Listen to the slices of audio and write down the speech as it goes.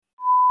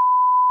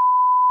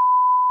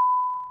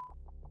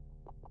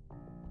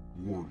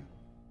Warning.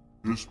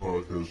 This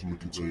podcast may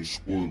contain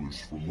spoilers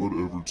from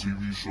whatever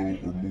TV show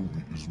or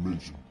movie is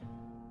mentioned.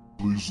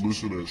 Please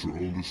listen at your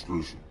own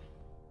discretion.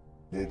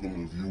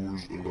 Welcome to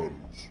Viewers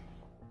Anonymous.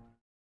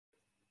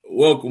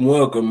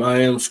 Welcome.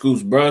 I am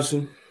Scoots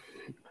Bronson.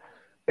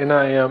 And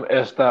I am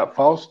S.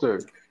 Foster.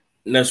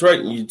 And that's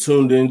right. You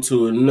tuned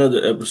into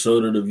another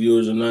episode of the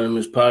Viewers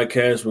Anonymous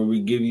podcast where we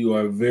give you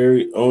our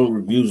very own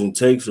reviews and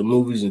takes of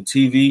movies and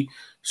TV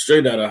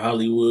straight out of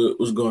Hollywood.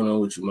 What's going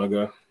on with you, my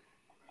guy?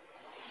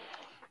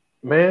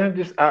 Man,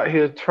 just out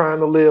here trying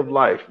to live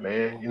life,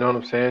 man. You know what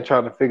I'm saying?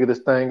 Trying to figure this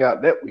thing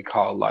out that we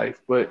call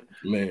life. But,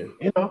 man,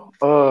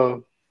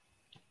 I'm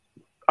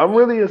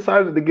really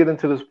excited to get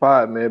into this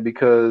pod, man,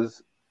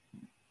 because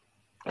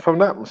if I'm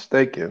not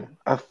mistaken,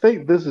 I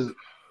think this is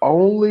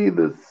only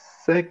the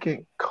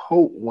second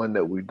coat one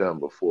that we've done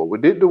before. We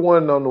did the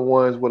one on the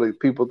ones where the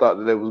people thought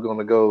that they was going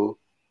to go,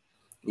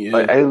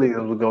 like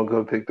aliens were going to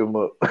go pick them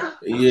up.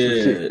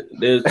 Yeah,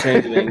 they're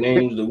changing their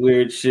names, the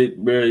weird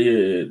shit, bro.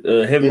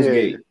 Yeah, Heaven's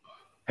Gate.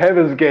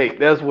 Heaven's Gate,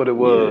 that's what it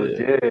was.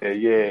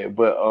 Yeah.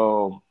 But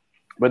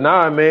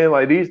nah, man,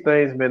 like these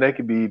things, man, they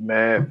could be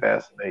mad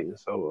fascinating.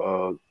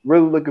 So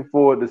really looking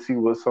forward to see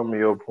what some of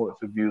your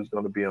points of view is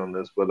going to be on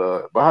this.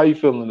 But how you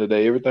feeling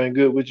today? Everything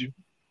good with you?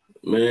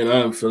 Man,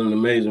 I'm feeling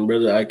amazing,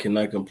 brother. I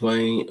cannot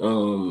complain.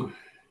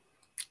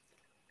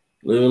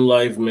 Living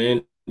life,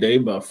 man, day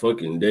by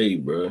fucking day,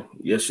 bro.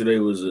 Yesterday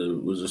was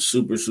a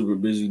super, super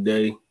busy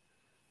day.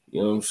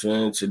 You know what I'm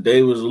saying?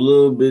 Today was a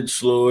little bit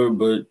slower,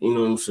 but you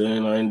know what I'm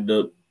saying? I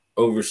ended up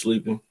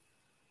oversleeping.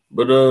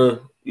 But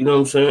you know what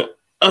I'm saying?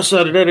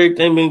 Outside of that,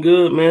 everything been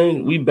good,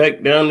 man. We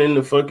back down in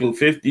the fucking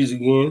 50s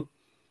again.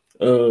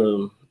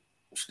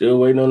 Still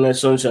waiting on that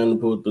sunshine to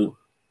pull through.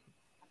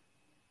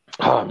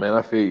 Oh, man,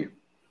 I feel you.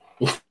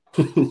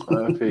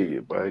 I feel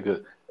you, boy.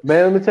 Good.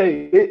 Man, let me tell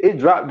you, it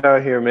dropped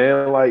down here,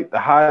 man. Like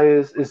the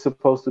highest it's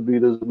supposed to be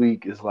this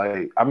week is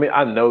like, I mean,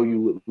 I know you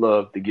would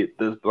love to get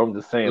this, but I'm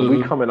just saying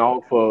we coming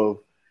off of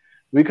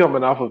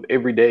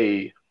every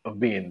day of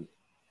being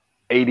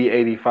 80,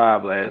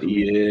 85 last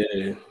week.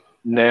 Yeah.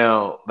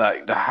 Now,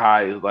 like the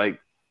high is like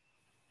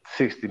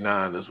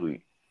 69 this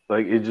week.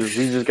 Like we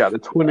just got a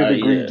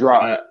 20-degree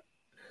drop.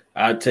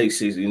 I take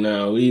 69.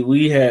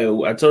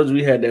 I told you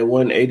we had that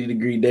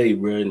 180-degree day,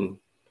 bro. And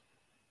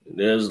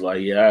there's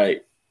like, all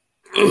right,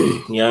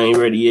 y'all ain't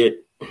ready yet.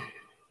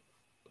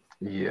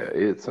 Yeah,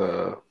 it's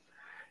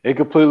it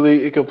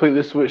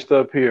completely switched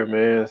up here,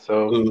 man.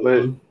 So,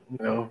 but you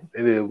know,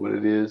 it is what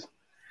it is.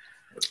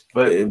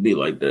 But it'd be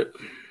like that.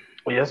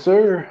 Yes,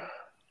 sir.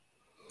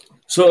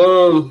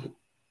 So,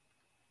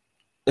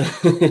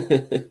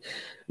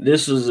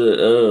 this was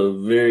a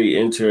very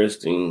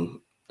interesting,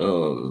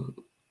 not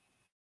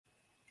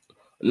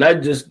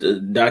just a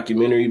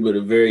documentary, but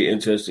a very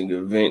interesting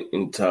event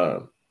in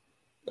time.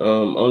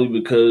 Only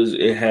because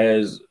it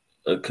has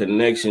a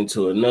connection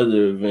to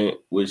another event,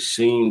 which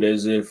seemed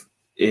as if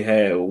it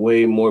had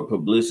way more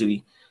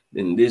publicity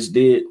than this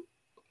did.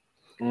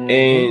 Mm-hmm.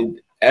 And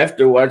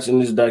after watching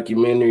this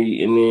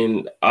documentary, and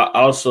then I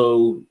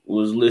also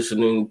was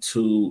listening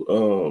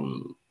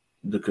to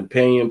the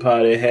companion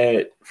pod it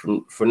had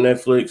for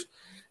Netflix,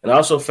 and I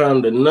also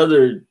found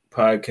another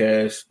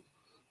podcast.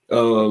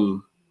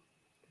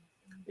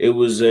 It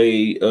was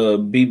a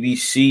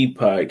BBC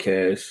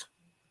podcast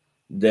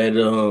that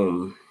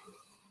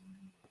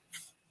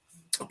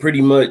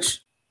pretty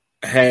much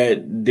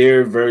had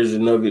their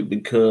version of it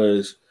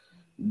because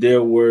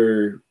there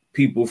were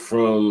people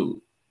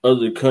from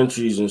other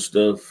countries and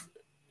stuff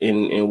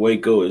in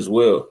Waco as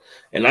well.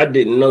 And I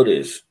didn't know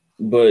this,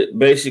 but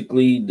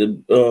basically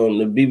the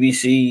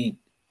BBC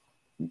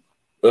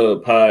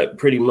pod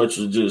pretty much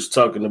was just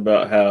talking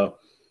about how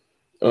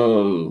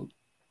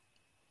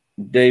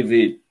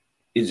David,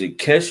 is it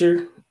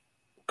Kosher?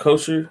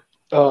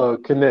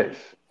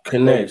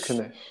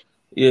 Kanesh.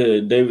 Yeah,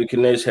 David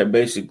Kanesh had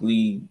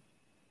basically,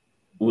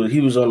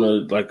 he was on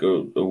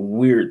a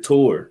weird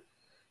tour,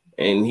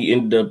 and he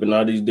ended up in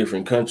all these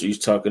different countries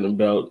talking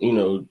about, you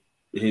know,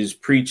 his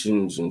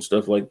preachings and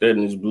stuff like that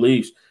and his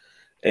beliefs.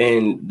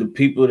 And the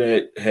people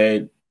that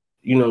had,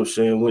 you know what I'm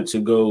saying, went to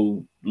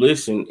go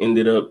listen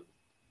ended up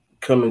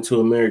coming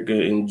to America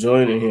and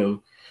joining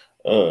him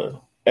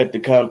at the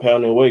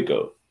compound in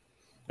Waco.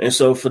 And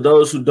so for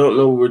those who don't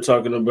know what we're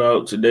talking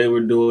about, today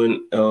we're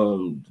doing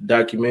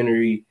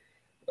documentary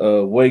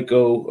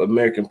Waco,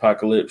 American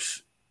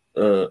Apocalypse.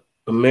 It's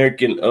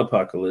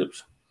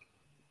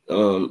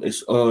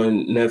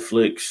on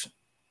Netflix.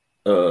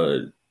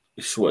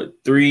 It's a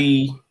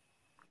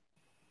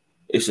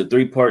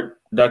 3-part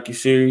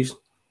docuseries.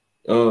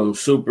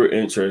 Super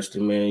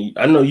interesting, man.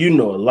 I know you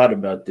know a lot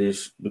about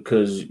this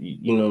because,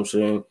 you know what I'm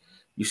saying,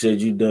 you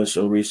said you've done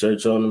some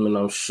research on them, and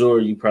I'm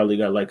sure you probably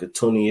got like a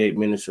 28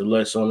 minutes or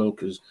less on them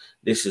because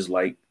this is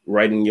like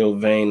right in your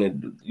vein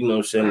and, you know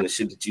what I'm saying, the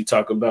shit that you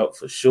talk about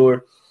for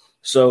sure.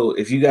 So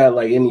if you got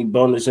like any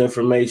bonus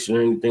information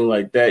or anything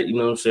like that, you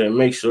know what I'm saying,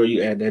 make sure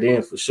you add that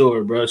in for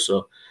sure, bro.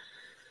 So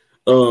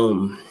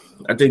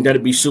I think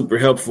that'd be super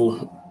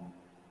helpful,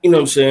 you know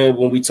what I'm saying,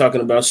 when we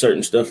talking about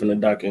certain stuff in the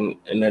doc and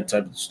that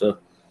type of stuff.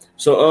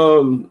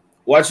 So,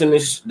 watching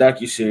this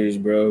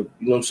docuseries, bro, you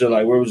know what I'm saying?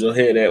 Like, where was your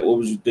head at? What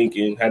was you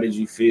thinking? How did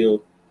you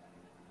feel?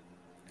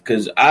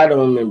 Because I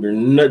don't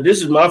remember.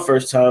 This is my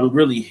first time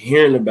really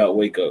hearing about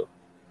Waco.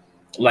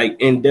 Like,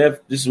 in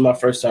depth, this is my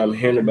first time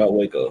hearing about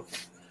Waco.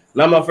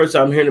 Not my first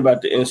time hearing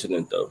about the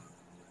incident, though.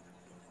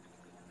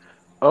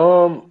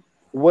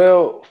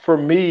 Well, for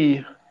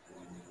me,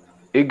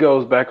 it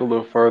goes back a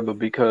little further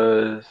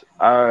because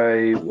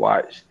I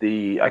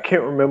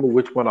can't remember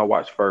which one I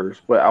watched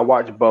first, but I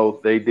watched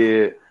both. They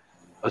did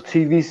a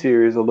TV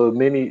series, a little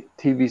mini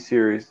TV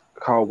series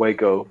called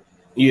Waco.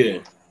 Yeah.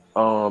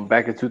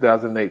 Back in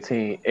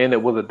 2018, and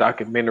it was a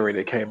documentary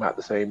that came out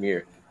the same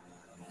year.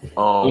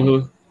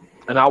 And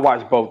I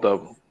watched both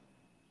of them.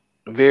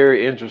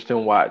 Very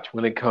interesting watch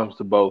when it comes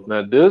to both.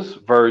 Now, this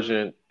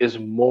version is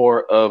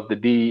more of the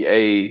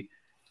DEA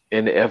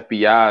and the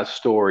FBI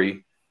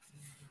story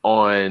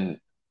on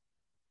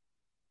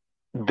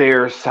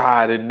their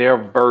side and their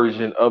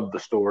version of the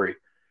story.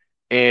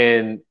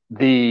 And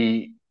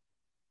the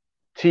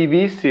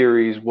TV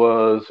series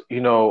was,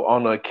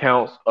 on the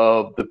accounts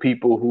of the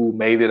people who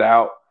made it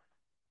out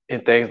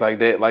and things like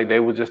that. Like they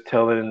were just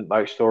telling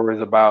like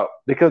stories about,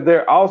 because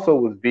there also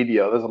was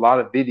video. There's a lot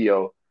of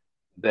video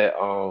that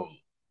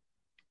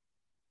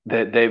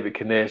that David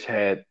Koresh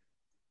had,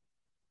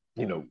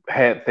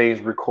 had things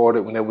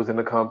recorded when it was in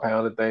the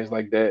compound and things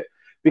like that.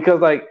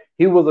 Because like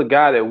he was a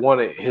guy that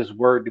wanted his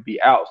word to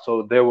be out.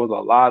 So there was a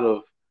lot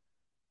of,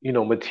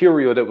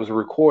 material that was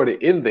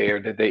recorded in there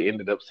that they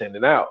ended up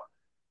sending out.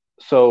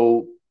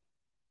 So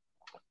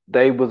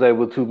they was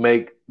able to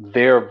make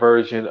their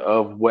version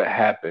of what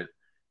happened.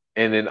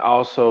 And then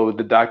also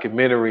the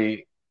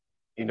documentary,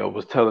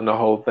 was telling the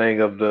whole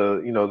thing of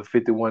the, the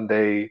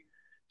 51-day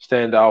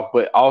standoff,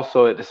 but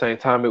also at the same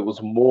time, it was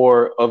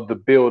more of the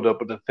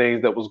buildup of the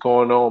things that was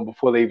going on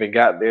before they even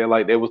got there.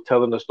 Like they was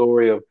telling the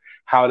story of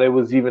how they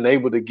was even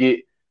able to get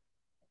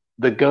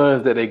the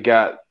guns that they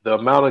got, the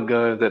amount of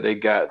guns that they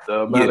got,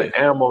 the amount of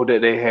ammo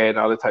that they had, and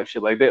all that type of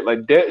shit like that.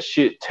 Like that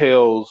shit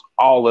tells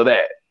all of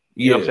that.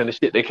 You know what I'm saying? The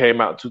shit that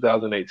came out in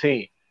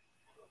 2018.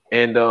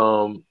 And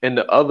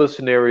the other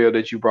scenario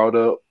that you brought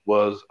up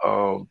was,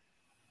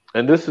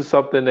 and this is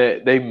something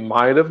that they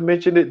might have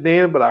mentioned it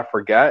then, but I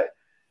forgot.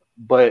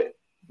 But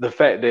the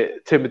fact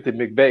that Timothy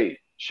McVeigh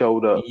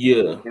showed up,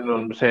 you know what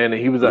I'm saying?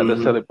 And he was out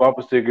there selling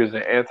bumper stickers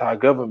and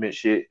anti-government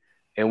shit.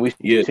 And we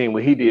seen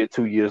what he did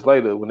 2 years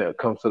later when it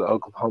comes to the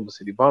Oklahoma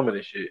City bombing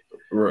and shit.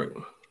 Right.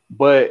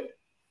 But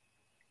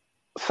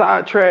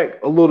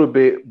sidetrack a little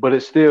bit, but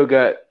it still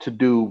got to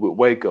do with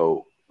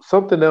Waco.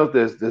 Something else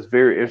that's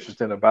very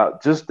interesting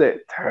about just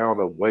that town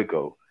of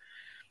Waco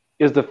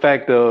is the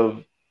fact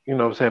of,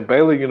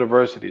 Baylor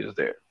University is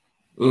there.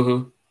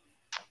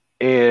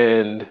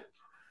 And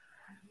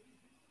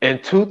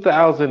in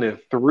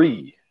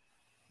 2003,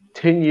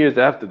 10 years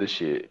after the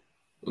shit,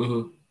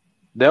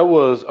 there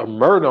was a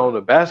murder on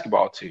the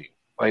basketball team.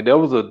 Like there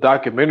was a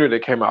documentary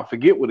that came out. I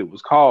forget what it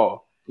was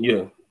called.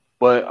 Yeah.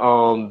 But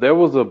there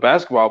was a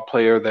basketball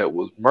player that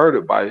was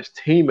murdered by his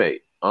teammate.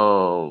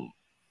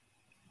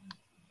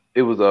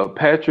 It was a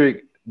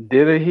Patrick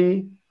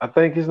Dennehy, I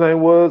think his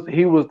name was.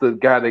 He was the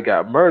guy that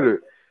got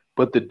murdered.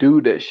 But the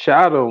dude that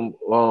shot him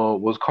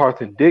was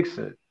Carlton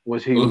Dixon,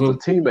 which he was a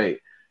teammate.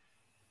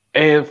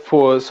 And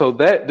so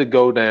that to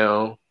go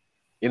down,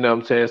 you know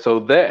what I'm saying?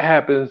 So that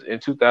happens in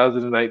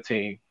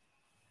 2019.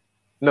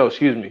 No,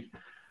 excuse me.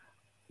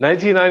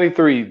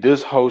 1993,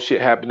 this whole shit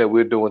happened that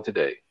we're doing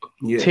today.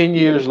 10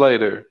 years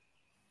later,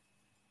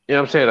 you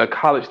know what I'm saying? A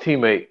college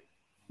teammate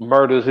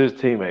murders his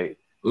teammate.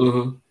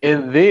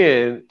 And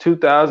then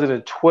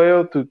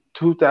 2012 to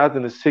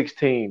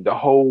 2016, the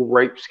whole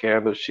rape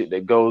scandal shit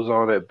that goes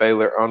on at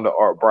Baylor under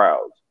Art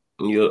Browse.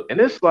 And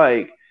it's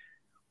like,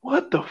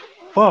 what the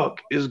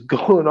fuck is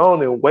going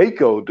on in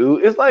Waco,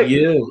 dude? It's like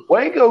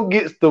Waco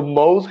gets the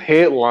most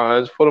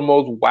headlines for the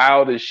most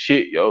wildest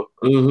shit, yo.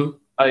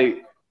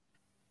 Like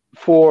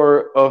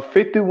for a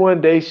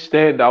 51-day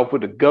standoff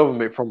with the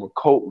government from a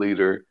cult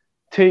leader,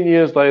 10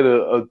 years later,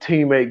 a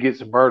teammate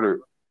gets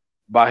murdered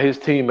by his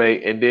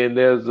teammate, and then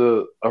there's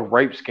a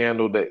rape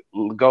scandal that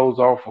goes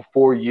on for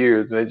 4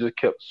 years, and they just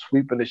kept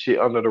sweeping the shit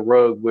under the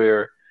rug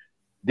where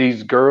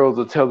these girls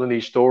are telling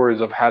these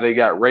stories of how they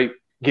got raped,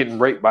 getting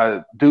raped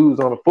by dudes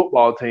on a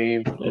football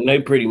team. And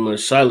they pretty much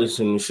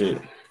silencing the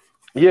shit.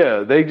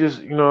 Yeah, they just,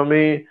 you know what I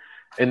mean?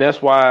 And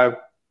that's why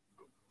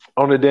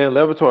on the Dan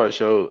Levitar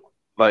show,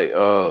 like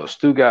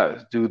Stu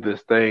guys do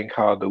this thing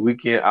called the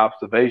Weekend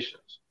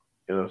Observations.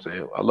 You know what I'm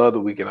saying? I love the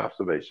Weekend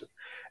Observations.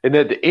 And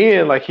at the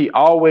end, like he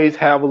always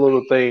have a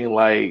little thing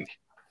like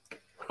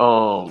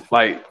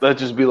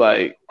let's just be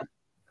like,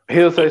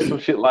 he'll say some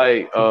shit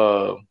like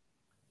what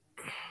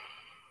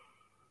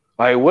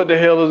the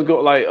hell is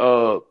going like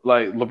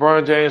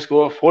LeBron James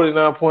scored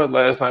 49 points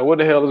last night. What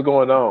the hell is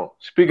going on?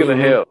 Speaking of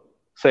hell,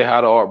 say hi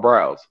to Art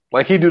Browse.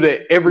 Like he do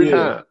that every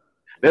time.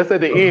 That's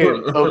at the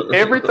end of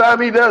every time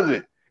he does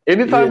it.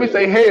 Anytime he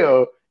say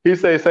hell, he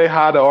say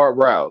hi to Art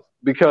Browse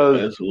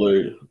because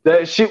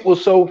that shit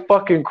was so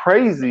fucking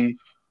crazy.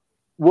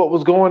 What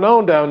was going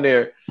on down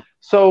there?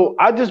 So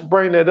I just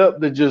bring that up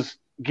to just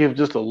give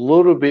just a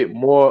little bit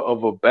more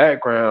of a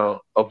background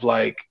of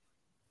like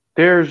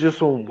there's just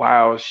some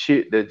wild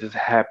shit that just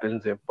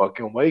happens in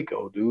fucking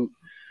Waco, dude.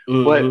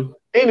 But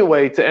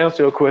anyway, to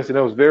answer your question,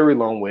 that was very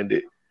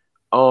long-winded.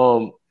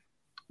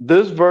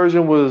 This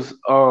version was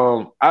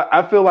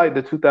I feel like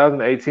the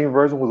 2018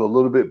 version was a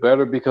little bit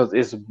better because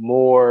it's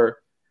more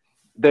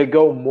they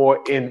go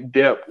more in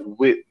depth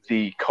with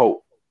the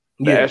cult.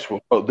 The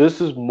actual cult.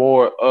 This is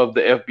more of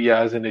the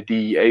FBI's and the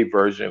DEA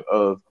version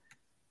of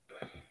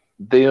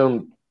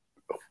them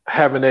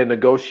having their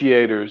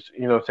negotiators,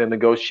 you know what I'm saying,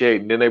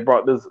 negotiating. Then they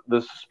brought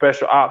this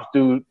special ops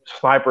dude,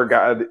 sniper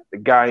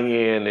guy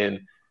in,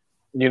 and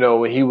you know,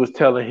 when he was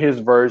telling his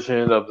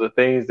version of the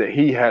things that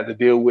he had to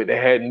deal with, they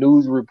had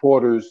news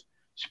reporters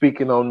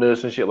speaking on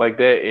this and shit like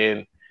that.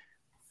 And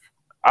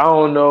I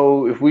don't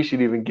know if we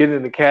should even get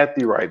into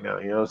Kathy right now,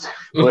 you know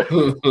what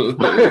I'm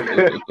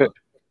saying? But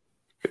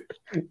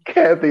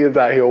Kathy is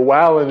out here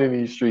wilding in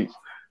these streets.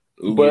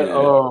 But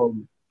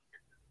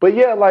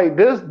yeah, like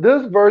this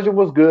version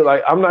was good.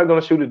 Like I'm not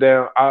gonna shoot it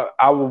down.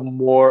 I was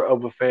more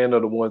of a fan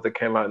of the ones that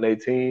came out in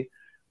 18.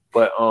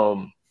 But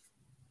I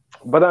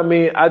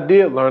mean I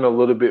did learn a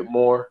little bit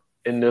more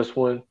in this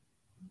one.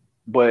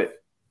 But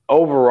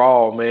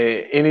overall,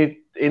 man,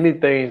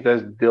 anything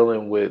that's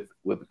dealing with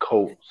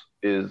cults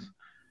is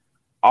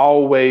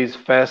always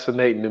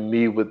fascinating to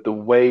me with the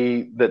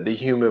way that the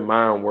human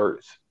mind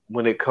works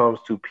when it comes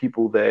to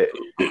people that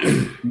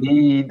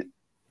need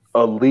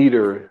a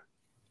leader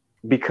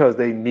because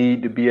they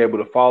need to be able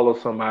to follow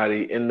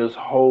somebody in this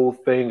whole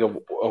thing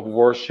of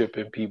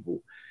worshiping people.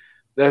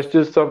 That's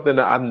just something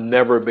that I've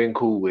never been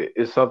cool with.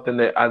 It's something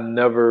that I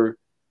never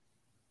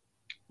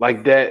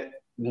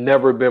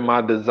never been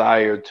my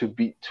desire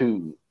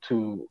to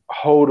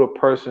hold a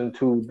person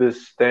to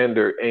this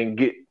standard and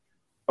get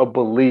a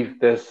belief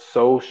that's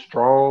so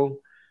strong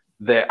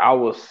that I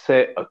will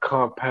set a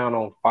compound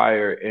on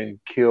fire and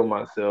kill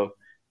myself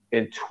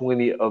in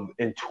 20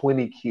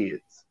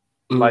 kids.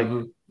 Like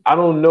I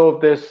don't know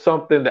if there's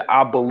something that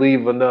I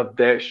believe enough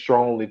that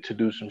strongly to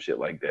do some shit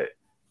like that.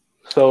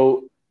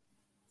 So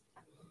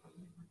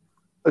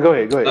go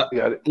ahead. You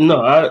got it.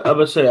 No, I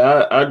would say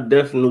I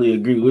definitely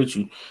agree with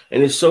you.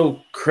 And it's so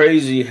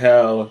crazy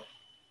how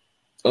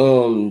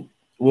when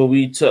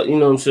we talk, you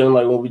know what I'm saying,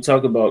 like when we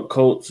talk about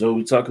cults and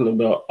we're talking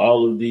about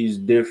all of these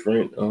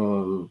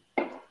different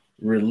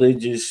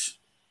religious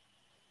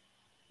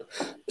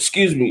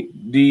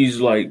these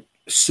like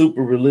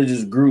super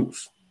religious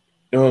groups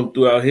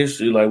throughout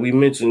history. Like we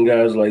mentioned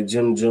guys like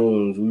Jim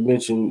Jones, we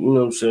mentioned, you know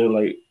what I'm saying,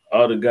 like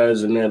all the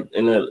guys in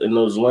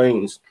those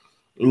lanes,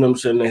 you know what I'm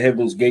saying, the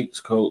Heaven's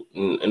Gates cult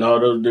and all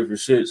those different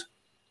shits.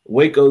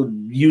 Waco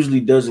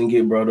usually doesn't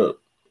get brought up.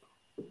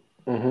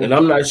 And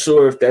I'm not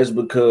sure if that's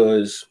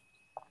because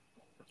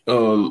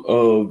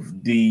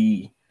of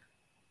the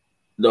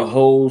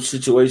whole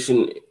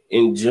situation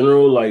in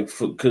general, like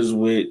because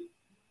with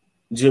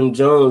Jim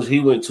Jones, he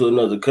went to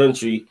another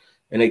country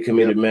and they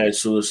committed mass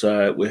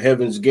suicide. With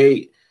Heaven's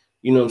Gate,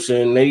 you know what I'm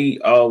saying, they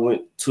all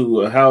went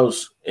to a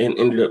house and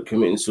ended up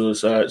committing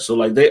suicide. So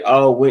like they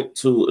all went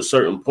to a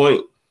certain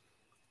point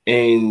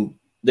and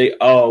they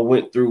all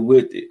went through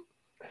with it.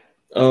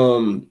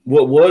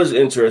 What was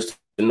interesting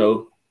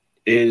though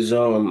is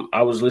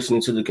I was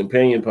listening to the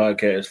companion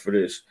podcast for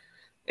this,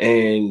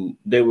 and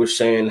they were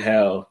saying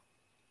how,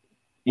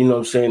 you know what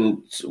I'm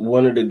saying,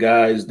 one of the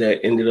guys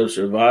that ended up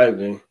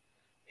surviving,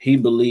 he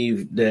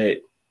believed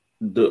that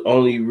the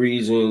only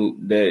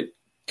reason that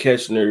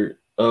Keshner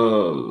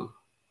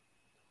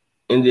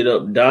ended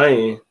up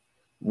dying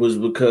was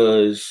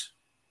because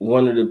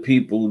one of the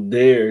people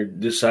there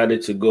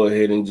decided to go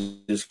ahead and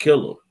just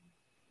kill him.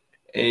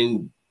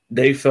 And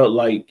they felt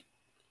like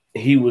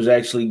he was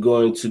actually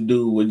going to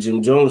do what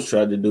Jim Jones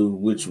tried to do,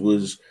 which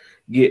was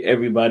get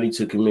everybody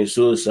to commit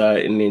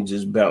suicide and then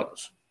just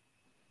bounce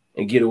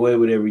and get away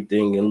with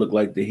everything and look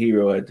like the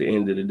hero at the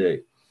end of the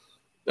day.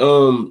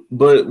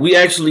 But we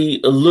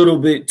actually a little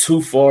bit too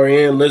far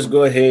in. Let's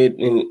go ahead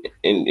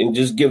and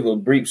just give a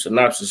brief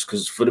synopsis,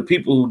 because for the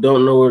people who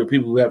don't know or the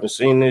people who haven't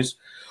seen this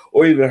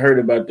or even heard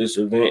about this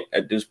event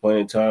at this point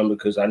in time,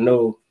 because I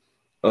know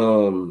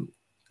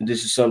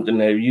this is something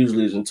that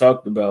usually isn't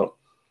talked about.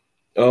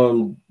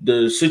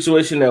 The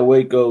situation at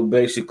Waco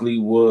basically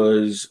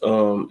was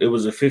it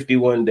was a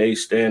 51-day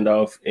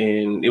standoff,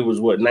 and it was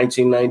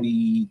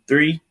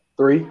 1993?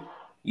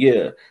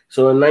 Yeah.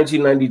 So in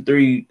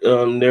 1993,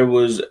 there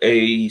was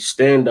a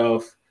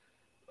standoff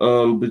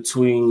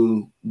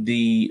between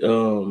the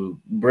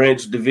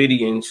Branch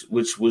Davidians,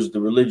 which was the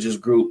religious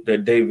group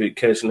that David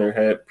Keshner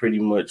had pretty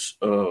much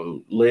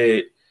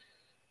led,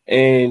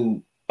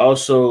 and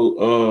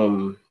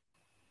also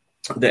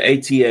the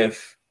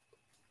ATF.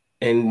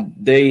 And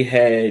they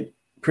had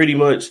pretty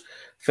much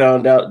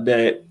found out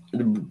that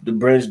the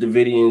Branch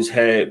Davidians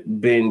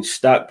had been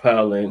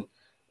stockpiling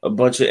a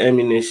bunch of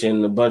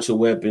ammunition, a bunch of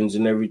weapons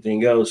and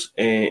everything else.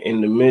 And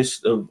in the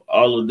midst of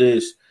all of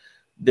this,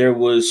 there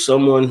was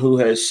someone who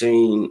had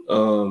seen,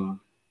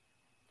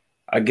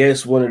 I I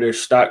guess one of their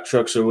stock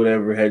trucks or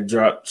whatever had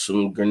dropped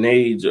some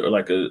grenades or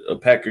like a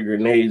pack of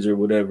grenades or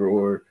whatever,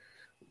 or,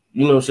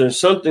 you know what I'm saying,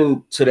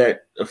 something to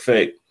that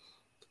effect.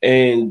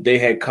 And they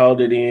had called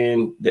it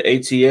in. The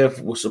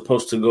ATF was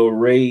supposed to go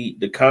raid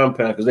the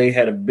compound because they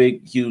had a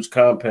big, huge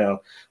compound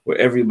where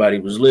everybody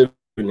was living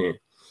in.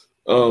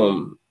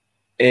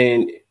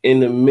 And in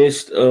the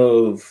midst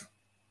of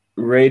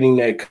raiding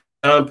that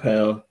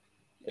compound,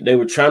 they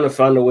were trying to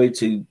find a way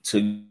to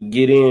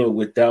get in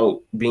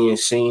without being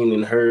seen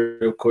and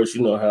heard. Of course,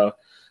 you know how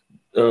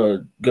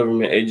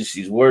government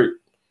agencies work.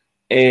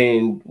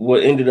 And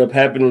what ended up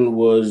happening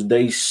was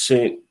they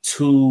sent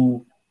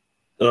two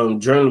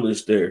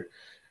journalists there.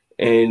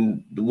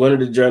 And one of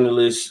the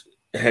journalists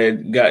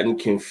had gotten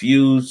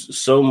confused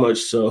so much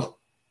so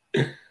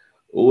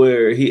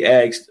where he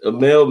asked a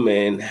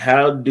mailman,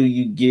 how do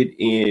you get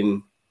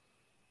in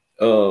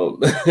to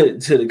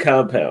the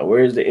compound?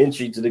 Where is the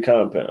entry to the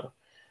compound?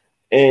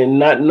 And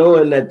not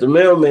knowing that the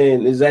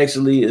mailman is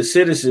actually a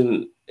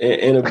citizen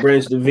and a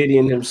Branch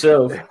Davidian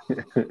himself.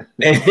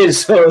 And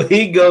so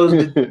he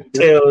goes to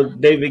tell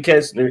David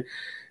Kessler,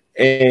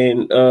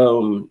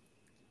 and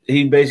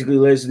he basically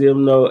lets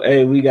them know,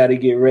 hey, we got to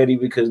get ready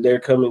because they're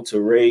coming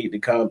to raid the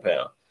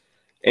compound.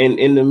 And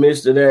in the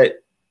midst of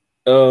that,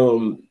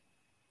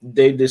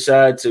 they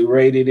decide to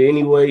raid it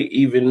anyway,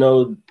 even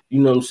though,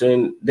 you know what I'm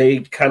saying, they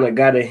kind of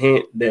got a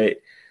hint that,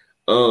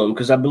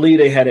 because I believe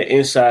they had an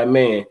inside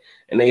man,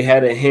 and they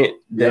had a hint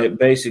that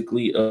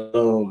basically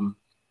that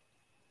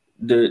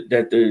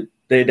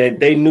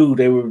they knew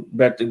they were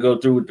about to go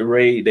through with the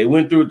raid. They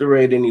went through with the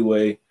raid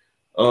anyway.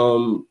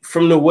 From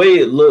the way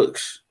it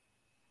looks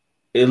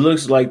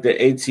like the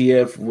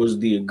ATF was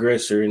the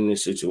aggressor in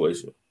this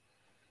situation.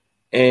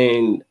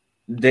 And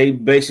they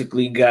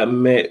basically got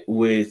met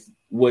with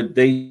what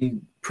they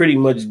pretty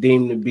much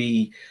deemed to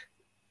be,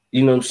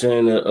 you know what I'm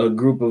saying, a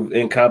group of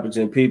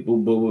incompetent people.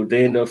 But what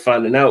they ended up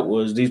finding out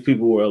was these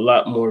people were a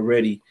lot more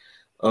ready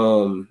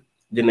than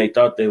they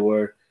thought they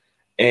were.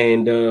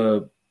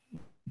 And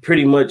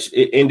pretty much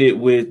it ended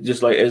with,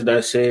 just like as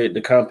I said,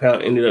 the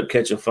compound ended up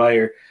catching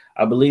fire.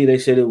 I believe they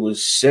said it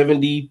was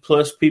 70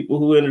 plus people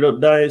who ended up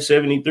dying,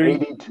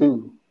 73?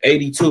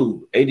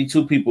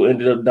 82 people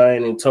ended up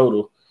dying in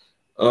total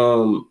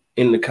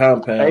in the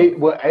compound.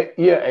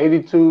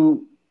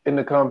 82 in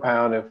the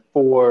compound and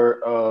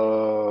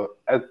 4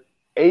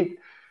 8.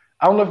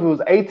 I don't know if it was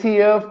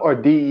ATF or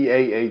DEA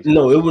agents.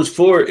 No, it was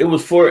 4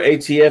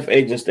 ATF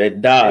agents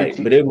that died,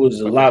 but it was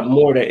a lot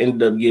more that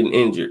ended up getting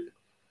injured.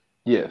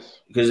 Yes.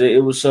 Because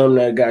it was some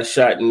that got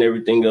shot and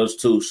everything else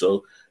too.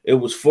 So it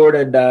was 4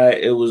 that died.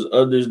 It was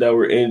others that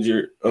were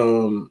injured.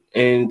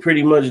 And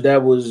pretty much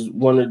that was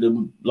one of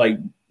the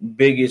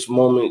biggest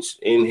moments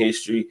in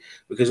history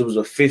because it was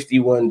a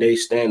 51-day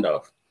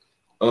standoff.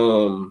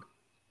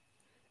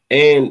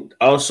 And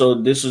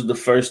also this was the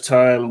first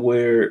time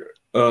where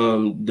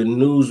the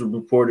news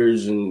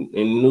reporters and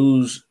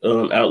news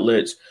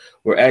outlets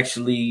were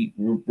actually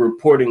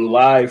reporting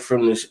live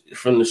from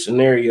the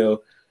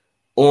scenario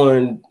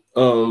on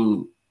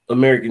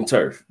American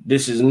turf.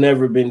 This has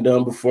never been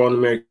done before on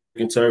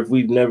American turf.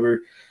 We've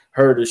never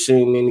heard or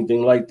seen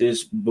anything like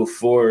this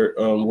before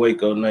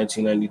Waco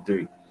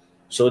 1993.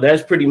 So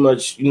that's pretty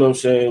much, you know what I'm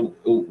saying,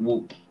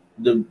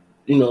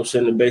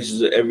 the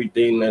basis of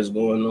everything that's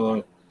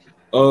going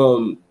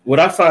on. What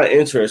I find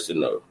interesting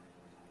though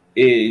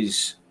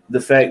is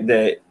the fact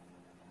that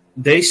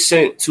they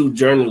sent 2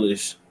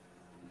 journalists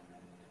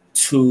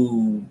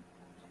to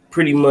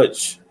pretty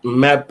much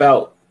map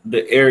out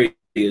the area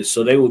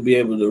so they would be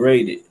able to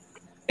raid it,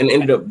 and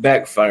ended up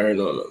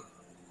backfiring on them.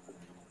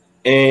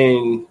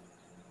 And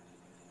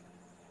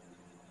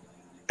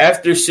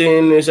after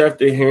seeing this,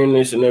 after hearing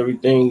this and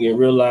everything, and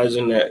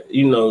realizing that,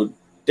 you know,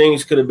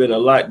 things could have been a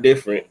lot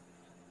different,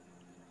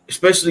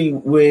 especially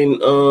when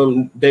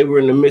they were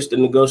in the midst of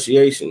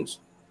negotiations.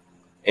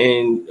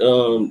 And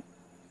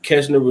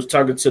Kessler was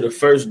talking to the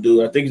first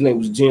dude, I think his name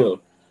was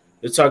Jim.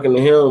 They're talking to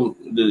him.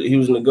 He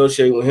was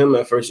negotiating with him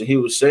at first, and he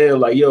was saying,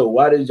 like, yo,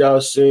 why did y'all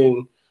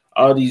send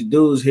all these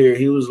dudes here?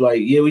 He was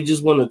like, yeah, we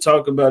just want to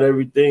talk about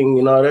everything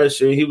and all that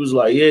shit. He was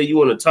like, yeah, you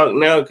want to talk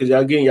now because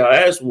y'all getting y'all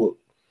ass whooped.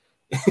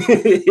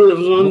 You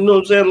know what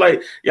I'm saying?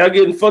 Like, y'all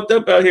getting fucked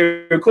up out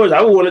here. Of course,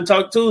 I would want to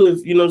talk too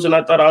if, you know what I'm saying,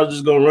 I thought I was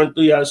just going to run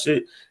through y'all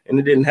shit, and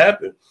it didn't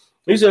happen.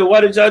 He said,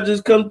 why did y'all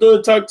just come through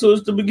and talk to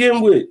us to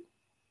begin with?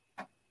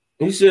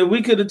 He said,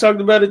 we could have talked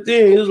about it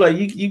then. He was like,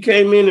 you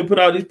came in and put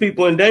all these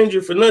people in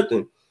danger for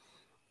nothing.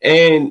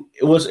 And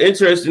what's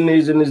interesting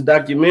is in this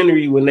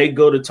documentary, when they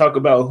go to talk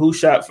about who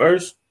shot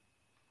first,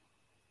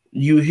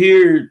 you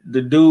hear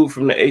the dude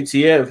from the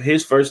ATF,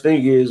 his first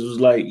thing was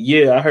like,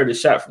 yeah, I heard a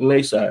shot from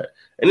their side.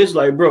 And it's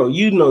like, bro,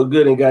 you know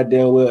good and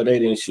goddamn well they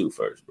didn't shoot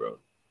first, bro.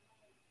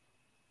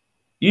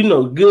 You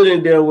know good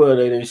and damn well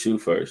they didn't shoot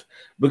first.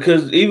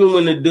 Because even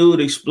when the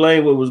dude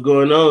explained what was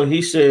going on,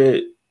 he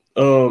said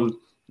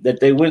that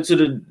they went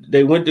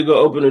to go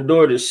open the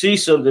door to see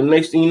something.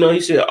 Next thing you know, he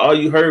said all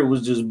you heard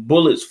was just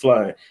bullets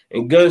flying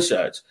and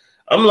gunshots.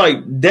 I'm like,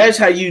 that's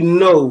how you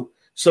know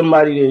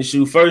somebody didn't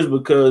shoot first,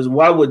 because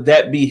why would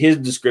that be his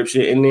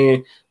description? And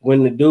then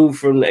when the dude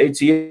from the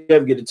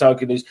ATF get to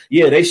talking is,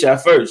 yeah, they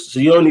shot first. So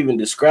you don't even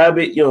describe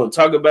it. You don't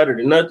talk about it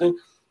or nothing.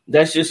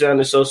 That just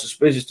sounded so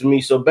suspicious to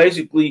me. So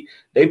basically,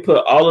 they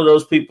put all of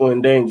those people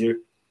in danger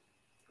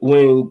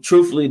when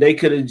truthfully they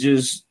could have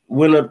just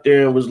went up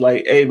there and was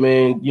like, hey,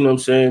 man, you know what I'm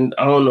saying?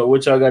 I don't know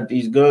what y'all got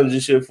these guns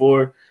and shit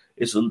for.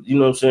 It's, you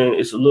know what I'm saying?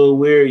 It's a little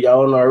weird.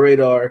 Y'all on our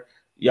radar.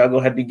 Y'all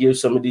going to have to give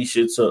some of these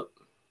shits up.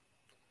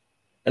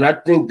 And I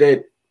think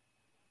that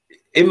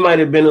it might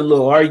have been a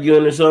little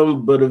arguing or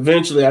something, but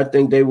eventually I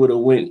think they would have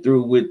went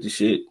through with the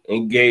shit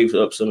and gave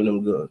up some of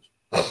them guns.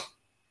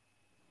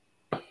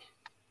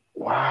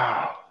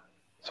 Wow.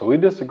 So we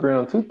disagree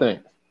on two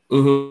things.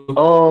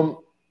 Mm-hmm.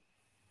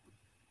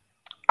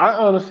 I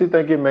honestly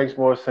think it makes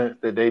more sense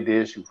that they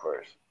did shoot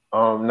first.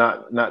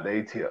 Not the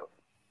ATF.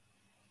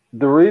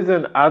 The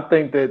reason I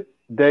think that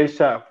they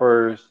shot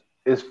first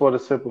is for the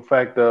simple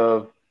fact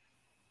of,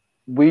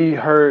 we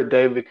heard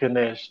David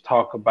Koresh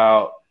talk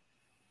about,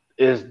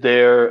 is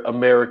their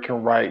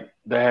American right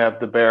to have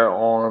the bear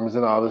arms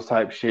and all this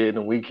type shit,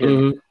 and we can,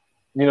 you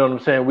know what I'm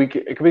saying? We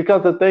can,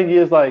 because the thing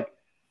is, like,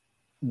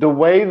 the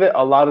way that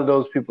a lot of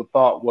those people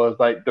thought was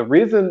like, the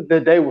reason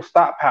that they will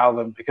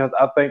stockpiling, because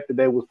I think that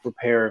they was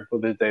preparing for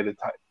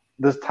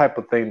this type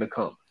of thing to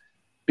come,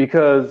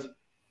 because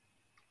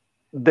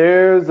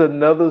there's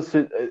another.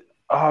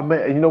 Oh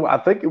man, you know, I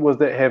think it was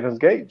that Heaven's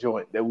Gate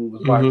joint that we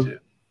was watching,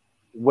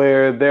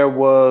 where there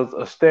was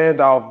a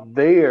standoff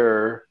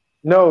there.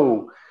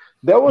 No,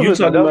 there was. You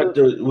talking about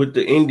with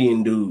the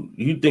Indian dude?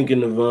 You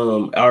thinking of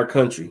Our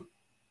Country?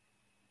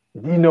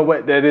 You know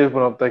what that is?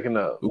 What I'm thinking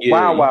of?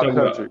 Yeah, Wild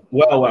Country.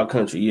 Wild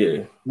Country.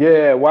 Yeah.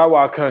 Yeah,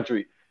 Wild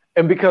Country.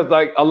 And because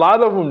like a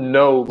lot of them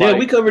know. Yeah,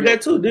 we covered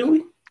that too, didn't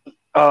we?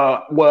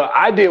 Well,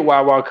 I did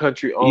Wild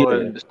Country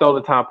on the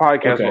Stolen Time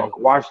podcast where I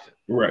watched it.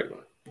 Right.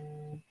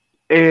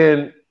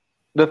 And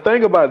the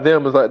thing about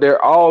them is like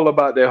they're all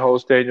about that whole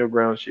stand your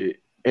ground shit.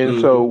 And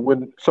so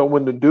when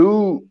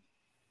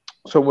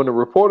the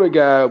reporter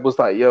guy was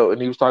like, yo,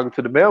 and he was talking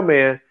to the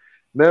mailman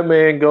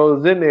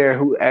goes in there,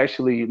 who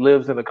actually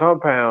lives in the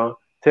compound,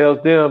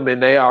 tells them,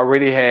 and they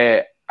already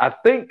had, I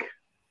think,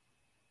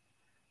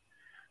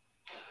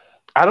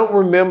 I don't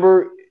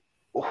remember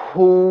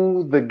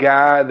who the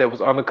guy that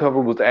was undercover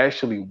was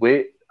actually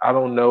with. I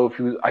don't know if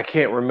he was, I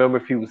can't remember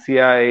if he was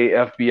CIA,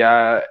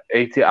 FBI,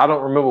 AT. I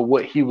don't remember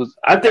what he was.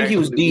 I think he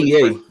was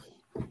DEA.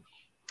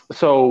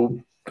 So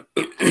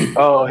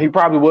he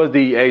probably was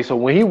DEA. So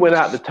when he went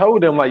out to tell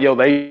them, like, yo,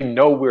 they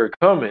know we're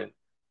coming,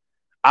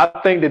 I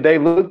think that they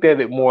looked at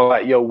it more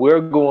like, yo,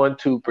 we're going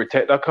to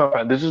protect our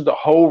compound. This is the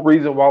whole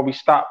reason why we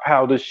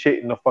stockpile this shit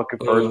in the fucking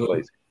first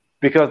place.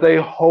 Because they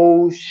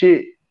whole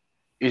shit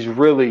is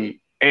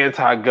really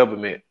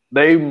anti-government.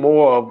 They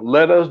more of,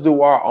 let us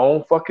do our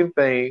own fucking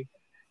thing,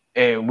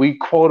 and we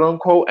quote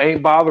unquote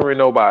ain't bothering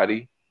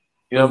nobody.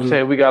 You know what I'm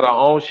saying? We got our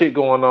own shit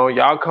going on.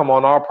 Y'all come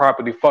on our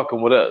property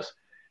fucking with us.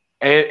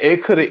 And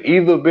it could have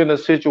either been a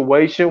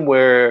situation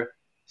where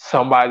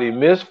somebody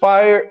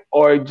misfired,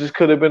 or it just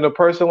could have been a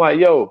person like,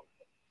 yo,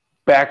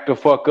 back the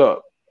fuck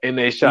up, and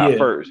they shot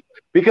first.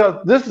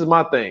 Because this is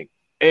my thing,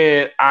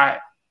 and I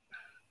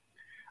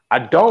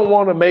don't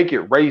want to make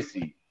it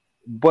racy,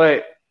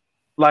 but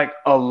like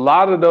a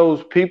lot of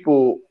those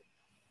people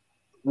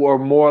were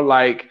more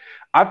like,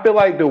 I feel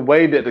like the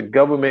way that the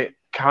government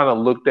kind of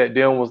looked at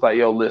them was like,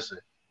 yo, listen,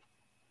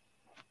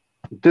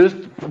 this,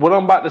 what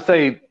I'm about to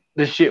say,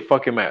 this shit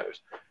fucking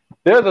matters.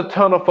 There's a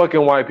ton of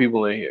fucking white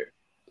people in here.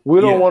 We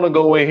don't want to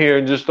go in here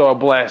and just start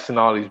blasting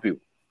all these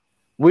people.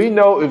 We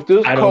know if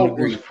this cult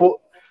was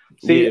full.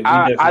 See,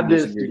 I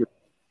disagree.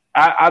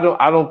 I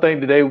don't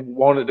think that they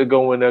wanted to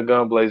go in there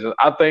gun blazing.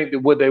 I think that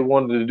what they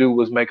wanted to do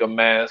was make a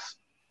mass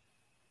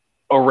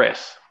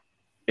arrest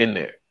in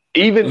there.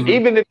 Even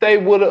if they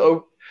would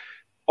have,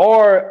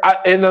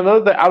 and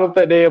another thing, I don't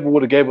think they ever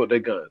would have gave up their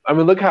guns. I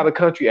mean, look how the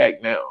country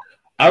act now.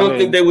 I don't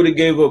think they would have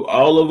gave up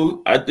all of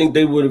them. I think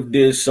they would have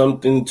did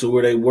something to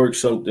where they worked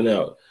something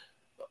out.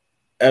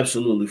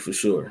 Absolutely, for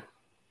sure.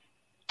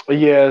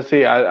 Yeah,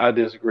 see, I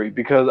disagree,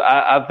 because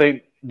I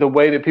think the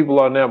way that people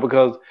are now,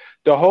 because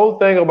the whole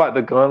thing about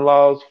the gun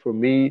laws for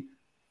me,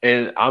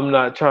 and I'm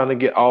not trying to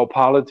get all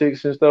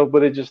politics and stuff,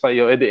 but it's just like,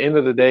 yo, at the end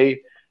of the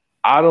day,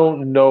 I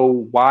don't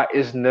know why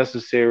it's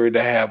necessary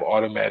to have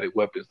automatic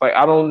weapons. Like,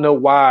 I don't know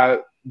why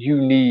you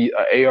need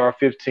an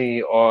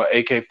AR-15 or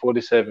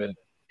AK-47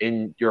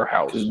 in your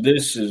house.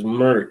 This is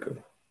America.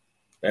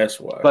 That's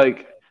why.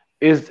 Like,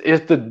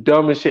 it's the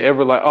dumbest shit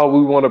ever. Like, oh,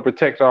 we want to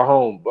protect our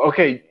home.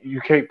 Okay, you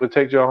can't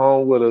protect your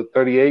home with a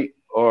 38,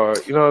 or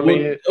you know what I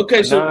mean?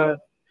 Okay, so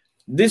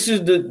this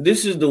is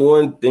the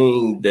one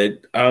thing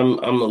that I'm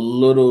a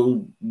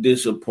little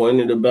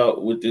disappointed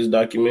about with this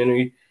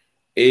documentary,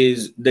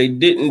 is they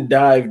didn't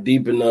dive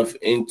deep enough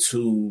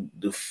into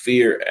the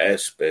fear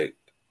aspect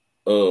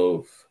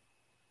of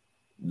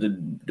the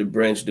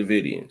Branch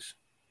Davidians.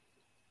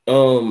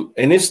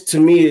 And this to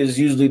me is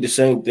usually the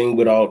same thing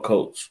with all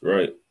cults,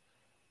 right?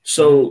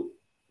 So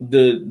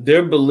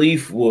their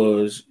belief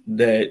was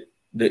that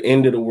the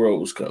end of the world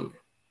was coming.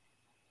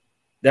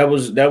 That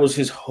was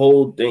his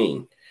whole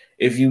thing.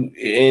 If you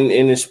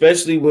and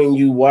especially when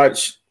you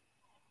watch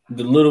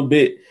the little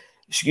bit,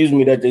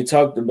 that they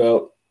talked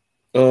about,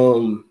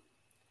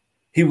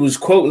 he was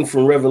quoting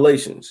from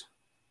Revelations.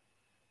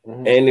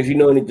 Mm-hmm. And if you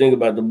know anything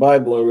about the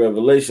Bible and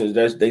Revelations,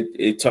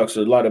 it talks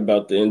a lot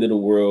about the end of the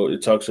world.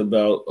 It talks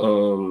about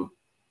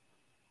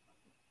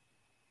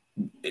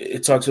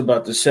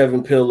the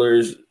 7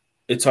 pillars.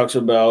 It talks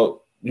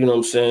about,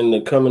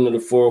 the coming of the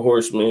 4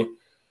 horsemen,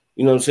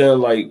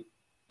 like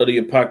of the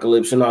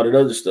apocalypse and all that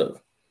other stuff.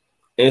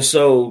 And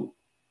so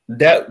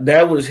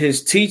that was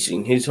his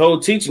teaching. His whole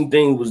teaching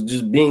thing was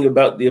just being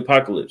about the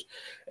apocalypse.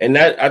 And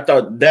that I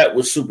thought that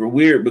was super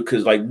weird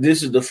because like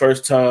this is the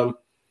first time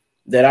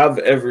that I've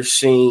ever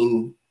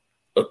seen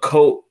a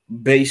cult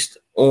based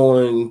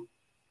on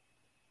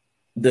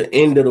the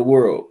end of the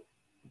world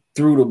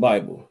through the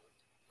Bible.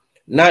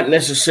 Not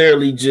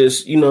necessarily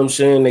just,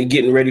 they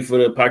getting ready for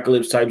the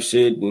apocalypse type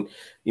shit and,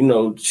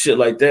 shit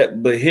like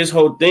that. But his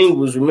whole thing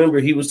was, remember,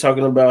 he was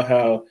talking about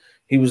how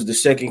he was the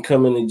second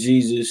coming of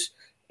Jesus.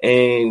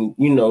 And,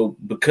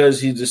 because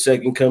he's the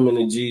second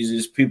coming of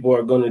Jesus, people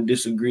are going to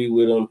disagree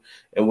with him.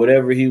 And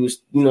whatever he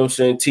was,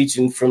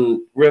 teaching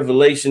from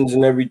Revelations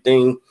and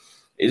everything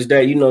is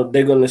that,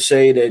 they're going to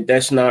say that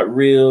that's not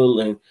real.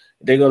 And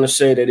they're going to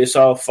say that it's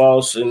all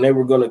false. And they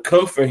were going to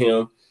come for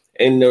him.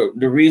 And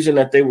the reason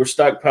that they were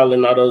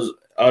stockpiling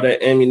all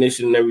that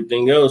ammunition and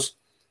everything else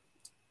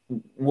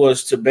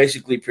was to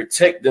basically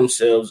protect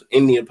themselves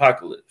in the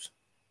apocalypse.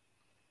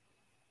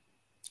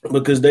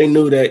 Because they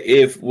knew that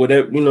if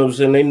whatever,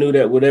 they knew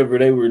that whatever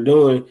they were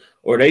doing,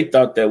 or they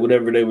thought that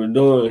whatever they were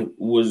doing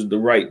was the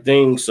right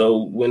thing.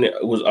 So when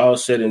it was all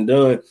said and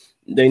done,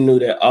 they knew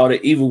that all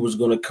the evil was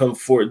going to come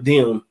for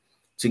them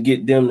to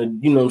get them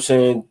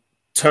to,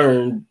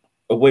 turn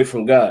away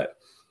from God.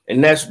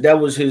 And that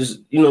was his,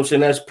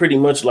 that's pretty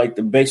much like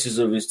the basis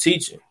of his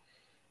teaching.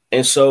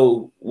 And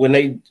so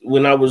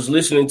when I was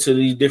listening to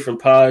these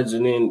different pods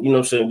and then,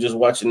 just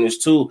watching this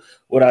too,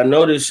 what I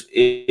noticed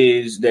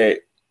is that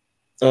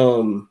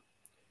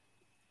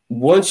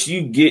once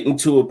you get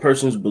into a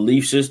person's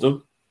belief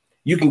system,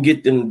 you can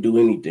get them to do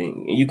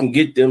anything and you can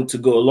get them to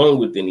go along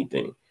with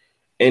anything.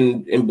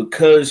 And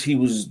because he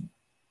was,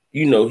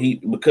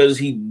 because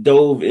he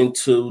dove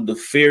into the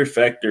fear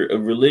factor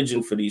of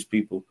religion for these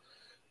people,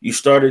 you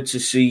started to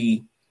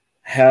see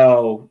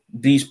how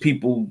these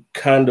people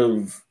kind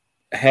of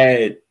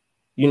had,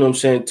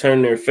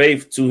 turned their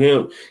faith to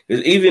him.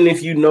 Because even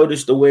if you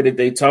notice the way that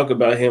they talk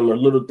about him or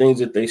little things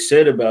that they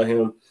said about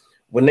him,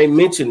 when they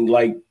mentioned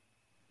like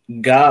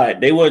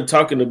God, they weren't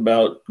talking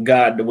about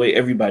God the way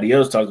everybody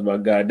else talks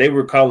about God. They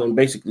were calling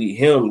basically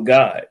him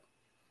God.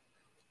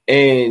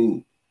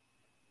 And,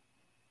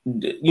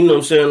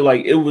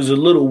 like it was a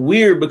little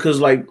weird because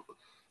like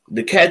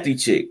the Kathy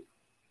chick,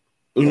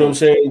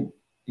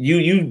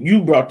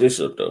 You brought this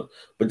up though,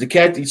 but the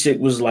Kathy chick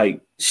was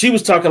like, she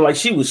was talking like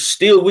she was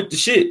still with the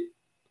shit.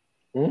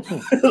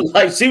 Mm-hmm.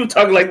 Like she was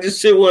talking like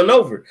this shit wasn't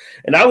over.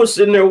 And I was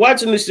sitting there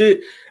watching this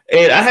shit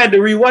and I had to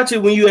rewatch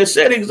it when you had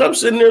said it because I'm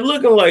sitting there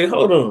looking like,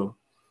 hold on.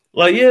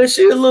 Like, yeah,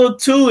 she a little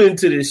too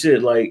into this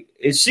shit. Like,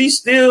 is she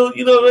still,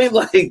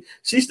 Like,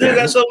 she still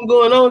got something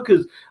going on?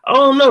 Because I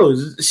don't know.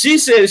 She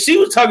said she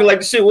was talking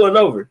like the shit wasn't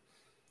over.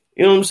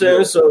 You know what I'm saying?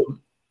 Yeah. So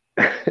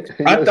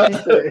I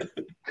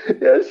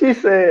thought she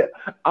said,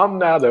 I'm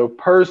not a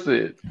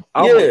person.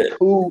 I'm a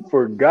tool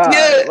for God.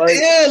 Yeah,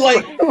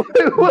 like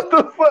what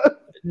the fuck?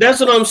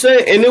 That's what I'm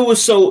saying. And it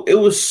was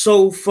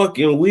so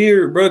fucking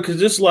weird, bro.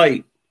 Cause it's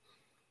like,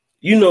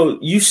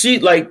 you see,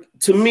 like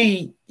to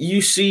me, you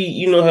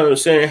see, how I'm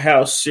saying,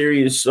 how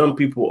serious some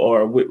people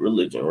are with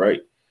religion,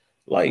 right?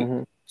 Like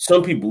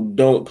some people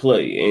don't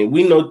play. And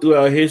we know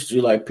throughout history,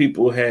 like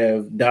people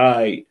have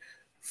died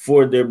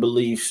for their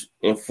beliefs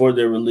and for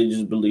their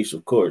religious beliefs,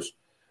 of course.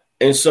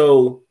 And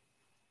so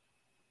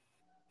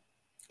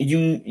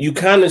you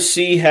kind of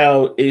see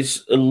how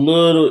it's a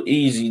little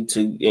easy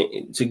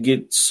to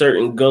get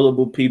certain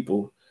gullible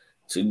people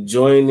to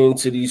join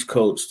into these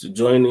cults, to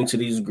join into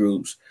these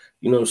groups,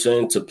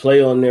 to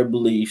play on their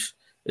beliefs,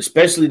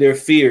 especially their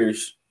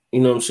fears,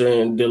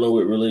 dealing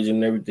with religion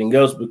and everything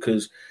else,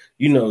 because,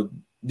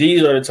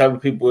 these are the type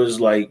of people is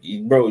like,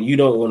 bro, you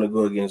don't want to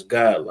go against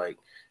God. Like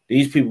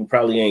these people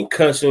probably ain't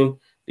cussing.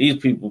 These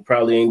people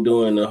probably ain't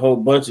doing a whole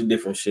bunch of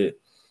different shit.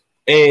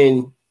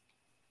 And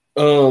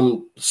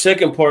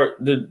second part,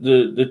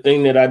 the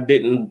thing that I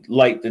didn't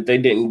like that they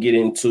didn't get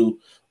into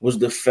was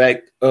the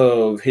fact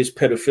of his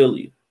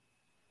pedophilia.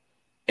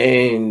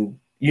 And,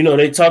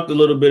 they talked a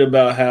little bit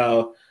about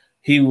how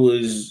he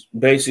was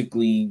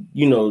basically,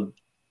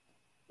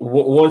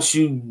 once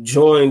you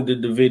joined the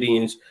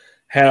Davidians,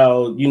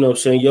 how,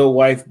 saying your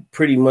wife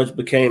pretty much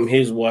became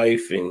his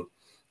wife. And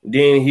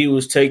then he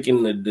was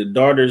taking the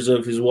daughters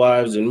of his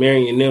wives and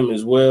marrying them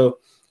as well.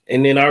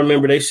 And then I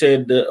remember they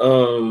said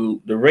the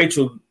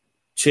Rachel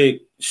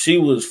chick, she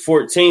was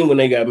 14 when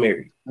they got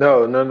married.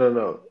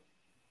 No.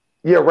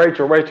 Yeah,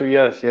 Rachel.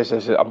 Yes.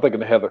 I'm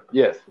thinking of Heather.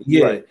 Yes.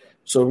 Yeah. Right.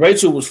 So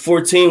Rachel was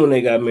 14 when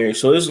they got married.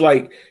 So it's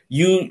like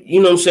you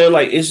know what I'm saying?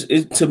 Like it's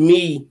to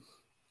me,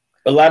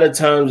 a lot of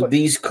times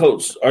these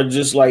cults are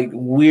just like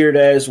weird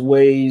ass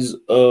ways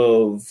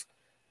of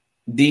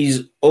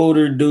these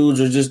older dudes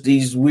or just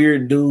these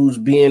weird dudes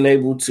being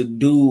able to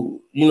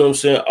do, you know what I'm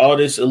saying, all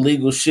this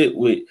illegal shit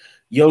with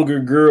younger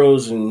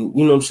girls and,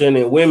 you know what I'm saying,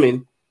 and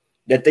women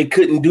that they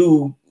couldn't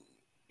do,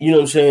 you know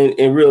what I'm saying,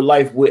 in real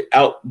life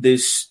without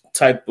this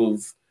type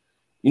of,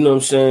 you know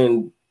what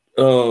I'm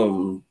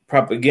saying,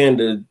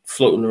 propaganda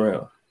floating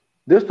around.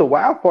 This the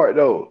wild part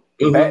though.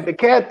 Mm-hmm. Back to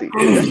Kathy.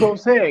 That's what I'm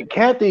saying.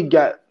 Kathy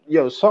got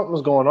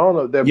something's going on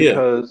up there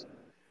because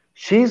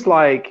she's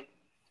like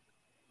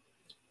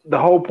the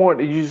whole point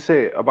that you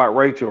said about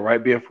Rachel,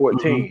 right, being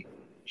 14. Mm-hmm.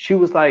 She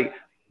was like,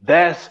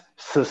 that's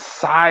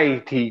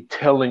society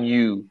telling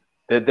you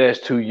that that's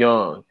too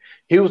young.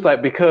 He was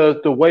like, because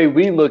the way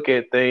we look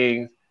at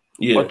things,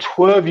 a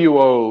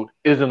 12-year-old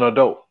is an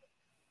adult.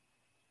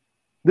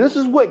 This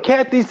is what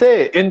Kathy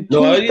said in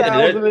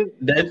 2000.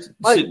 That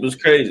shit was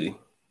crazy.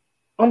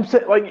 I'm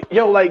saying,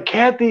 like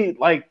Kathy,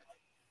 like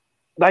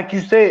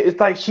you said, it's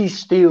like she's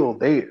still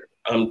there.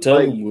 I'm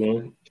telling you,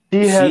 man.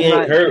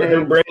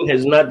 Her brain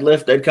has not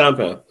left that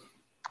compound.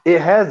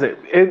 It hasn't.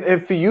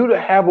 And for you to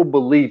have a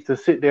belief to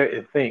sit there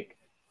and think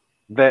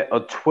that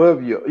a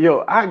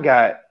 12-year-old, I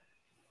got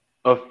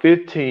a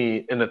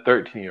 15 and a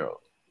 13-year-old.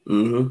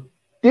 Mm-hmm.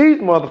 These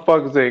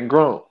motherfuckers ain't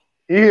grown.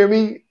 You hear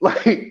me?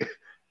 Like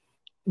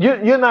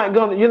you're not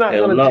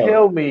gonna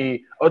tell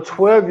me a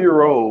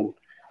 12-year-old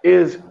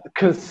is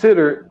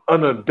considered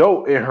an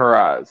adult in her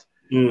eyes.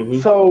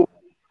 Mm-hmm. So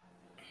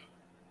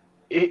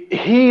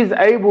he's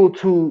able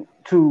to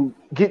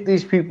get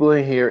these people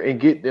in here and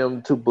get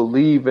them to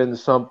believe in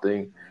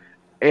something,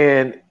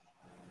 and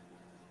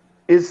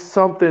it's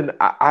something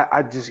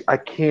I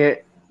can't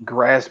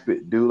grasp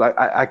it, dude. Like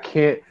I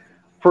can't.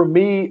 For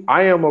me,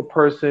 I am a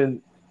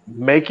person.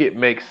 Make it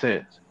make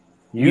sense.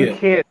 You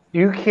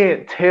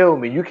can't tell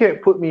me. You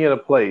can't put me in a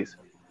place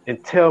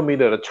and tell me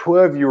that a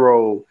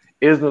 12-year-old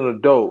is an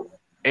adult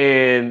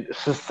and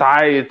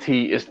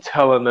society is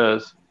telling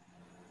us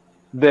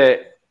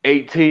that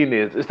 18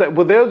 is. It's like,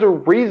 well, there's a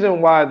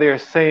reason why they're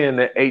saying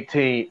that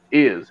 18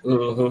 is.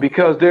 Mm-hmm.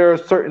 Because there are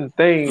certain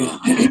things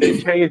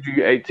that change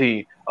you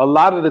 18. A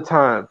lot of the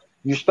time,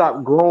 you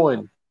stop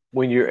growing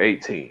when you're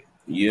 18.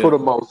 Yeah. For the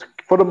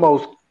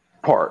most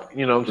part,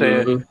 you know what I'm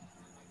saying? Mm-hmm.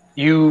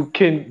 You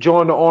can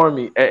join the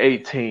army at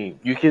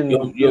 18. You can,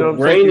 your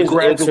brain is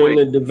entering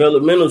the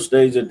developmental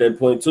stage at that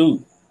point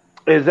too.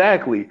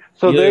 Exactly.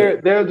 So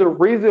there's a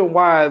reason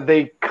why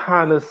they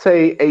kind of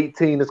say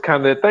 18 is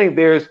kind of the thing.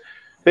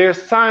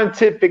 There's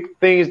scientific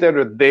things that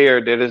are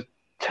there that is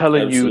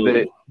telling you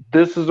that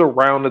this is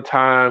around the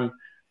time,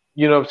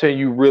 you know what I'm saying,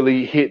 you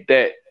really hit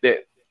that you know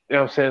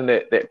what I'm saying,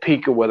 that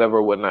peak or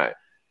whatever, whatnot.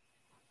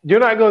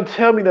 You're not gonna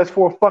tell me that's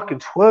for a fucking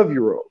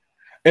 12-year-old.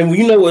 And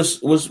you know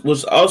what's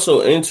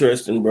also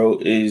interesting, bro,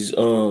 is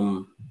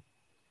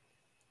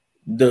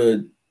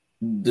the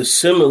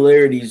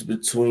similarities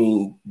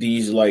between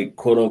these, like,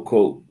 quote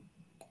unquote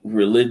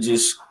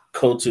religious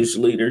cultish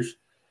leaders.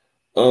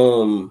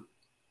 And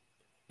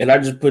I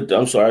just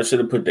I should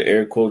have put the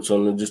air quotes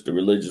on just the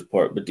religious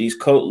part, but these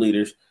cult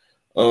leaders,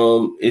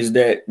 is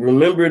that,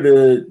 remember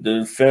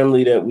the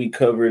family that we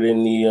covered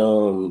in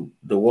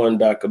the one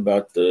doc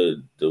about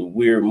the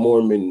weird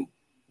Mormon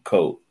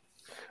cult?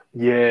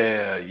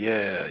 Yeah.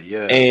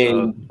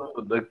 And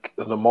the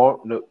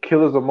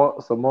killers of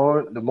the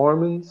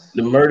Mormons,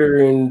 the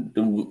murder and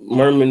the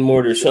Mormon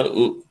mortar,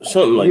 something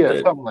like that.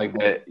 Yeah, something like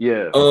that.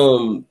 Yeah.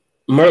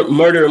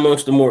 Murder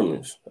amongst the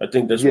Mormons. I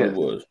think that's what it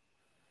was.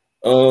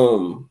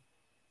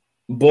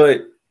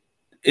 But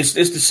it's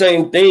the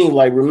same thing.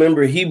 Like,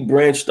 remember, he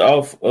branched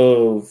off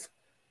of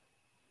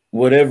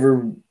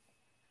whatever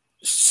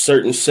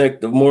certain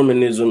sect of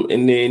Mormonism,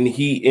 and then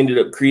he ended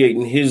up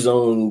creating his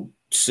own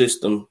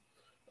system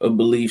of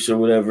beliefs or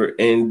whatever.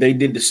 And they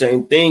did the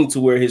same thing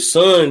to where his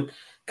son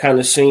kind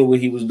of seen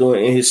what he was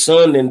doing, and his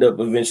son ended up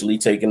eventually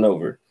taking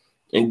over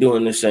and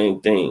doing the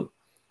same thing.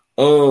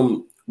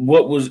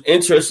 What was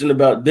interesting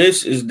about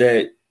this is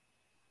that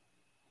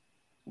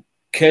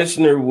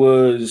Kessner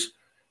was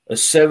a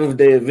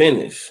Seventh-day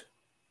Adventist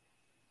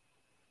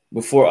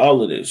before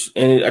all of this.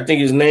 And I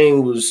think his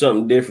name was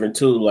something different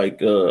too.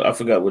 Like, I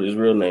forgot what his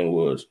real name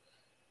was,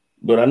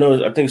 but I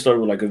think it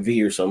started with like a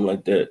V or something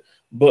like that.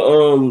 But,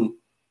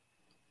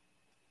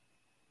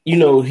 you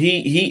know,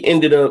 he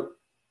ended up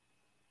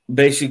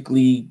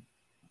basically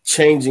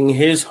changing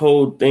his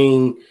whole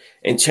thing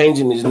and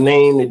changing his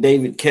name to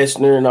David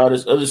Kessner and all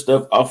this other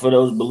stuff off of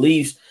those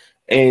beliefs.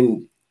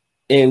 And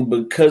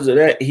because of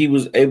that, he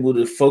was able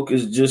to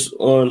focus just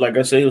on, like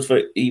I said,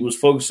 he was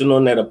focusing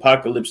on that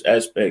apocalypse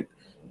aspect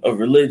of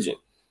religion.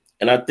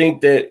 And I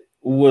think that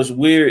what's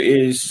weird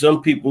is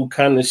some people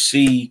kind of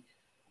see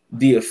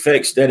the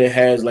effects that it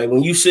has. Like,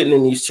 when you're sitting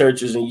in these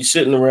churches and you're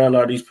sitting around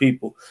all these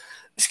people,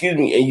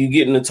 and you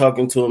get into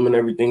talking to them and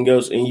everything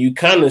else, and you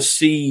kind of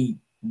see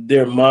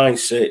their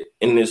mindset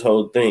in this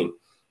whole thing.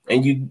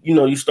 And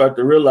you start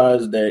to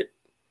realize that,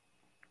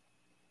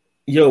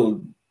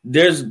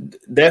 there's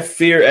that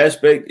fear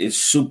aspect is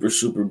super,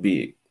 super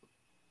big.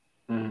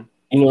 Mm-hmm.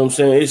 You know what I'm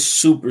saying? It's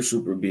super,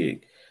 super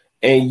big.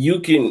 And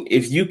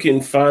if you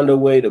can find a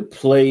way to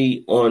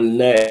play on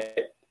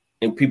that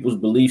in people's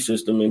belief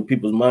system and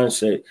people's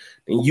mindset,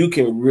 then you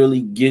can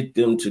really get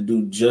them to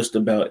do just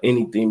about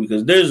anything,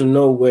 because there's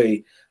no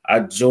way I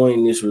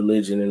join this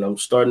religion and I'm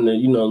starting to,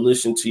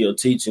 listen to your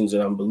teachings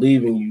and I'm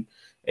believing you.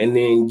 And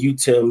then you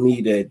tell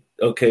me that,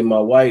 okay, my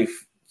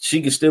wife,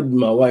 she can still be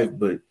my wife,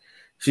 but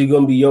she's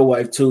going to be your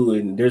wife too.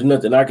 And there's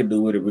nothing I can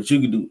do with her, but you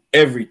can do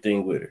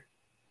everything with her.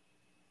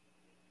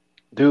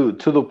 Dude,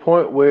 to the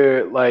point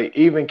where, like,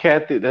 even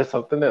Kathy, that's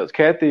something else.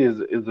 Kathy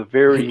is a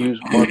very huge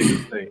part of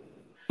this thing.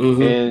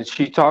 Mm-hmm. And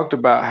she talked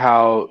about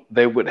how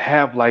they would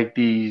have like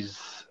these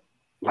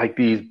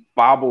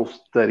Bible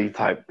study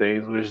type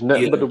things where there's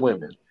nothing but the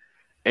women.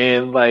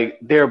 And like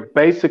they're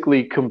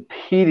basically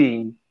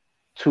competing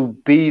to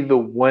be the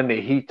one that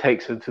he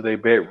takes into their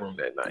bedroom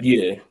that night.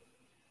 Yeah.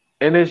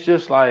 And it's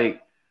just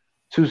like,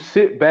 to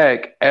sit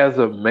back as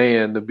a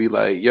man to be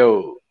like,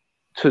 yo,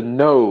 to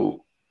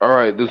know, all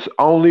right, this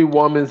only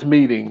woman's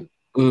meeting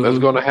that's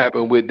going to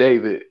happen with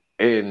David,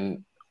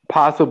 and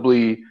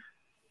possibly,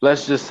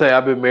 let's just say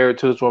I've been married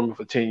to this woman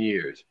for 10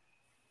 years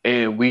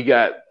and we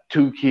got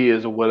 2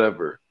 kids or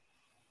whatever.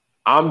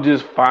 I'm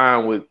just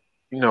fine with,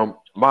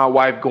 my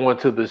wife going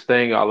to this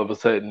thing all of a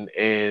sudden,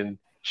 and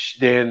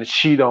then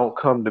she don't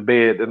come to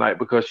bed the night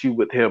because she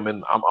with him,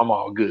 and I'm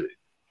all good.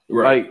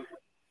 Right. Like,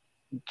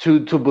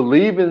 to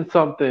believe in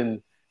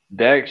something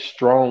that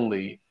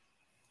strongly,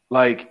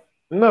 like,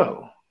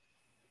 no,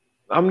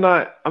 I'm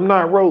not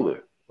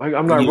rolling. Like,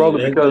 I'm not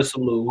rolling because that's a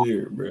little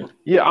weird, bro.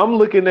 Yeah, I'm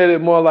looking at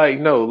it more like,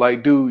 no,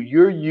 like, dude,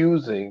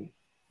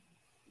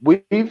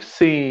 we've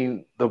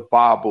seen the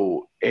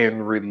Bible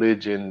and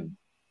religion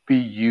be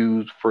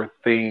used for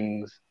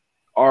things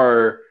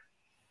or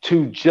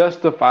to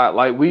justify,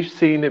 like, we've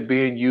seen it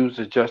being used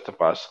to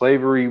justify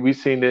slavery. We've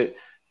seen it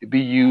be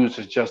used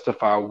to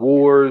justify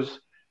wars.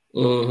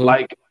 Mm-hmm.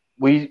 Like,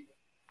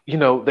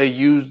 they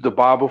use the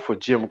Bible for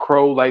Jim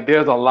Crow. Like,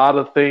 there's a lot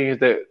of things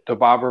that the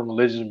Bible and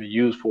religion be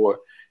used for.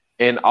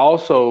 And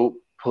also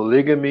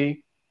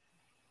polygamy.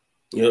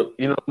 Yep.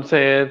 You know what I'm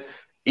saying?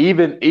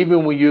 Even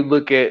when you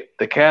look at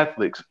the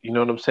Catholics, you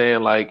know what I'm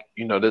saying? Like,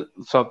 that's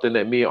something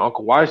that me and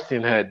Uncle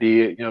Weinstein had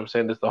did, you know what I'm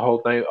saying? That's the whole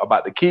thing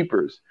about the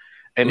keepers.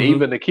 And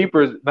even the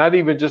keepers, not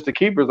even just the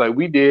keepers, like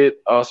we did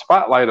a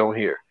spotlight on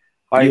here.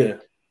 Like,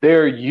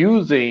 they're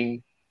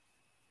using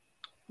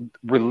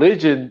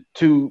religion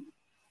to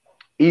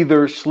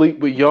either sleep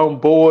with young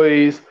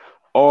boys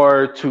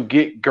or to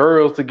get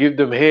girls to give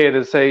them head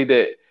and say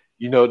that,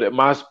 that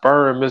my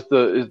sperm is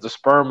the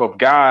sperm of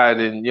God,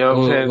 and you know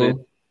what I'm saying?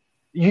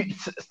 And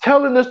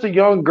telling this to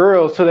young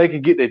girls so they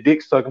can get their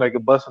dick sucked and they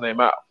can bust in their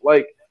mouth.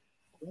 Like,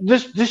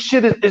 this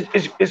shit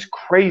is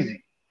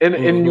crazy.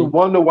 And you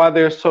wonder why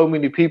there's so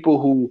many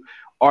people who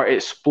are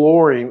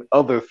exploring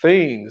other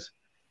things.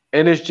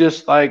 And it's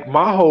just like,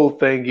 my whole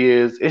thing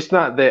is, it's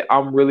not that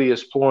I'm really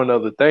exploring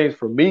other things.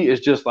 For me,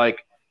 it's just like,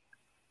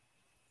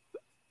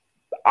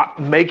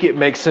 make it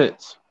make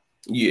sense.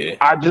 Yeah.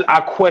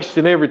 I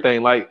question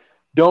everything. Like,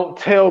 don't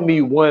tell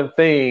me one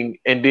thing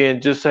and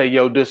then just say,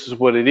 yo, this is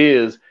what it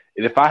is.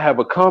 And if I have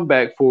a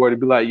comeback for it,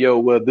 it'd be like, yo,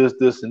 well,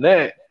 this, and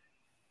that.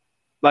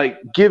 Like,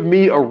 give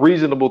me a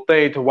reasonable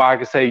thing to why I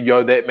can say,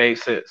 yo, that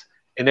makes sense.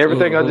 And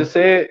everything I just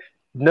said,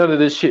 none of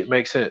this shit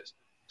makes sense.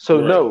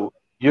 So no,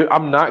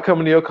 I'm not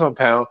coming to your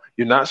compound.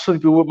 You're not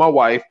sleeping with my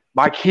wife.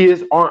 My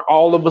kids aren't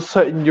all of a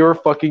sudden your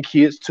fucking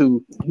kids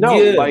too. No,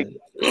 like,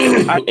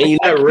 and you're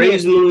not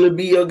raising them to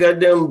be your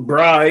goddamn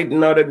bride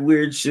and all that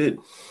weird shit.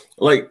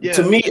 Like,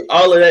 to me,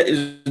 all of that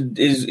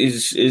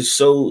is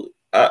so.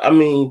 I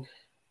mean,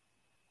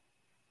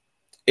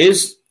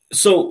 it's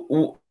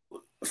so,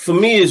 for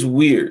me, it's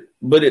weird,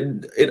 but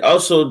it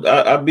also,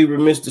 I'd be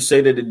remiss to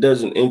say that it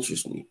doesn't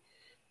interest me.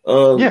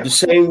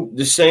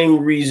 The same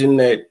reason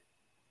that,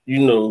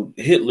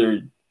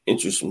 Hitler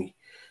interests me.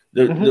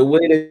 The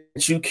way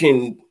that you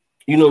can,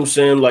 what I'm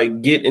saying,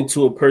 like, get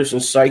into a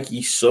person's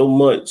psyche so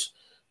much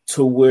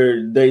to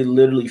where they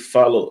literally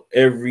follow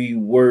every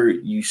word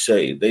you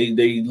say. They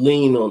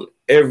lean on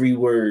every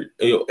word,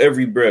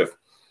 every breath,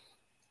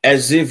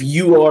 as if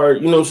you are,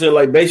 what I'm saying,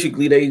 like,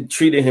 basically they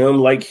treated him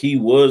like he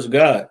was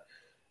God.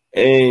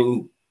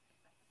 And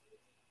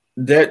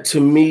that, to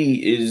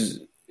me,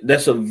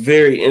 that's a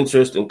very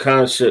interesting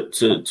concept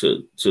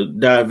to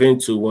dive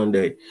into one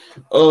day.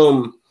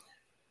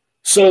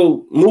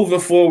 So moving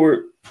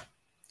forward,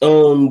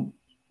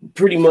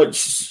 pretty much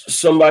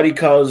somebody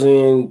calls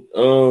in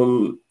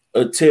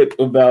a tip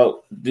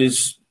about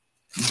this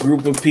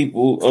group of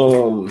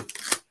people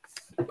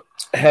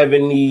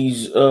having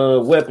these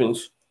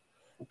weapons,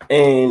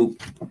 and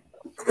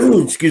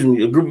excuse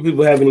me, a group of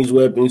people having these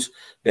weapons.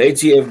 The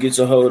ATF gets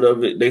a hold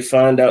of it. They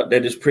find out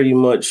that it's pretty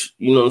much,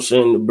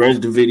 the Branch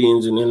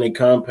Davidians, and then they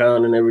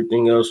compound and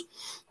everything else.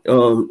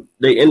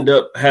 They end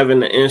up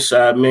having the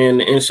inside man.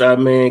 The inside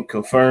man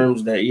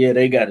confirms that,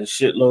 they got a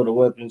shitload of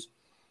weapons.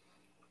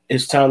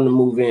 It's time to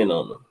move in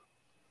on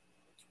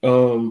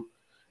them.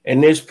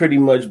 And this pretty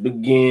much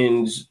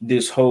begins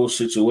this whole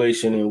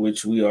situation in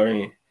which we are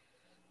in.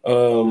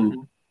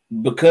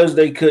 because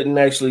they couldn't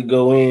actually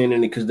go in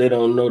and because they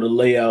don't know the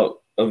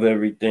layout of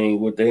everything,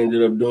 what they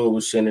ended up doing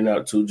was sending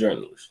out 2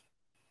 journalists.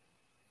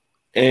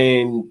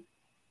 And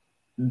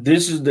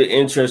this is the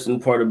interesting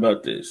part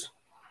about this.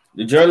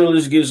 The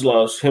journalist gets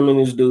lost. Him and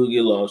his dude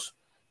get lost.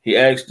 He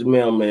asks the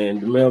mailman.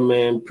 The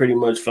mailman pretty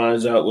much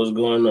finds out what's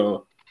going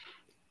on.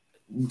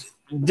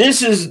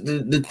 This is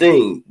the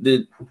thing.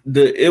 They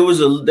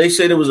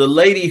said it was a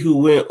lady who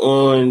went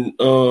on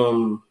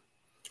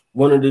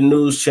one of the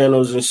news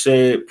channels and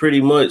said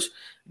pretty much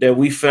that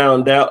we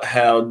found out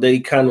how they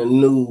kind of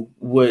knew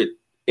what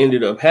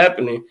ended up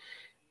happening.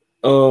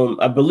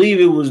 I believe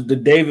it was the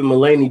David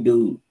Mulaney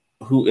dude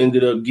who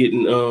ended up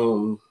getting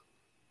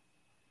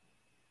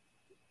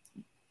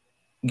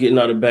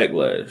out of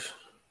backlash.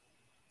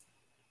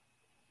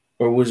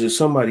 Or was it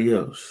somebody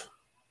else?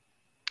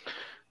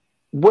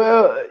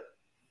 Well,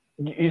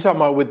 you talking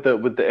about with the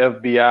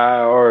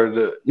FBI or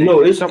the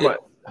no? It's talking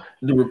about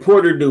the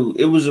reporter dude.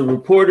 It was a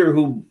reporter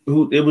who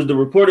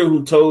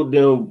told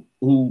them,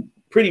 who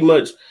pretty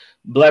much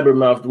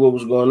blabbermouthed what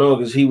was going on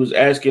because he was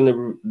asking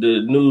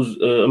the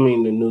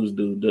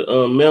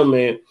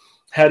mailman,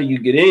 how do you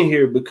get in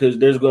here? Because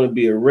there's going to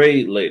be a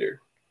raid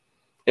later,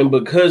 and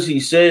because he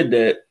said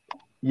that.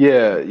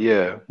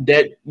 Yeah.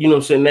 That, you know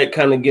what I'm saying, that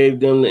kind of gave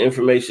them the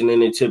information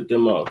and it tipped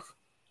them off.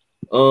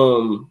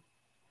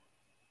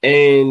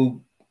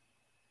 And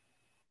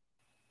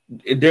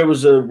there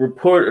was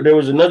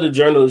another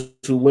journalist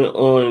who went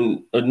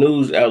on a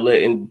news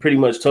outlet and pretty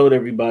much told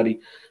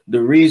everybody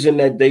the reason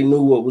that they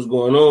knew what was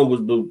going on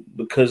was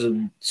because of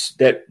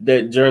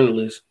that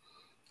journalist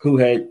who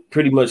had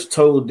pretty much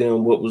told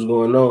them what was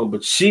going on.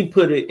 But she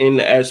put it in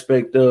the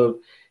aspect of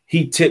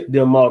he tipped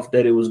them off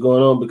that it was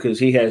going on because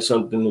he had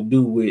something to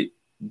do with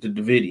the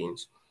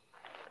Davidians,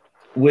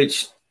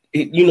 which,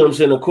 you know what I'm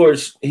saying, of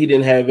course, he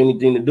didn't have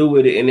anything to do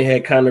with it, and it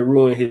had kind of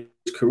ruined his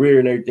career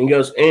and everything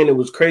else. And it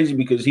was crazy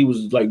because he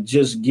was like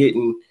just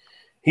getting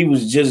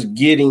his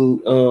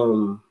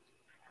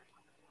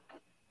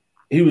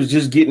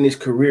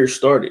career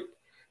started.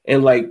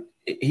 And like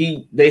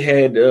they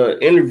had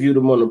interviewed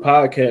him on the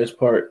podcast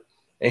part,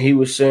 and he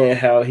was saying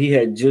how he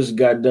had just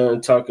got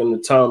done talking to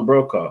Tom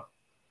Brokaw.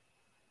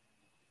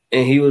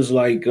 And he was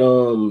like, yeah,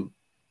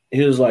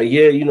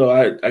 you know,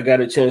 I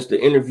got a chance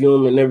to interview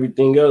him and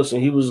everything else.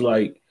 And he was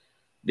like,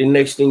 the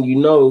next thing you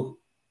know,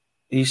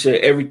 he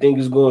said, everything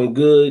is going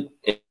good.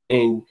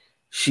 And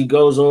she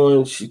goes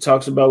on, she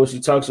talks about what she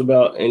talks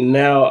about. And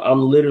now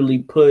I'm literally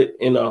put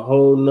in a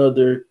whole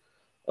nother,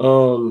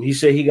 he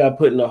said he got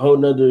put in a whole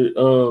nother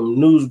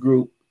news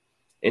group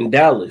in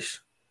Dallas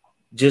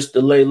just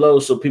to lay low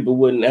so people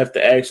wouldn't have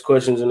to ask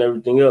questions and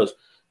everything else.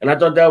 And I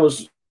thought that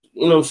was,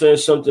 you know what I'm saying,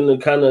 something to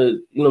kind of,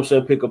 you know what I'm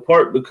saying, pick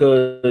apart,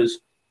 because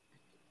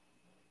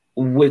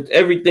with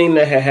everything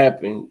that had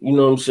happened, you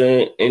know what I'm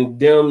saying, and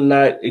them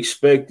not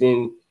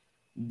expecting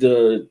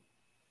the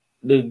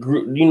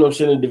group, you know what I'm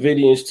saying, the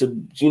Davidians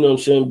to, you know what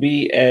I'm saying,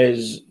 be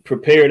as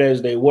prepared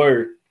as they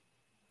were,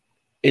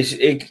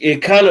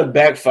 it kind of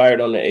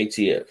backfired on the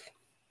ATF.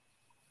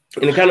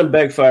 And it kind of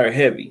backfired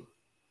heavy.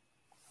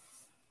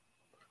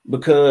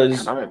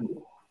 Because,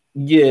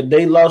 yeah,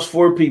 they lost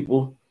 4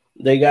 people.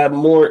 They got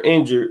more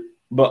injured,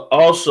 but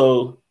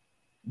also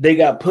they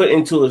got put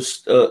into a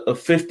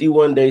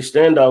 51-day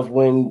standoff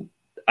when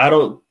I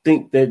don't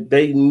think that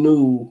they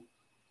knew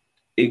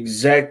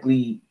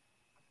exactly,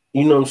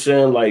 you know what I'm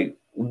saying, like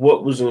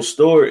what was in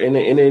store. And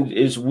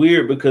it's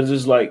weird because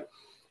it's like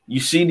you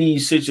see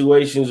these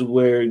situations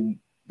where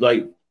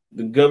like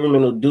the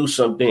government will do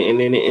something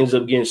and then it ends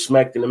up getting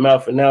smacked in the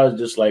mouth. And now it's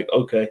just like,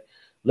 okay,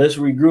 let's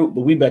regroup,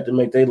 but we about to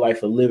make their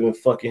life a living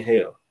fucking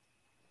hell.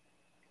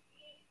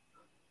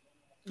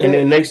 And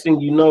then next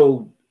thing you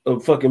know, a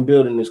fucking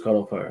building is caught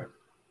on fire.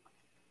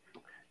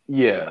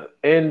 Yeah,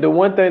 and the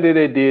one thing that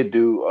they did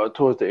do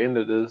towards the end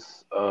of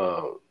this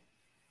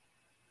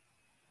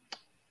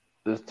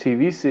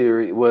TV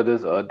series,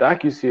 this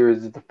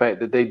docu-series, is the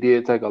fact that they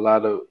did take a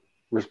lot of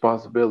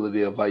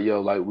responsibility of like, yo,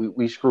 like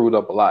we screwed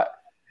up a lot.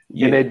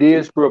 Yeah. And they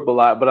did screw up a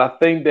lot, but I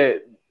think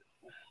that,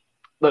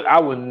 look,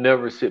 I would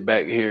never sit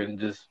back here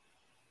and just,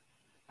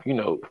 you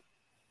know,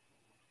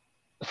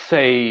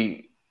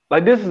 say,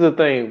 like, this is the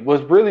thing.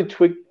 What's really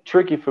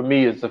tricky for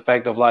me is the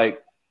fact of,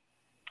 like,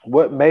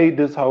 what made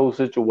this whole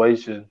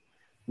situation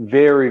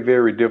very,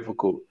 very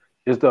difficult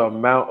is the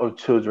amount of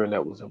children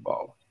that was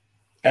involved.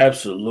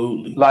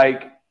 Absolutely.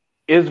 Like,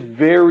 it's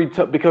very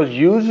tough because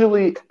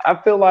usually I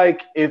feel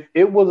like if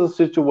it was a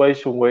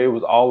situation where it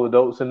was all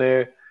adults in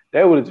there,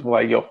 they would have just been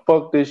like, yo,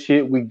 fuck this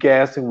shit. We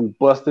gassing, we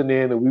busting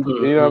in, and we,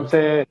 you know what I'm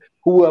saying?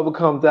 Whoever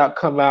comes out,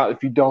 come out.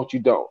 If you don't, you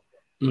don't.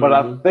 But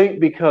I think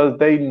because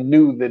they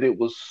knew that it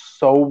was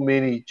so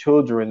many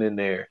children in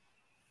there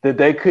that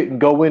they couldn't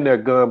go in there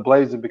gun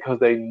blazing because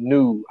they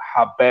knew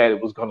how bad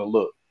it was going to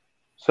look.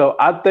 So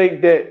I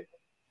think that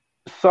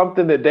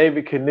something that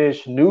David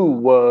Koresh knew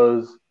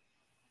was,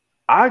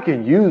 I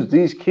can use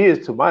these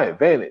kids to my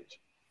advantage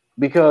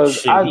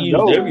because I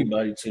know used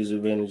everybody to his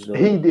advantage. Though.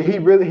 He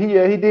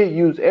did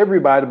use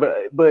everybody,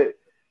 but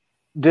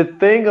the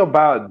thing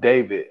about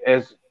David,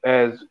 as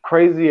as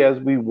crazy as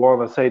we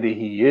want to say that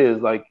he is,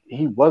 like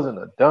he wasn't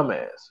a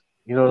dumbass.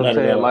 You know what I'm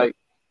saying? Like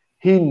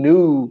he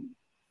knew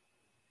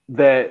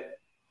that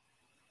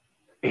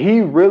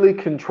he really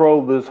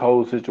controlled this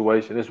whole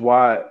situation. It's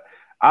why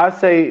I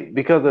say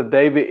because of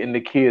David and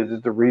the kids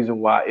is the reason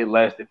why it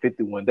lasted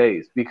 51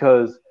 days,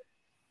 because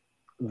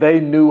they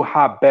knew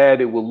how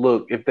bad it would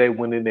look if they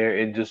went in there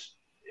and just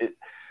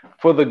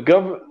for the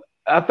government.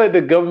 I think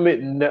the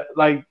government,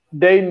 like,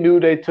 they knew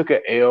they took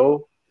an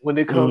L when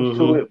it comes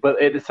to it, but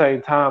at the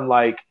same time,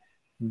 like,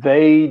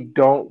 they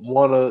don't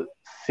want to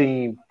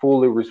seem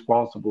fully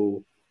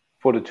responsible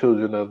for the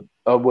children of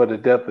the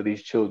death of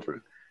these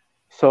children.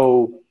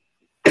 So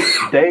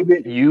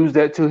David used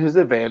that to his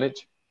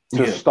advantage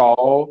to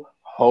stall,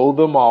 hold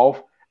them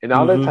off, and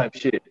all that type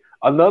of shit.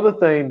 Another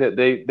thing that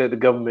the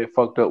government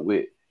fucked up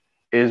with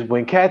is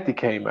when Kathy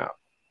came out.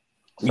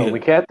 So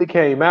when Kathy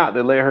came out,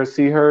 they let her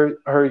see her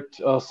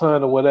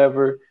son or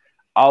whatever,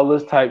 all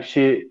this type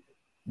shit.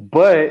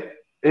 But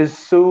as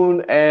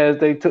soon as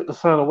they took the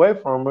son away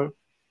from her,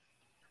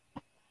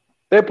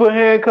 they put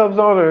handcuffs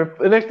on her.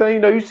 The next thing you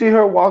know, you see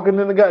her walking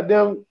in the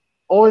goddamn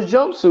orange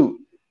jumpsuit.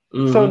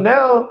 So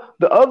now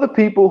the other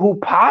people who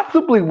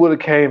possibly would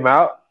have came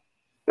out,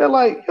 they're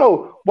like,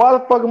 yo, why the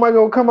fuck am I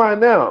going to come out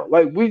now?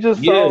 Like, we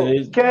just saw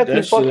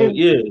Kathy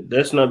fucking...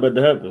 that's not about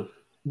to happen.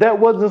 That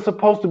wasn't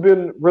supposed to be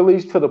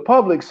released to the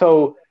public.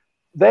 So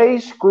they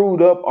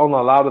screwed up on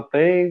a lot of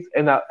things.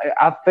 And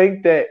I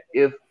think that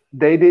if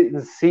they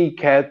didn't see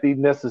Kathy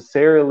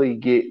necessarily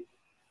get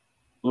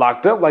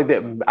locked up like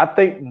that,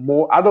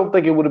 I don't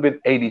think it would have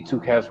been 82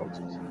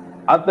 casualties.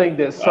 I think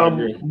that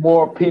some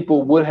more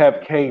people would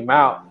have came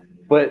out,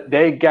 but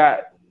they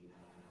got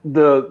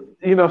the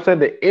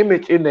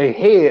image in their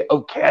head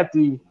of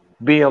Kathy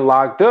being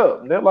locked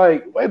up. And they're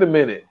like, wait a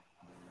minute.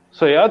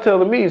 So y'all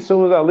telling me as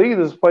soon as I leave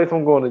this place,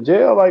 I'm going to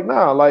jail? Like,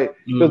 nah, like,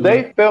 because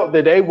they felt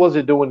that they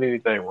wasn't doing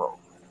anything wrong.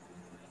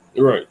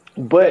 Right.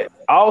 But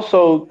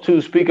also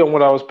to speak on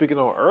what I was speaking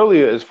on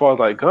earlier, as far as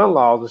like gun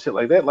laws and shit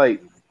like that,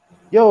 like,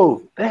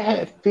 yo, they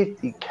had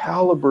 50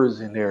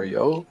 calibers in there,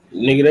 yo.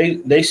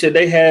 Nigga, they said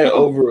they had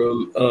over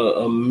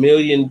a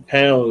million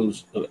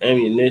pounds of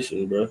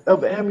ammunition, bro.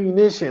 Of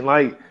ammunition,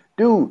 like,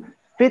 dude,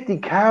 50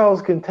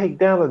 cows can take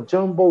down a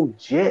jumbo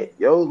jet,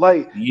 yo.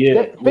 Like,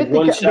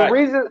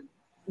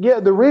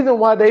 the reason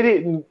why they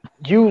didn't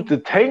use the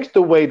tanks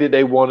the way that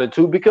they wanted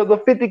to, because a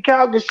 50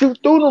 cal can shoot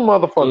through them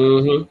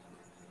motherfuckers.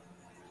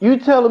 You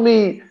telling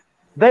me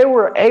they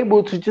were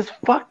able to just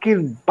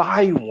fucking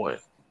buy one?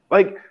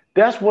 Like,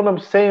 that's what I'm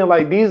saying.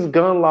 Like, these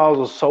gun laws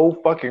are so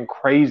fucking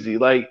crazy.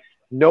 Like,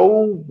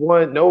 no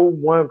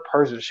one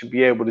person should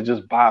be able to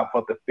just buy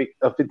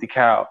a 50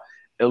 cal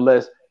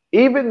unless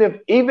even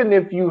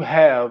if you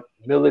have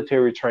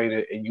military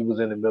training and you was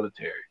in the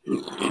military,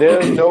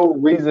 there's no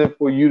reason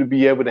for you to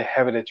be able to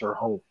have it at your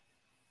home.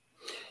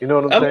 You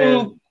know what I'm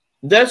saying?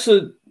 This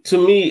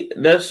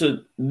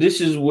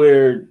is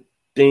where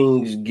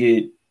things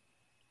get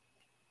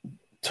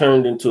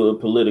turned into a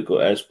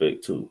political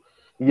aspect too.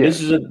 Yes.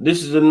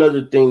 This is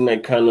another thing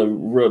that kind of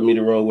rubbed me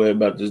the wrong way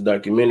about this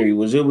documentary.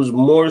 It was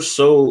more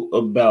so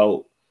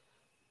about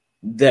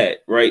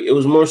that, right? It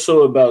was more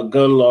so about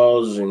gun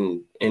laws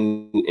and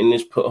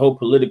this whole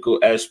political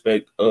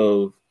aspect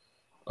of,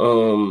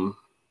 you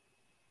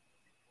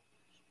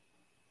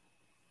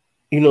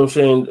know what I'm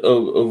saying,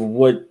 of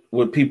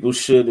what people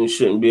should and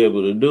shouldn't be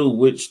able to do,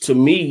 which to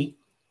me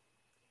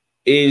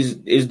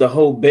is the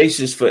whole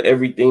basis for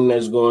everything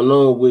that's going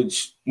on,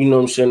 which, you know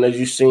what I'm saying, as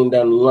you've seen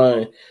down the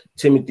line,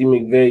 Timothy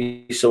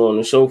McVeigh, so on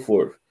and so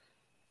forth.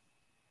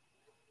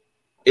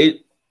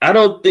 I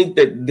don't think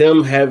that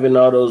them having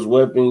all those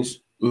weapons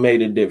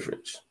made a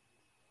difference.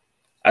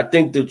 I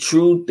think the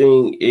true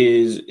thing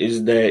is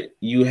that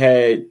you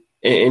had,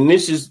 and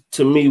this is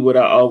to me what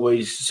I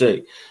always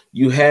say,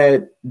 you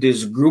had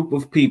this group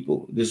of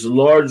people, this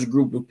large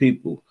group of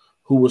people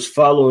who was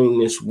following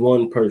this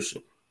one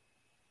person.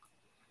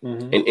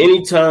 And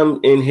anytime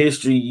in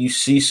history you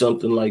see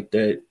something like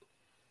that,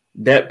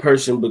 that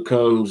person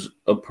becomes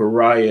a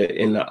pariah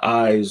in the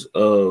eyes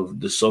of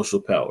the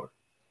social power,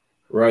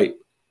 right?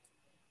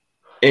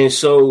 And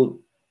so,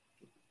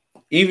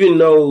 even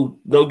though,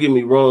 don't get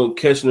me wrong,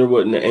 Kessner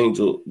wasn't an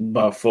angel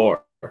by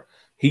far,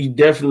 he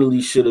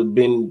definitely should have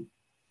been,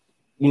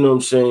 you know what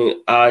I'm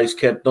saying, eyes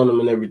kept on him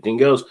and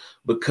everything else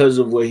because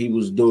of what he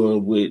was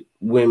doing with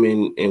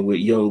women and with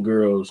young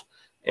girls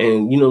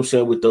and, you know what I'm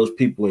saying, with those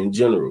people in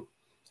general.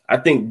 I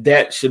think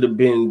that should have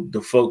been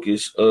the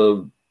focus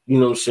of, you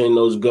know what I'm saying,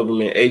 those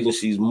government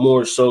agencies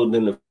more so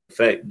than the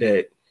fact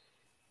that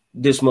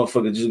this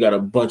motherfucker just got a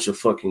bunch of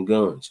fucking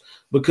guns.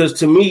 Because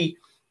to me,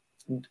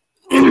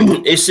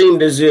 it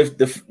seemed as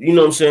if you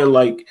know what I'm saying,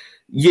 like,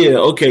 yeah,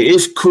 okay,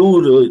 it's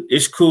cool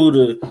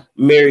to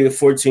marry a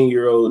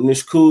 14-year-old and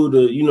it's cool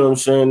to, you know what I'm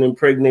saying,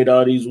 impregnate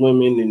all these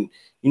women and,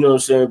 you know what I'm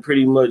saying,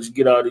 pretty much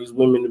get all these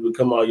women to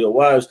become all your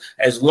wives,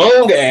 as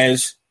long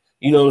as,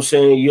 you know what I'm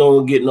saying, you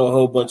don't get no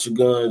whole bunch of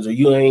guns or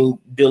you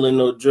ain't dealing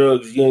no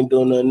drugs, you ain't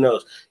doing nothing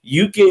else.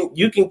 You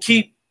can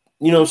keep,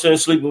 you know what I'm saying,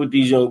 sleeping with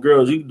these young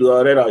girls. You can do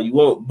all that all you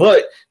want,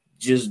 but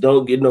just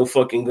don't get no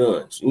fucking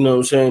guns. You know what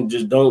I'm saying?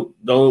 Just don't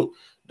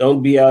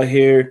be out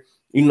here,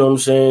 you know what I'm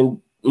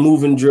saying,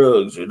 moving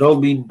drugs, or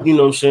don't be, you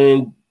know what I'm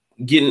saying,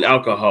 getting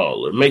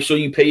alcohol, or make sure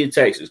you pay your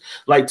taxes.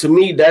 Like, to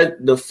me,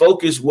 that the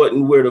focus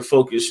wasn't where the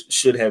focus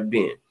should have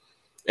been.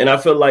 And I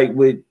feel like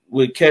with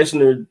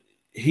Keshner,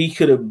 he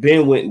could have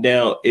been went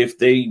down if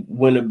they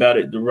went about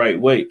it the right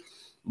way.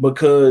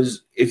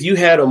 Because if you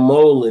had a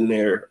mole in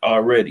there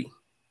already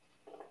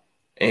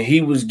and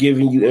he was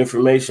giving you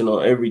information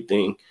on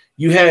everything,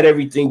 you had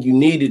everything you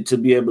needed to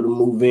be able to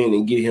move in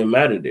and get him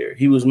out of there.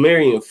 He was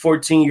marrying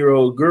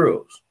 14-year-old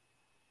girls.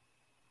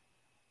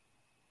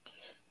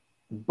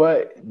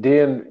 But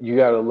then you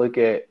got to look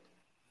at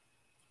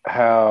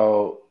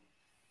how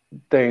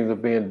things are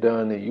being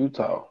done in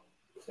Utah.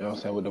 You know what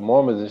I'm saying? With the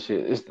Mormons and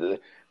shit. It's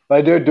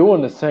like they're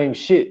doing the same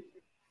shit.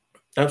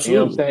 Absolutely. You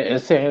know what I'm saying?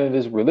 And saying it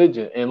is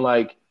religion. And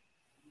like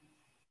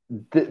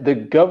the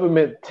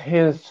government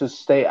tends to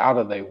stay out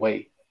of their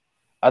way.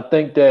 I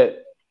think that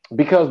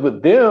because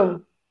with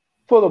them,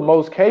 for the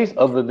most case,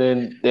 other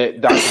than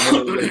that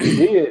documentary that they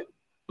did,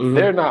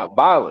 they're not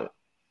violent.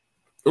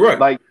 Right.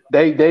 Like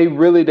they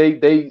really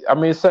I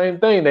mean, same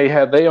thing. They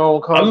have their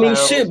own compounds. I mean,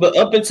 shit, but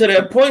up until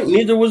that point,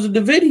 neither was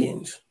the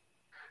Davidians.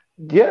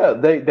 Yeah,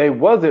 they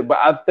wasn't, but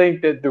I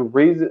think that the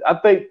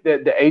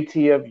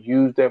ATF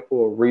used that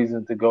for a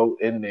reason to go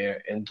in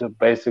there and to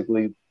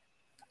basically,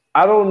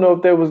 I don't know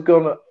if they was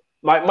gonna,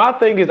 like, my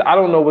thing is, I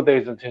don't know what their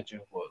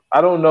intention was. I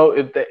don't know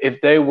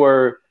if they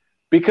were,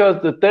 because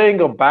the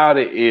thing about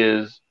it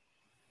is,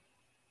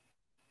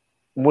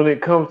 when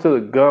it comes to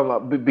the gun law,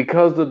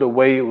 because of the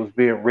way it was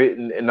being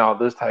written and all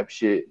this type of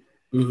shit,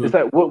 it's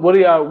like, what are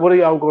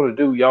y'all gonna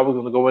do? Y'all was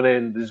gonna go in there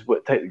and just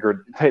take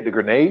the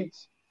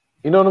grenades?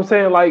 You know what I'm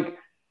saying? Like,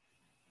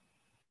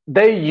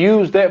 they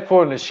use that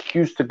for an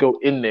excuse to go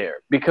in there,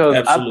 because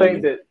Absolutely. I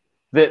think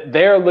that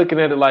they're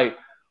looking at it like,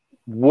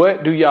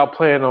 what do y'all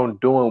plan on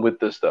doing with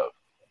this stuff?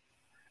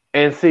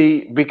 And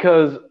see,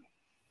 because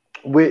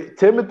with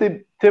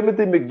Timothy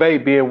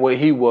McVeigh being what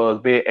he was,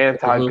 being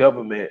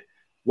anti-government,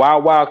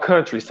 Wild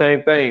Country,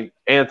 same thing,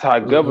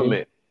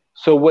 anti-government.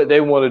 So what they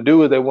want to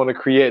do is they want to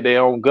create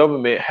their own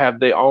government, have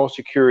their own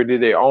security,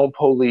 their own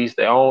police,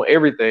 their own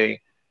everything.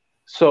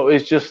 So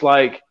it's just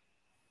like,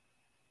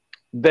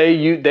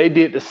 they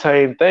did the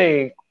same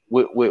thing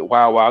with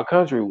Wild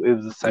Country. It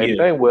was the same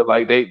thing where,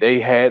 like, they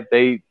had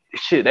their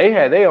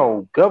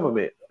own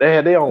government. They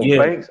had their own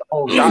banks,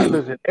 own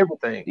doctors, and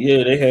everything.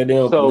 Yeah, they had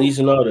their own police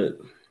and all that.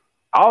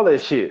 All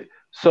that shit.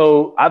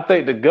 So I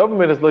think the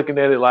government is looking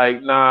at it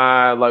like,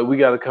 nah, like, we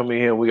got to come in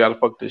here and we got to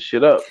fuck this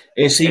shit up.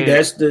 And see,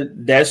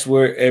 that's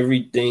where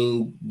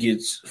everything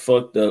gets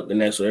fucked up, and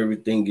that's where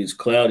everything gets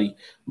cloudy,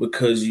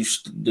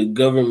 because the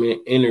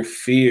government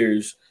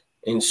interferes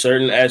in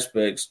certain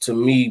aspects, to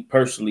me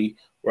personally,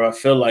 where I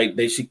feel like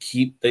they should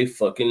keep their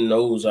fucking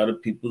nose out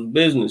of people's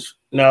business.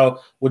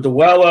 Now, with the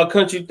Wild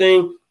Country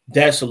thing,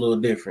 that's a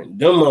little different.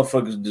 Them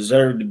motherfuckers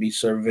deserve to be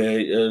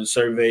surveyed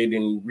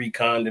and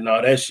reconned and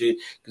all that shit,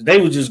 because they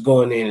was just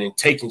going in and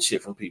taking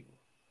shit from people.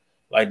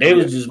 Like, they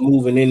was just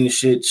moving in the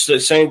shit.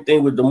 Same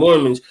thing with the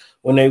Mormons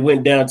when they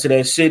went down to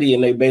that city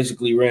and they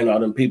basically ran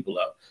all them people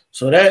out.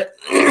 So that,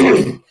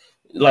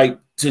 like,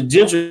 to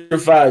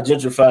gentrify a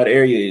gentrified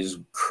area is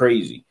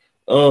crazy.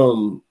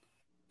 That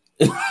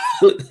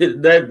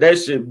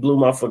shit blew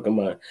my fucking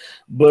mind.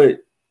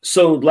 But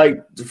so, like,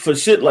 for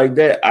shit like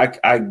that,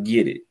 I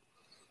get it.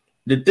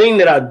 The thing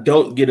that I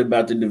don't get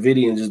about the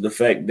Davidians is the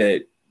fact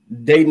that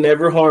they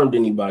never harmed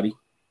anybody.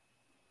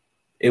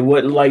 It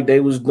wasn't like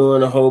they was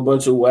doing a whole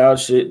bunch of wild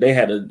shit. They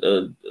had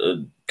a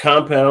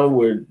compound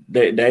where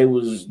they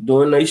was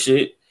doing their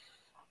shit.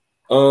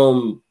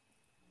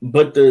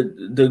 But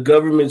the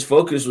government's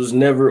focus was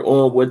never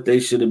on what they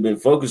should have been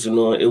focusing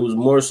on. It was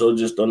more so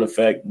just on the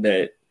fact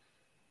that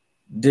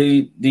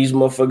these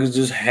motherfuckers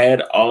just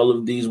had all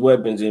of these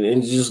weapons.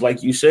 And just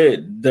like you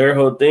said, their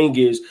whole thing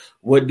is,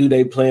 what do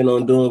they plan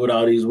on doing with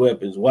all these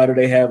weapons? Why do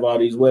they have all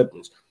these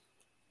weapons?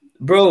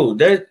 Bro,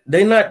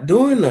 they not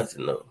doing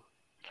nothing, though.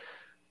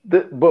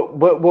 But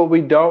what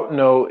we don't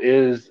know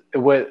is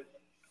what,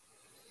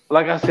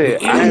 like I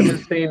said, I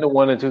haven't seen the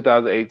one in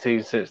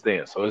 2018 since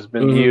then. So it's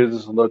been years.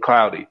 It's a little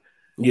cloudy.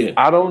 Yeah.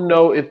 I don't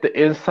know if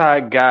the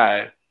inside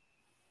guy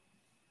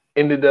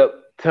ended up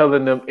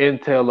telling them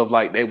intel of,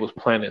 like, they was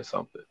planning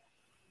something.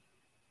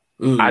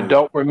 I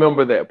don't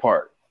remember that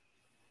part.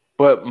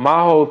 But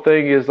my whole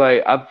thing is,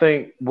 like, I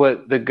think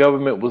what the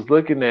government was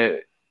looking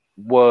at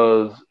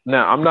was,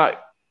 now I'm not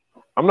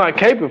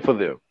caping for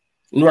them.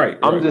 Right.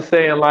 I'm just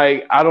saying,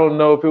 like, I don't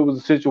know if it was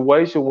a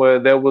situation where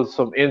there was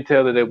some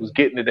intel that they was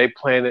getting that they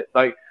planned it.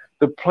 Like,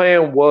 the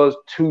plan was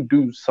to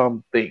do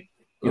something.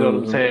 You know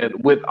what I'm saying?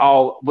 With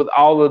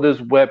all of this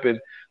weapon,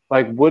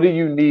 like, what do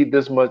you need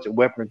this much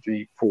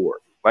weaponry for?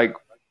 Like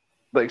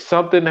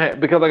something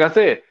because, like I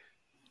said,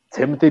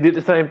 Timothy did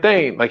the same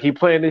thing. Like, he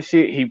planned this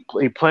shit.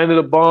 He planted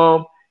a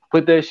bomb,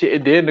 put that shit.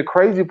 And then the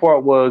crazy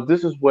part was,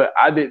 this is what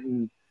I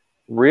didn't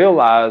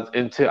realize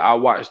until I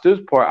watched this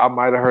part. I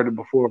might have heard it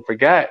before and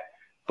forgot.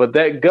 But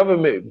that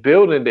government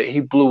building that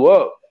he blew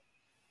up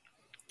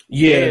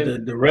Yeah, and the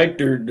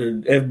director,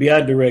 the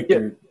FBI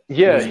director.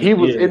 He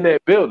was in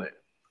that building.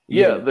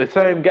 Yeah, the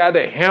same guy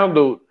that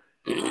handled,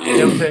 you know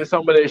what I'm saying,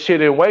 some of that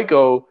shit in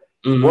Waco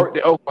worked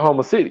in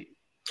Oklahoma City.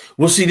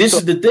 Well, see, this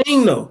is the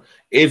thing, though.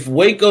 If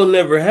Waco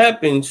never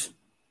happens,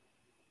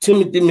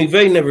 Timothy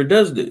McVeigh never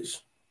does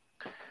this.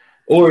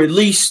 Or at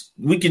least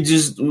we could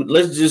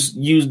let's just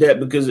use that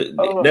because that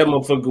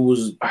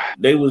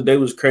motherfucker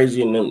was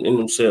crazy in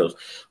themselves.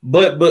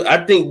 But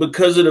I think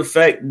because of the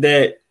fact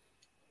that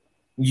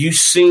you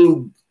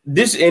seen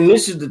this, and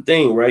this is the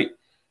thing, right?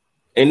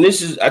 And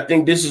I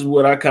think this is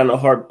what I kind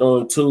of harped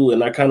on too,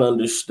 and I kind of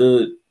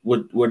understood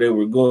where they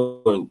were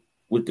going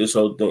with this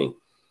whole thing.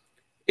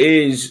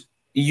 Is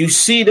you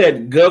see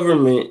that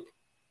government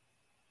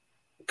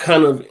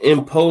kind of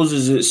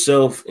imposes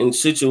itself in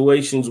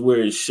situations where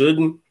it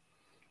shouldn't,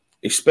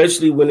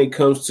 especially when it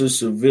comes to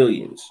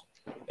civilians,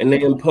 and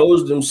they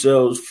impose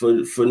themselves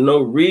for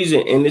no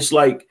reason. And it's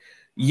like,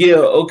 yeah,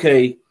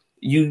 okay,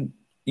 you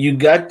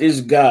got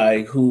this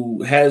guy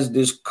who has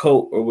this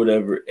cult or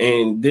whatever,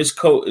 and this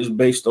cult is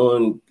based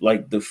on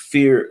like the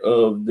fear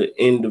of the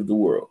end of the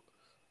world,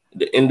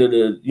 the end of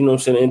the, you know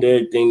what I'm saying, the end of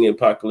everything, the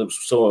apocalypse,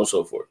 so on and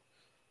so forth.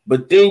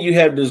 But then you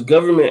have this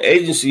government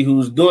agency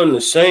who's doing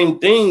the same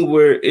thing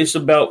where it's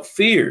about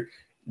fear.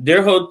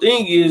 Their whole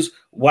thing is,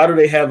 why do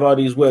they have all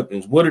these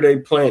weapons? What are they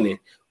planning?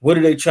 What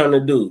are they trying to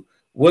do?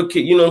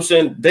 You know what I'm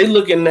saying? They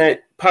looking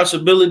at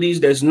possibilities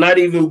that's not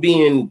even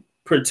being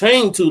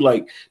pertained to.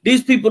 Like,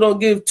 these people don't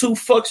give two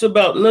fucks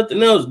about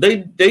nothing else. They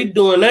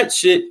doing that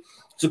shit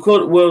to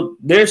quote, well,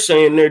 they're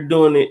saying they're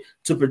doing it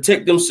to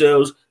protect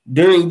themselves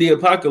during the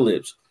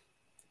apocalypse.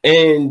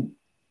 And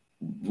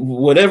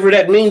whatever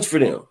that means for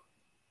them.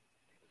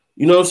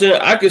 You know what I'm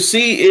saying? I could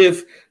see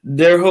if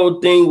their whole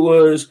thing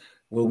was,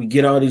 when we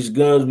get all these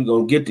guns, we're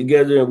going to get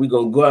together and we're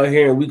going to go out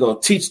here and we're going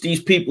to teach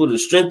these people the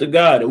strength of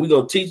God. And we're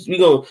going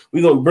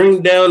to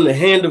bring down the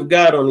hand of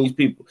God on these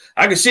people.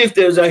 I could see if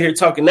they was out here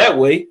talking that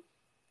way,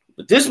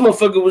 but this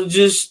motherfucker was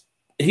just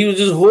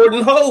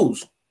hoarding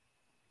hoes.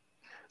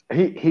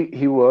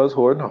 He was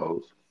hoarding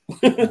hoes.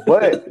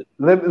 But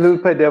let me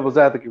play devil's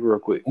advocate real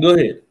quick. Go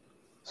ahead.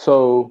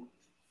 So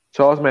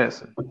Charles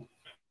Manson.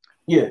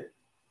 Yeah.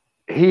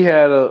 He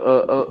had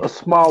a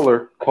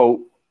smaller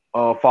cult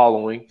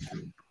following.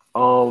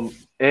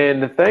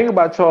 And the thing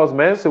about Charles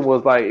Manson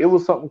was, like, it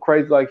was something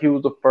crazy. Like, he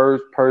was the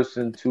first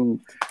person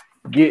to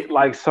get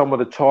like some of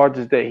the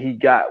charges that he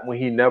got when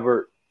he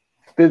never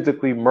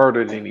physically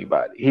murdered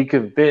anybody. He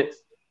convinced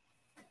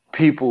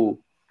people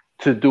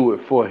to do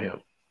it for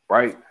him,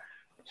 right?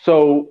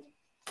 So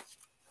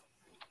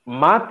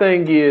my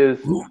thing is,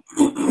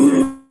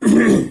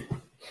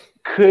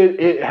 could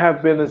it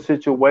have been a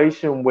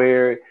situation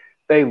where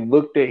they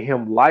looked at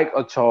him like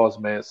a Charles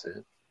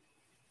Manson,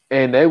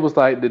 and they was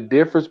like, the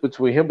difference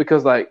between him,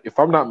 because, like, if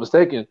I'm not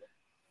mistaken,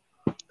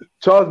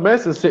 Charles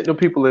Manson sent them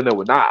people in there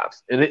with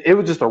knives, and it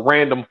was just a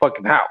random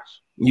fucking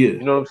house. Yeah, you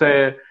know what I'm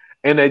saying?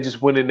 And they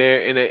just went in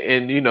there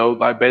and you know,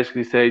 like,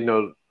 basically said, you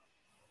know,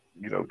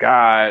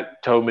 God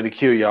told me to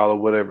kill y'all or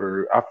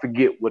whatever. I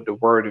forget what the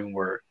wording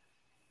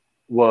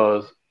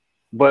was,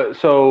 but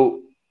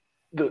so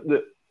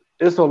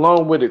it's a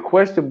long-winded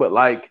question, but,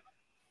 like,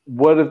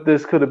 what if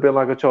this could have been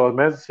like a Charles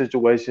Manson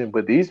situation,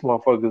 but these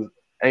motherfuckers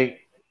ain't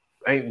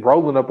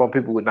rolling up on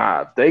people with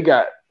knives. They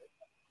got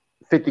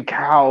 50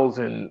 cows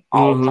and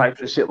all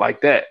types of shit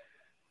like that.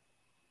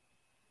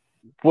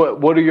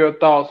 What are your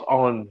thoughts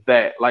on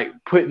that? Like,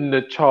 putting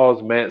the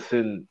Charles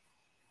Manson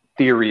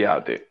theory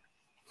out there.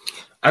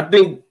 I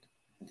think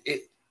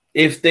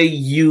if they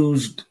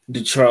used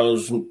the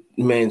Charles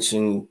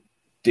Manson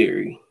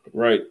theory,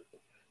 right,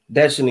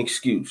 that's an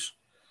excuse.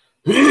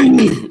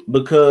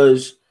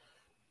 Because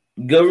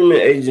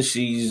government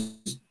agencies,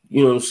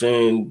 you know what I'm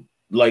saying,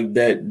 like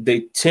that,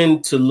 they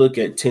tend to look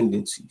at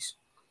tendencies.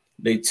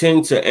 They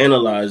tend to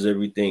analyze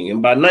everything.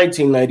 And by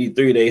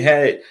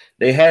 1993,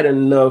 they had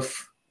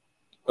enough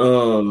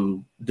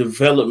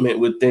development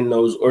within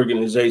those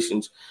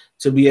organizations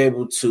to be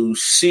able to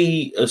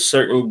see a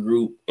certain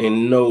group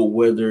and know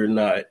whether or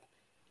not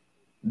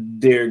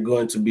they're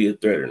going to be a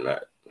threat or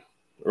not,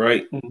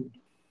 right? Mm-hmm.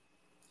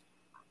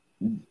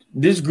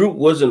 This group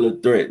wasn't a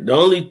threat. The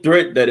only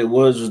threat that it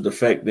was the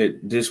fact that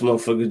this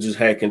motherfucker just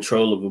had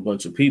control of a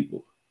bunch of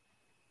people.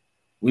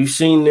 We've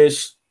seen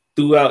this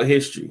throughout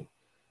history.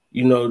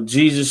 You know,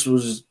 Jesus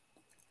was,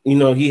 you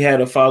know, he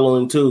had a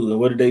following too. And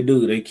what did they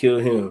do? They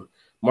killed him.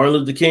 Martin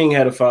Luther King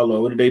had a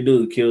following. What did they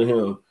do? Kill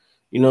him.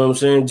 You know what I'm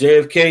saying?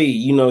 JFK,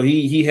 you know,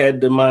 he had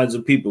the minds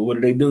of people. What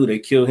did they do? They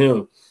killed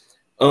him.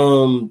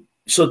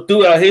 So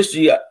throughout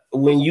history,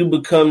 when you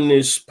become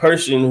this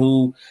person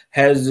who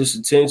has this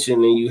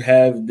attention and you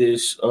have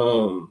this,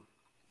 you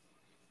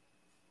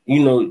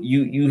know,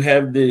 you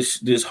have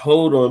this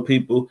hold on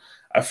people,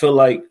 I feel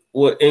like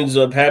what ends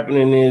up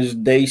happening is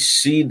they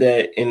see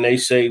that and they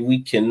say,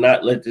 we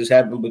cannot let this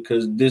happen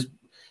because this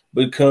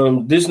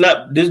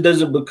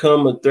doesn't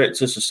become a threat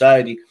to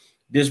society.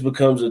 This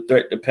becomes a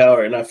threat to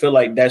power. And I feel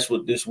like that's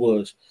what this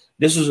was.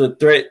 This was a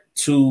threat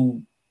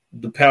to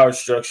the power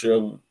structure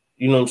of,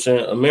 you know what I'm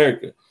saying,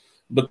 America.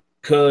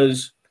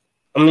 Because,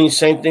 I mean,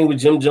 same thing with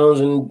Jim Jones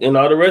and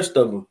all the rest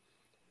of them.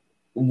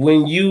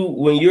 When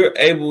you're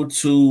able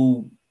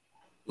to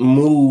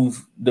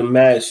move the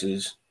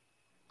masses,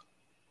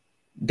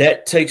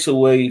 that takes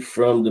away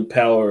from the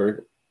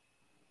power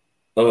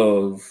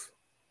of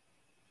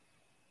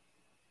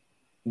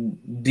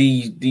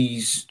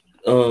these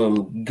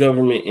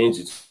government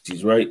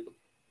entities, right?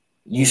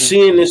 You're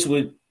seeing this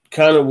with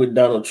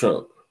Donald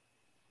Trump.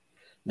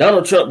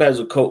 Donald Trump has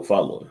a cult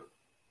following.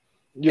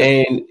 Yeah.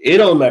 And it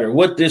don't matter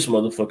what this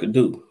motherfucker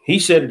do. He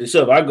said it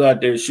himself. I go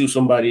out there and shoot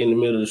somebody in the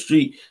middle of the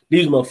street,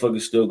 these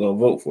motherfuckers still gonna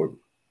vote for me.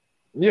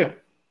 Yeah.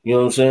 You know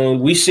what I'm saying?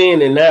 We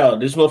seeing it now.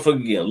 This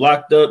motherfucker getting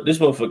locked up. This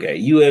motherfucker at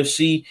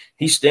UFC.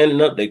 He's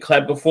standing up. They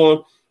clapping for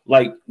him.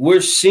 Like,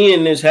 we're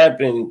seeing this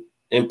happen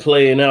and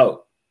playing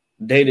out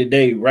day to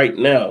day right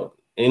now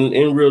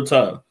in real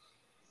time.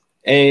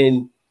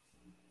 And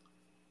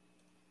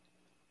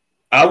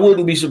I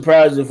wouldn't be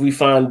surprised if we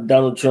find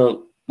Donald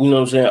Trump, you know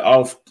what I'm saying,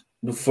 off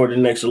before the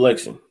next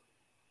election.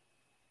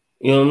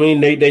 You know what I mean?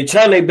 They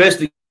trying their best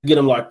to get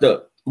him locked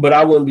up. But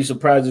I wouldn't be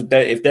surprised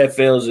if that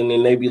fails and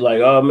then they be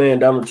like, oh man,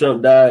 Donald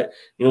Trump died,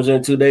 you know what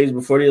I'm saying, 2 days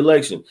before the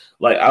election.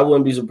 Like, I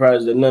wouldn't be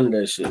surprised at none of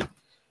that shit.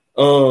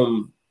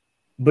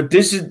 But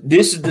this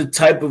is the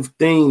type of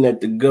thing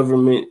that the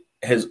government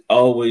has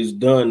always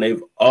done.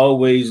 They've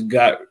always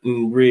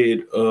gotten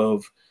rid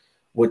of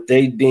what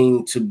they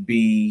deem to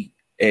be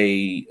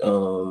a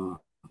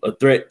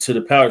threat to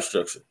the power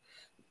structure.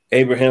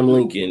 Abraham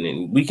Lincoln,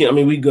 and we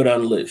go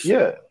down the list.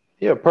 Yeah,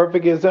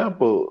 perfect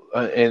example.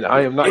 And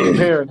I am not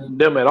comparing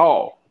them at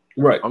all.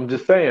 Right. I'm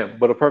just saying,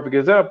 but a perfect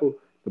example,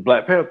 the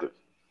Black Panthers.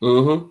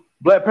 Mm-hmm.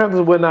 Black Panthers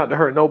went out to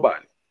hurt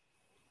nobody.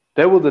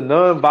 They was a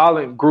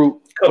non-violent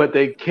group, but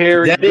they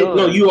carried guns.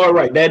 No, you are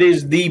right. That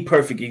is the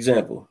perfect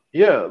example.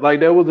 Yeah, like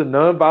there was a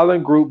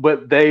non-violent group,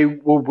 but they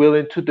were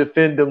willing to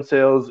defend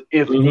themselves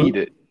if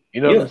needed.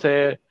 You know what I'm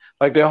saying?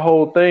 Like their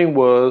whole thing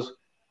was,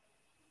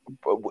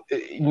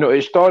 you know,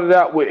 it started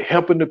out with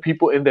helping the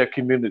people in their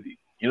community.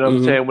 You know what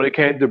I'm saying? When it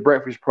came to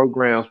breakfast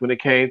programs, when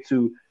it came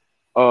to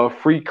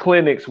free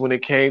clinics, when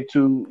it came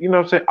to, you know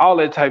what I'm saying, all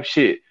that type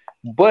shit.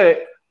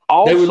 But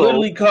also, they were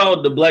literally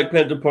called the Black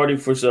Panther Party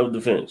for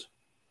self-defense.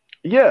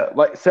 Yeah,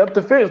 like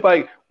self-defense.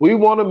 Like, we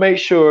want to make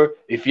sure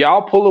if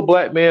y'all pull a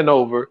black man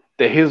over,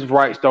 that his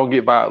rights don't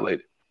get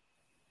violated.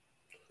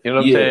 You know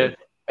what I'm saying?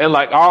 And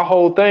like our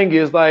whole thing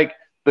is like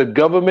the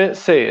government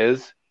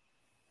says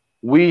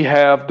we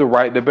have the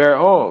right to bear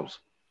arms.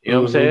 You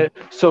know what I'm saying?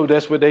 So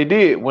that's what they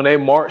did. When they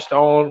marched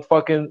on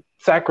fucking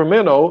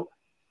Sacramento,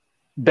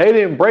 they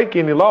didn't break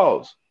any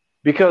laws.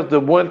 Because the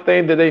one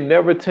thing that they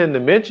never tend to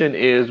mention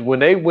is when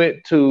they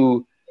went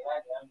to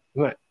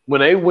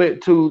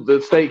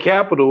the state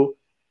capitol,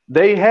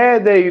 they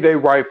had their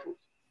rifles,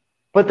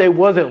 but they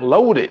wasn't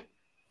loaded.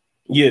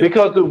 Yeah.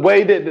 Because the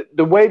way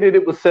that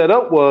it was set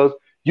up was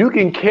you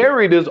can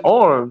carry this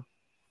arm,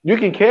 you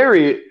can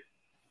carry it,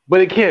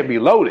 but it can't be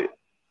loaded.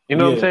 You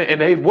know what I'm saying? And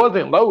they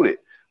wasn't loaded.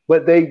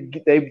 But they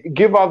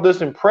give off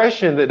this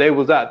impression that they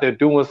was out there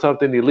doing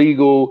something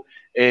illegal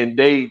and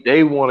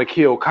they want to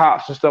kill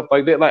cops and stuff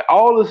like that. Like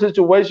all the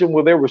situation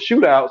where there were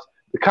shootouts,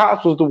 the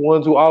cops was the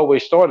ones who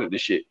always started the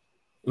shit.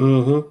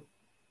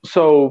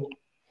 So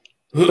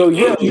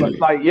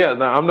yeah,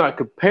 now I'm not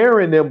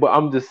comparing them, but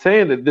I'm just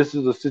saying that this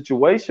is a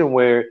situation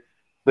where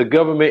the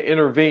government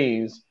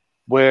intervenes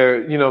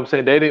where, you know what I'm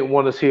saying, they didn't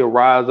want to see a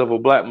rise of a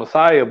black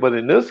messiah, but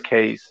in this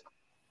case,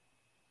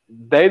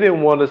 they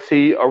didn't want to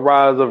see a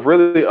rise of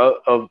really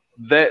of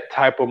that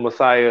type of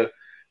messiah,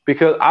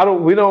 because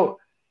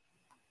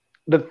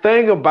the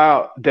thing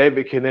about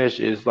David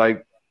Koresh is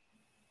like,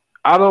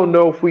 I don't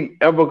know if we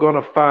ever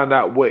gonna find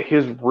out what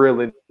his real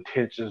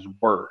intentions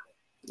were.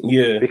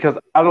 Yeah, because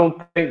I don't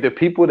think the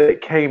people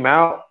that came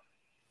out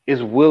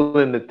is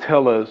willing to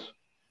tell us.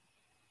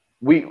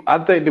 I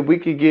think that we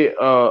could get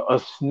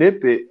a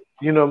snippet,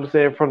 you know what I'm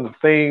saying, from the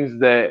things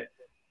that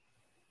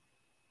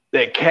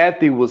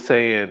Kathy was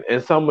saying,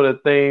 and some of the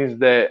things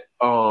that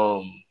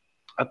I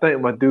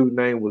think my dude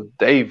name was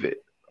David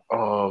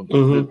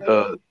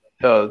Thibodeau.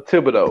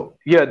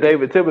 Yeah,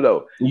 David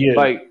Thibodeau. Yeah,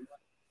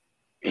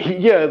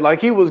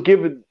 like he was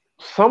giving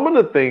some of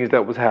the things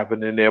that was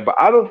happening there, but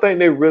I don't think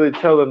they're really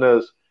telling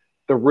us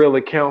the real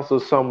accounts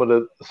of some of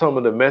the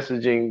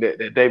messaging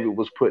that David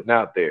was putting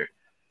out there.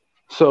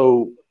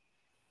 So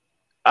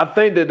I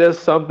think that that's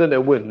something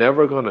that we're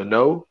never gonna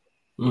know.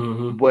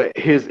 What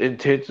his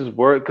intentions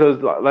were,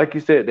 because like you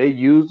said, they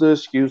use the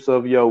excuse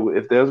of, yo,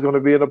 if there's going to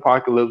be an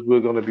apocalypse,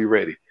 we're going to be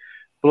ready.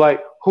 But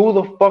like, who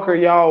the fuck are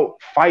y'all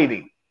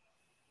fighting?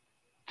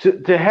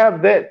 To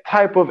have that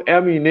type of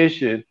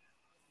ammunition,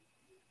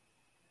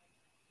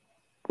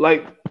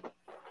 like,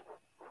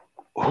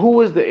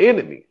 who is the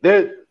enemy?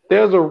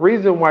 There's a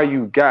reason why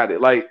you got it.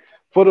 Like,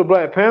 for the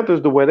Black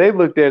Panthers, the way they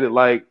looked at it,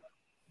 like,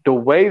 the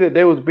way that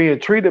they was being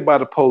treated by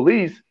the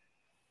police,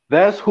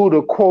 that's who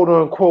the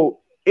quote-unquote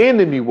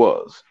enemy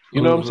was.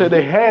 You know what I'm saying?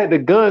 They had the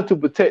guns to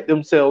protect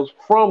themselves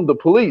from the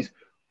police.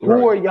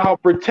 Who are y'all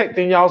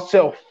protecting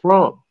yourself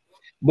from?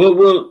 But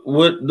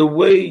what the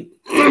way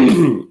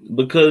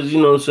because,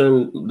 you know what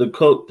I'm saying, the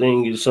cult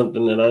thing is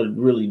something that I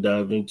really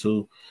dive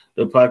into.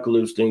 The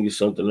apocalypse thing is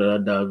something that I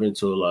dive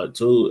into a lot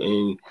too.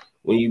 And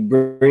when you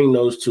bring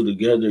those two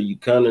together, you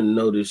kind of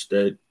notice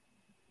that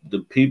the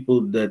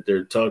people that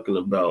they're talking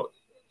about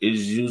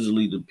is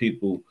usually the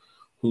people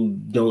who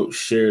don't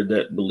share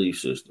that belief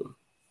system.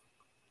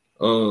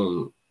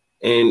 And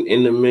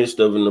in the midst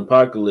of an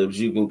apocalypse,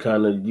 you can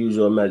kind of use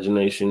your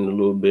imagination a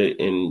little bit,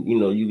 and you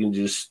know, you can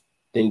just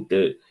think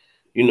that,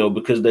 you know,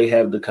 because they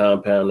have the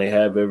compound, they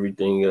have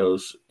everything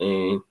else,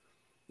 and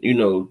you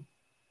know,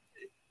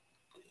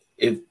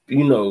 if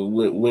you know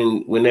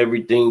when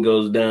everything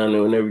goes down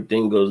and when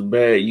everything goes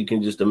bad, you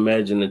can just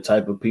imagine the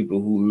type of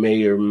people who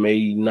may or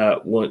may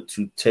not want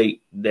to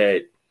take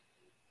that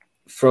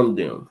from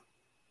them.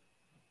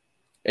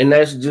 And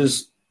that's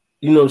just,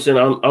 you know what I'm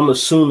saying? I'm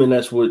assuming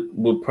that's what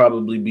would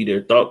probably be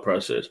their thought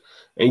process.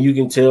 And you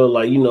can tell,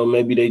 like, you know,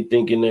 maybe they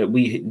thinking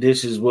that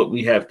this is what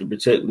we have to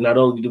protect. Not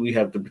only do we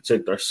have to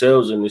protect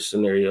ourselves in this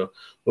scenario,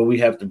 but we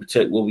have to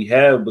protect what we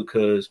have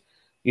because,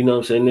 you know what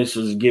I'm saying, this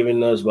was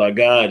given us by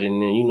God.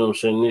 And then, you know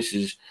what I'm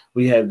saying,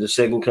 we have the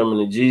second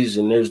coming of Jesus,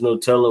 and there's no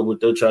telling what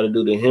they'll try to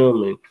do to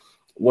him. And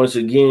once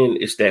again,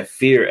 it's that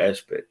fear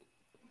aspect.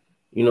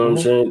 You know what I'm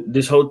saying?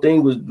 This whole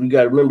thing we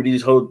got to remember,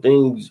 these whole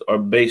things are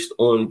based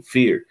on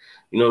fear.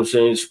 You know what I'm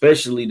saying?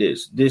 Especially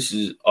this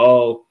is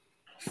all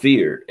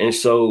fear. And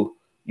so,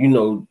 you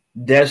know,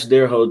 that's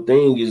their whole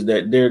thing, is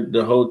that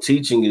the whole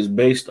teaching is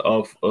based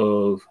off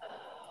of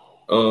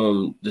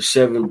the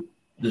seven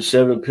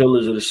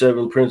pillars or the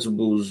seven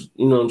principles,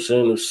 you know what I'm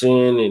saying, of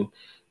sin. And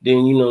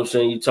then, you know what I'm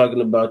saying, you're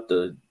talking about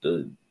the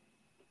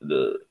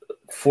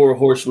four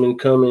horsemen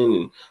coming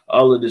and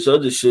all of this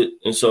other shit.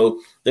 And so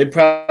they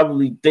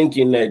probably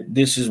thinking that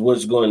this is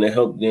what's going to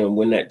help them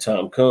when that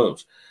time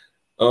comes.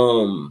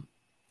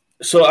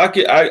 So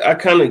I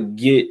kind of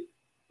get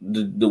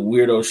the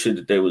weirdo shit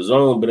that they was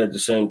on, but at the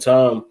same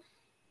time,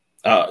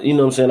 you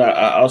know what I'm saying,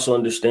 I also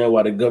understand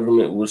why the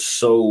government was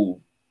so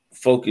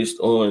focused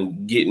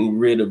on getting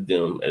rid of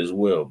them as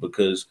well,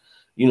 because,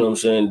 you know what I'm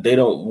saying, they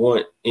don't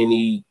want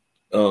any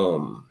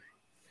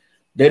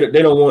they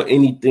don't want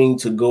anything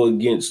to go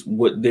against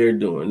what they're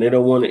doing. They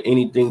don't want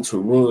anything to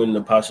ruin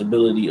the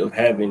possibility of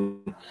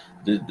having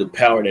the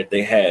power that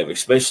they have,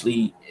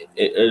 especially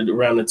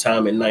around the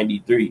time in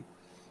 93.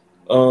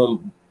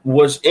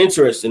 What's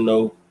interesting,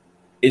 though,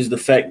 is the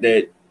fact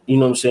that, you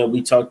know what I'm saying,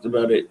 we talked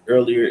about it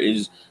earlier,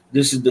 is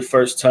this is the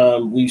first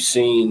time we've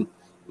seen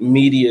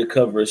media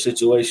cover a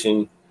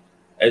situation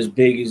as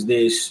big as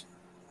this,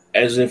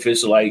 as if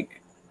it's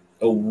like,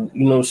 you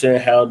know what I'm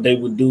saying, how they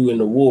would do in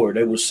the war.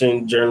 They would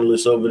send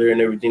journalists over there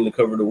and everything to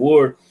cover the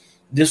war.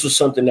 This was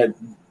something that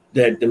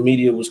the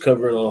media was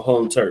covering on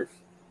home turf.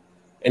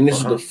 And this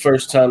is the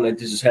first time that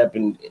this has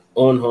happened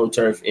on home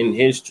turf in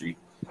history.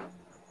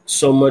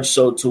 So much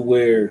so to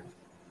where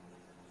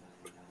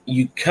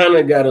you kind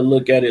of got to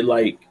look at it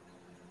like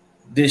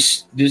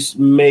this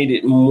made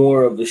it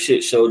more of a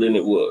shit show than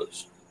it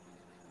was.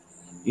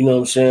 You know what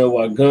I'm saying?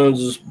 While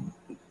guns was,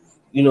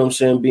 you know what I'm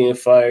saying, being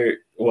fired,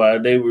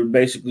 while they were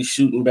basically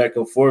shooting back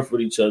and forth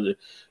with each other,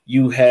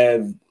 you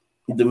have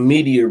the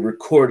media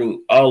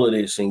recording all of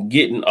this and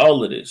getting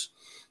all of this.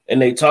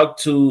 And they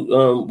talked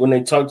to, when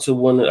they talked to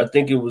one, I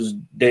think it was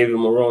David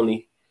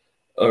Maloney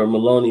or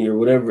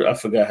whatever. I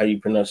forgot how you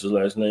pronounce his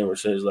last name or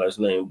say his last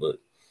name, but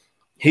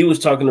he was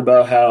talking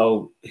about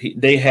how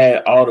they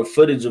had all the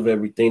footage of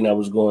everything that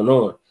was going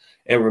on.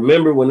 And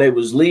remember, when they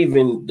was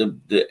leaving, the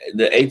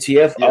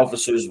ATF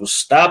officers was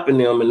stopping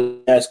them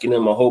and asking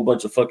them a whole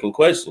bunch of fucking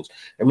questions.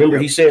 And remember,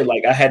 he said,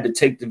 like, I had to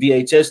take the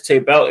VHS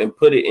tape out and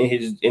put it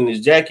in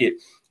his jacket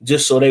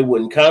just so they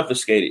wouldn't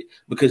confiscate it,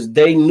 because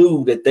they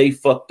knew that they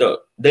fucked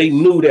up. They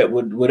knew that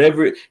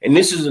whatever. And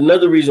this is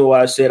another reason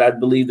why I said I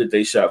believe that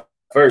they shot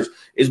first,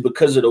 is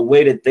because of the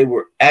way that they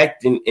were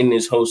acting in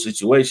this whole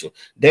situation.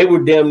 They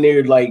were damn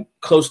near like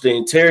close to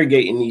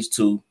interrogating these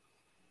two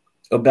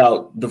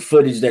about the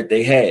footage that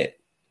they had,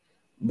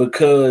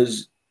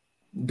 because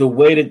the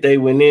way that they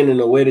went in and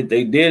the way that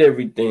they did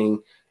everything,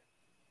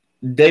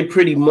 they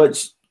pretty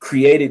much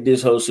created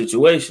this whole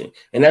situation.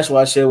 And that's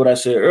why I said what I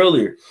said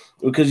earlier,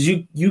 because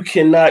you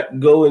cannot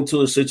go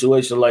into a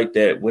situation like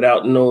that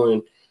without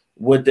knowing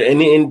what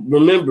and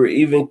remember,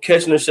 even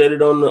Keshner said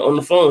it on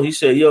the phone. He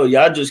said, yo,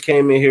 y'all just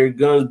came in here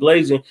guns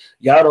blazing.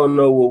 Y'all don't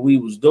know what we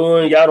was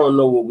doing. Y'all don't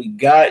know what we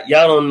got.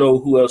 Y'all don't know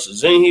who else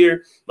is in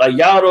here. Like,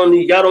 y'all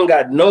don't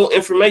got no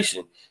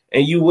information.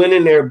 And you went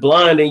in there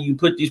blind and you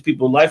put these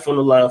people's life on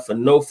the line for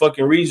no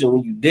fucking reason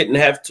when you didn't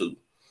have to.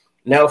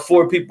 Now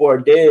 4 people are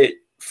dead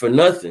for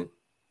nothing.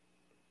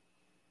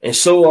 And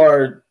so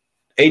are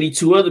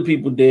 82 other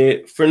people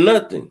dead for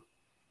nothing.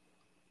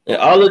 And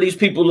all of these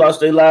people lost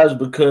their lives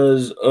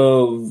because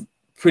of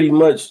pretty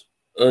much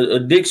a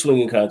dick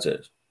swinging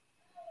contest.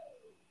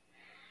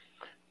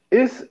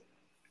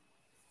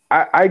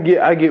 I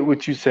get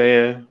what you're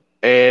saying,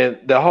 and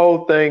the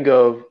whole thing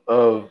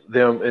of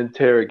them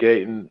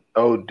interrogating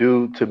old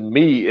dude, to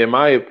me, in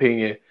my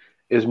opinion,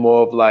 is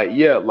more of like,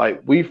 yeah,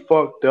 like, we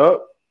fucked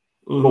up,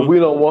 but we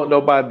don't want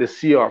nobody to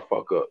see our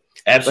fuck up.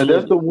 Absolutely.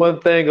 Like, that's the one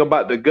thing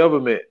about the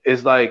government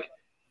is like,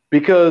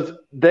 because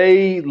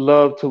they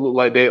love to look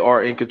like they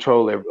are in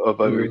control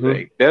of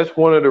everything. That's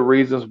one of the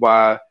reasons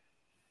why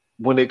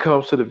when it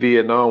comes to the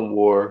Vietnam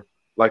War,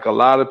 like a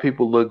lot of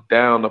people look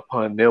down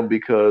upon them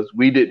because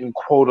we didn't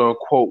quote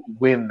unquote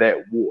win that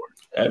war.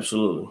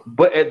 Absolutely.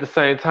 But at the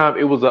same time,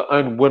 it was an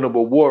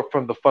unwinnable war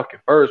from the fucking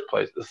first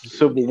place. It's a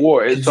civil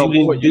war. At some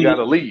point, you got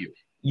to leave.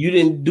 You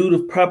didn't do the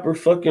proper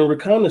fucking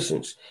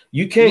reconnaissance.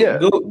 You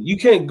can't go. You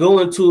can't go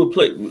into a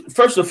place.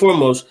 First and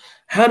foremost,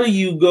 how do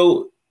you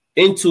go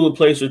into a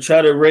place or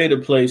try to raid a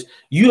place?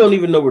 You don't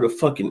even know where the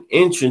fucking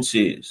entrance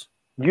is.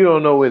 You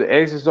don't know where the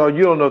exits are.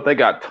 You don't know if they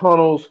got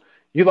tunnels.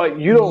 You don't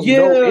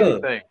know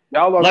anything.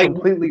 Y'all are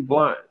completely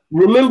blind.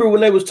 Remember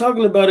when they was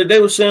talking about it,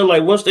 they were saying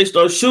like once they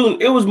start shooting,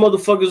 it was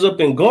motherfuckers up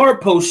in guard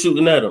posts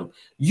shooting at them.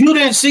 You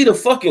didn't see the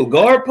fucking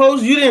guard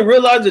posts. You didn't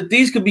realize that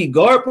these could be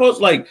guard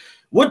posts. Like,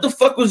 what the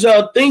fuck was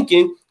y'all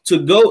thinking to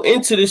go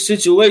into this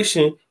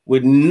situation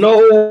with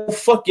no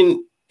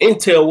fucking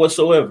intel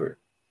whatsoever?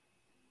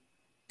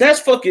 That's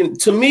fucking,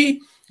 to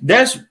me,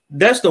 that's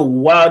the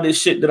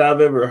wildest shit that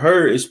I've ever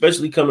heard,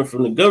 especially coming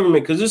from the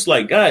government, because it's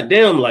like,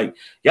 goddamn, like,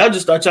 y'all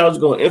just thought y'all was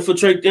going to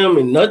infiltrate them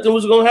and nothing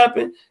was going to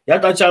happen? Y'all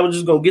thought y'all was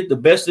just going to get the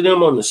best of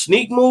them on the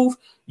sneak move?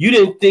 You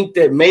didn't think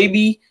that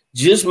maybe,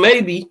 just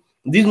maybe,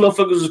 these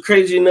motherfuckers was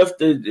crazy enough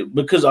to,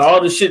 because of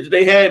all the shit that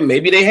they had,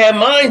 maybe they had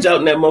minds out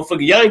in that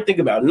motherfucker. Y'all ain't think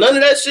about none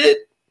of that shit?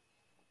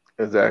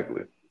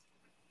 Exactly.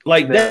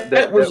 Like,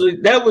 that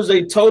was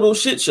a total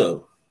shit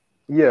show.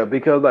 Yeah,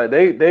 because like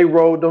they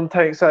rolled them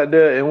tanks out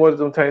there, and what if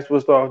them tanks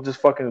would start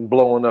just fucking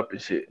blowing up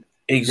and shit?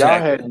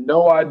 Exactly. Y'all had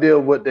no idea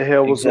what the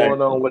hell was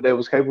going on, what they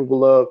was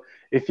capable of.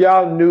 If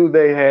y'all knew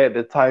they had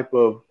the type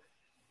of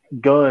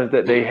guns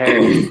that they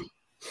had,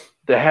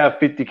 to have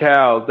 50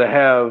 cals, to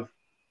have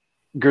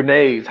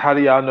grenades, how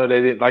do y'all know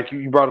they didn't? Like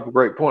you brought up a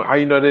great point. How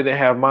you know they didn't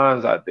have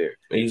mines out there?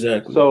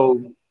 Exactly.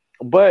 So,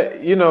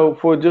 but you know,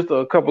 for just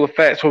a couple of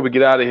facts before we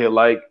get out of here,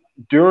 like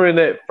during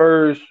that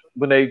first,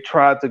 when they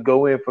tried to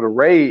go in for the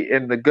raid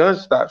and the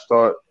gunshots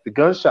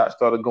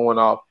started going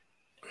off,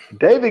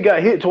 David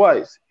got hit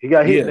twice. He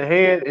got hit in the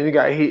hand and he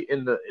got hit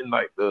in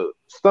like the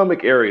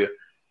stomach area.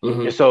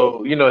 And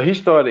so, you know, he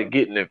started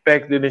getting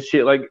infected and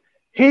shit. Like,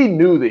 he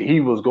knew that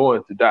he was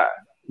going to die.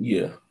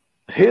 Yeah.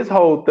 His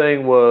whole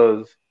thing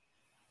was,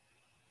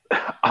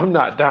 I'm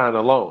not dying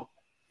alone.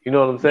 You know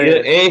what I'm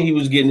saying? Yeah, and he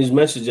was getting his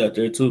message out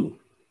there too.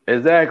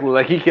 Exactly.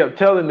 Like, he kept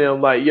telling them,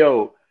 like,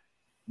 yo,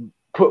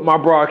 put my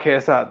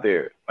broadcast out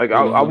there. Like,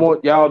 I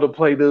want y'all to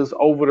play this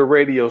over the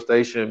radio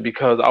station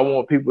because I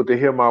want people to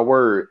hear my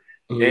word.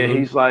 And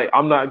he's like,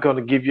 I'm not going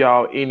to give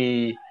y'all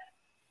any,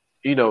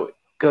 you know,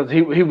 because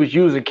he was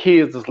using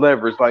kids as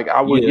leverage. Like, I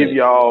would give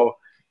y'all,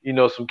 you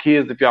know, some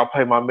kids if y'all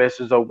play my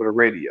message over the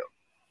radio.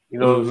 You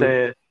know what I'm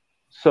saying?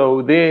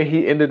 So then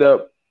he ended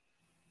up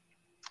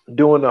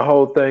doing the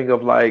whole thing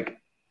of like,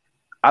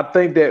 I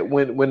think that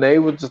when they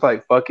were just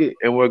like, fuck it,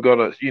 and we're going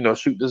to, you know,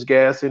 shoot this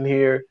gas in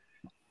here,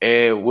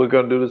 and we're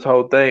gonna do this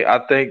whole thing.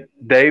 I think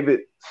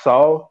David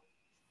saw,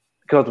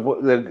 because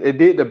it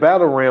did the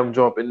battle ram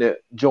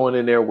join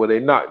in there where they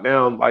knocked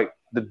down like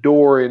the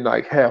door and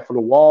like half of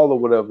the wall or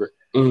whatever.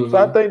 So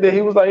I think that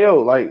he was like, yo,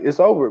 like, it's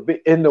over.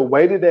 And the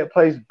way that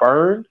place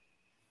burned,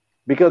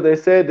 because they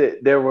said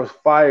that there was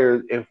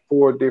fires in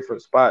 4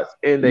 different spots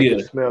and they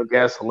could smell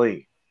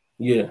gasoline.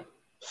 Yeah.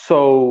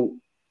 So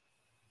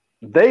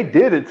they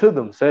did it to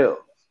themselves.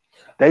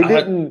 They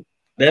didn't.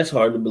 That's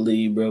hard to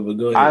believe, bro, but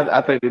go ahead.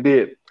 I think they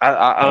did.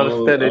 I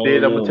understand they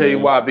did. I'm gonna tell you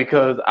why.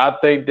 Because I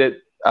think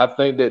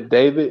that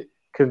David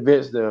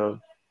convinced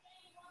them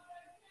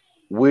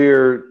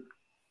we're,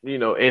 you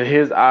know, in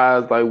his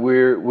eyes, like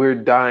we're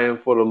dying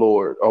for the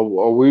Lord,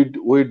 or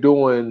we're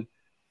doing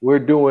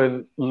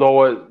Lord,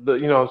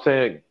 you know what I'm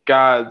saying,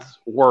 God's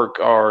work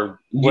or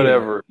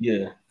whatever.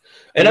 Yeah.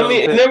 And I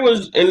mean, and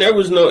there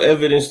was no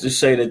evidence to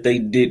say that they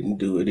didn't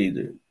do it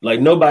either. Like,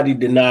 nobody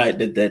denied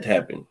that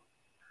happened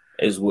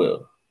as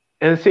well.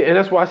 And see, and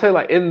that's why I say,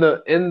 like, in the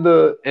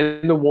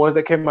ones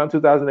that came out in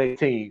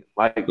 2018,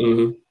 like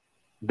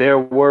there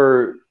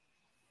were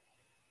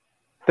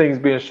things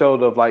being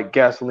showed of like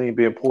gasoline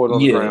being poured on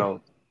the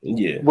ground.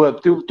 Yeah. Well,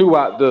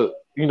 throughout the,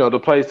 you know, the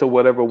place or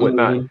whatever,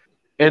 whatnot.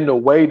 And the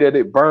way that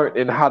it burnt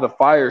and how the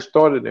fire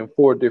started in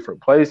 4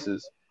 different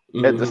places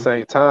at the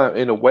same time,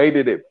 and the way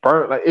that it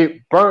burnt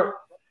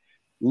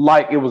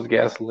like it was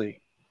gasoline.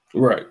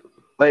 Right.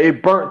 Like,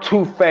 it burnt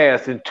too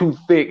fast and too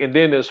thick, and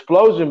then the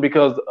explosion,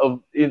 because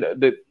of, you know,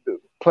 the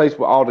place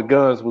where all the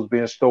guns was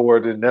being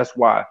stored, and that's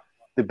why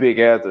the big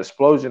ass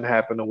explosion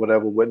happened or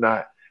whatever,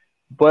 whatnot.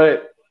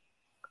 But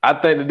I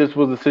think that this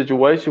was a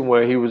situation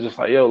where he was just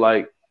like, yo,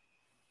 like,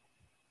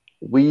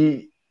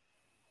 we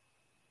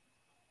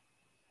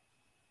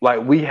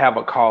have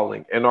a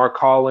calling, and our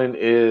calling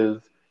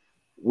is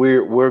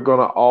we're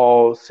gonna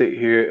all sit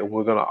here and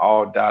we're gonna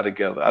all die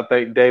together. I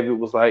think David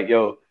was like,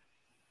 yo,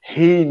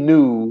 he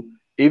knew.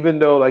 Even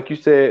though, like you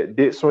said,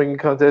 dick swinging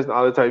contest and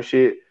all that type of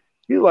shit,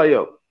 he's like,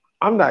 yo,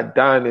 I'm not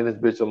dying in this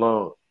bitch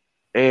alone.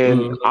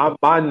 and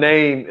my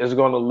name is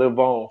going to live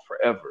on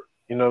forever.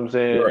 You know what I'm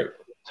saying? Right.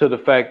 To the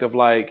fact of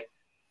like,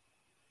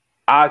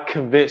 I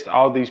convinced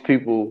all these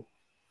people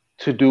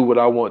to do what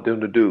I want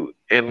them to do,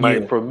 and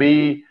like for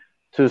me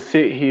to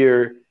sit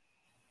here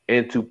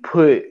and to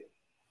put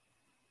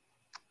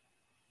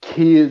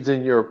kids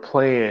in your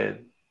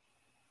plan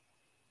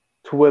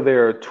to where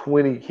there are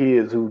 20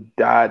 kids who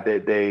died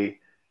that day,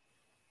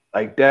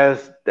 like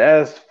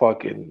that's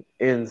fucking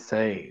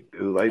insane,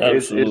 dude. Like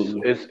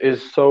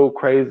it's so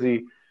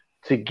crazy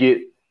to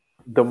get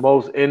the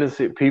most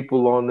innocent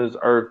people on this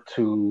earth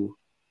to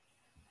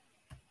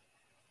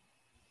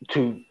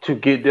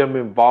get them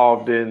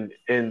involved in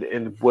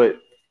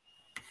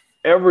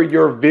whatever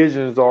your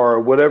visions are,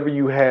 whatever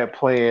you had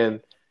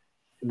planned.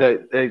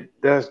 That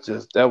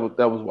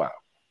was wild.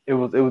 It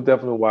was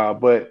definitely wild.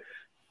 But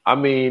I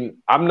mean,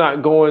 I'm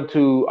not going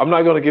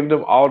to give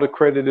them all the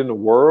credit in the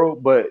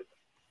world, but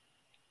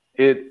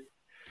it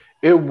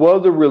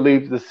was a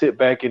relief to sit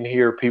back and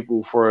hear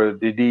people for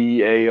the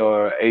DEA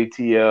or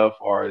ATF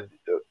or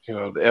the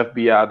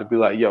FBI to be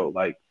like, yo,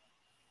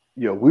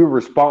 we're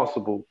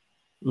responsible.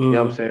 You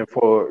know what I'm saying,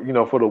 for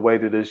the way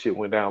that this shit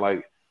went down.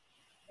 Like,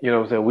 you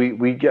know what I'm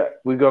saying,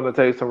 we're gonna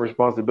take some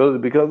responsibility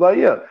because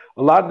a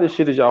lot of this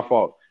shit is y'all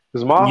fault.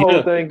 Because my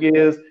whole thing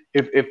is,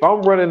 if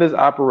I'm running this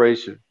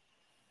operation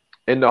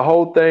and the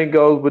whole thing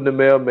goes when the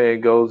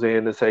mailman goes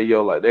in and say,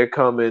 yo, like they're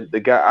coming, the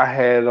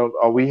guy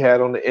we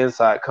had on the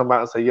inside come out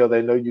and say, yo,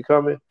 they know you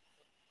coming,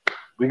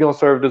 we're gonna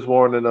serve this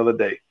warrant another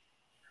day.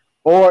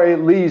 Or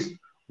at least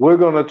we're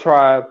gonna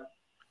try.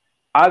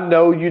 I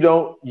know you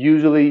don't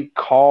usually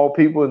call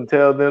people and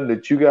tell them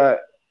that you got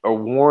a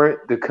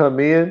warrant to come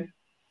in,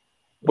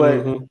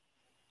 but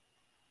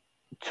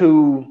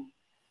to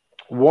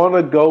want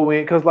to go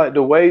in, because like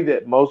the way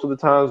that most of the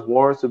times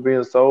warrants are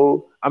being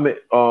sold,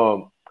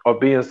 are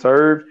being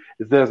served,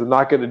 is there's a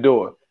knock at the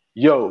door.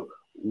 Yo,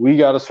 we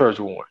got a search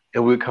warrant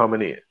and we're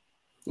coming in.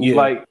 Yeah.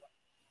 Like,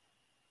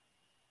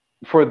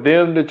 for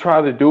them to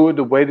try to do it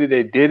the way that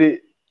they did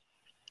it,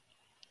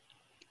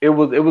 it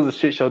was a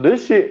shit show.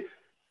 This shit.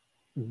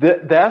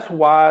 That's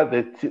why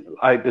the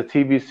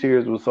TV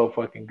series was so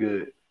fucking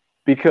good,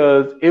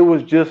 because it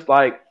was just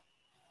like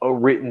a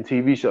written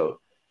TV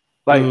show.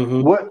 Like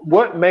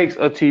what makes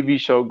a TV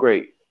show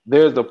great?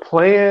 There's a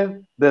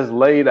plan that's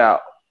laid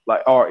out,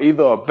 like, or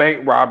either a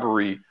bank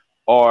robbery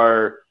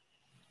or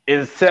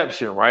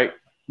Inception, right?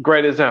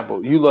 Great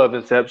example. You love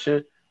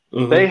Inception.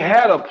 They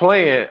had a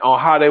plan on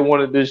how they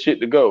wanted this shit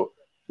to go.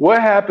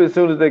 What happened as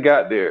soon as they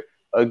got there?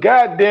 A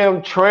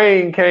goddamn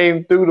train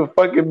came through the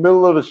fucking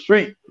middle of the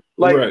street.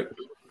 Like,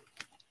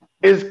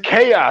 it's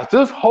chaos.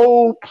 This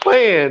whole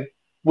plan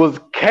was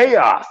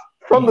chaos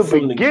from the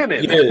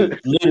beginning.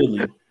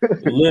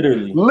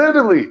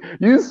 Literally.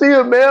 You see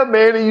a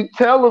mailman and you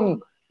tell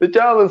him that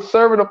y'all are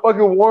serving a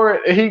fucking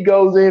warrant, and he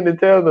goes in and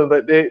tells them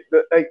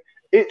that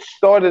it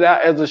started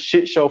out as a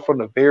shit show from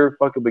the very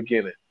fucking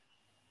beginning.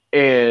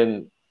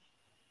 And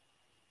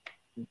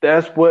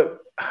that's what,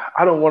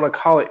 I don't want to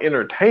call it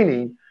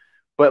entertaining,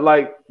 but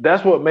like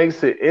that's what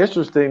makes it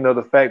interesting, though,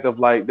 the fact of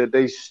like that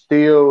they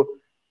still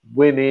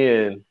went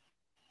in,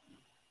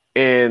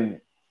 and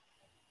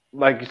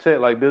like you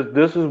said, like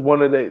this is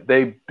one of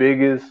they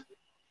biggest.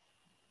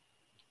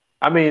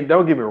 I mean,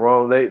 don't get me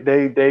wrong,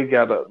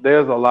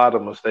 there's a lot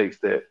of mistakes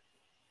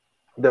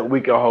that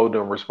we can hold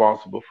them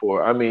responsible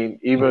for. I mean,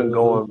 even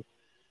going,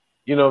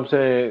 you know what I'm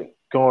saying,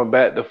 going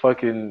back to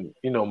fucking,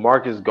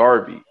 Marcus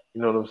Garvey,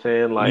 you know what I'm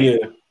saying?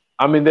 Like,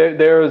 I mean,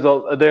 there's a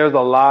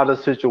lot of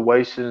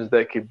situations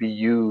that could be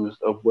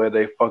used of where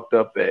they fucked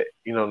up at.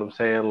 You know what I'm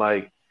saying?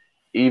 Like,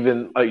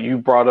 even like you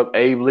brought up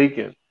Abe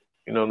Lincoln.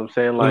 You know what I'm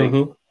saying? Like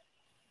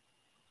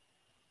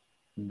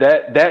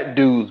that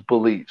dude's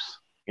beliefs.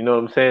 You know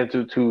what I'm saying?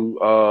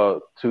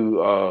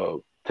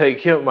 To take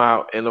him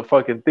out in a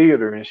fucking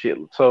theater and shit.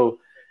 So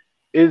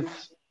I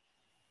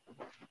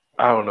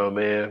don't know,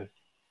 man.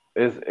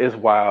 It's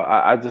wild.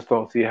 I just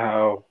don't see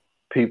how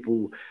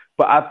people.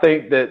 But I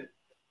think that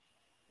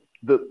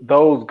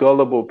those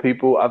gullible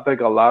people, I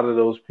think a lot of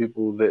those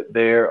people that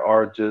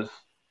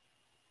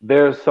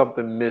there's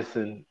something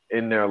missing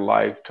in their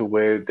life to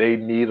where they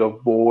need a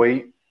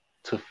void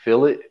to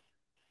fill it,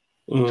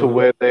 to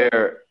where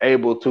they're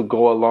able to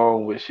go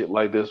along with shit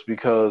like this,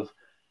 because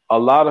a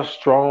lot of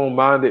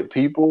strong-minded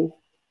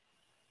people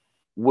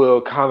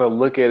will kind of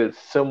look at it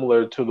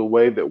similar to the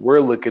way that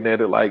we're looking at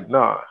it, like,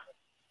 nah,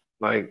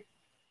 like,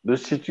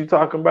 this shit you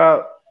talking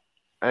about,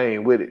 I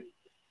ain't with it.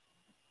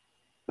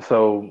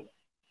 So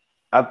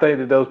I think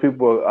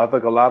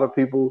that a lot of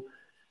people,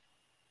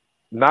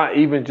 not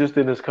even just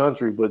in this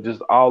country, but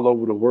just all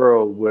over the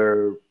world,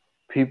 where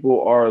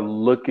people are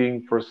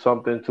looking for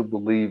something to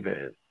believe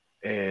in.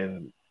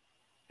 And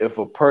if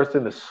a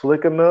person is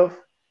slick enough,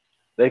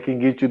 they can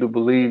get you to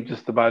believe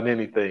just about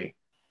anything.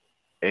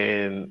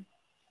 And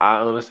I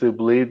honestly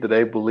believe that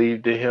they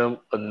believed in him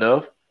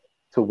enough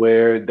to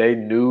where they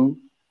knew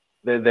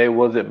that they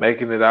wasn't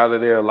making it out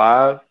of there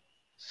alive.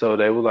 So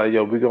they was like,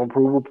 yo, we're going to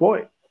prove a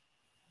point.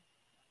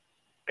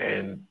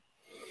 And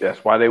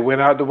that's why they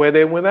went out the way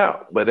they went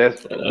out. But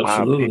that's my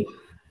opinion.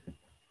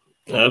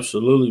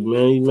 Absolutely,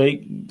 man.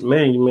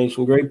 You make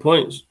some great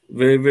points.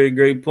 Very, very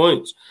great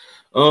points.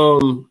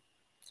 So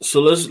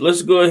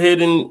let's go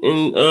ahead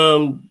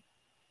and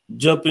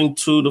jump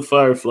into the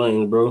fire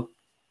flames, bro.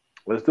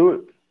 Let's do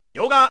it.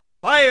 Yoga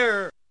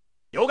fire.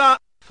 Yoga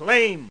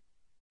flame.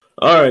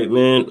 All right,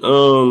 man.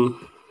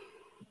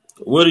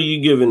 What are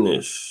you giving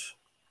this?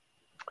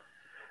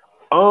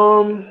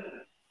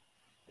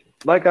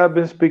 Like I've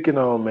been speaking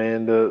on,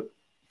 man,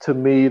 to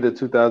me, the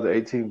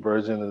 2018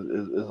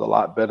 version is a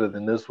lot better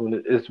than this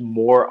one. It's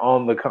more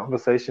on the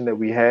conversation that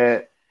we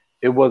had.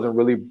 It wasn't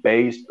really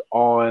based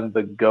on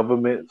the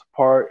government's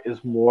part.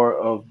 It's more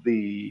of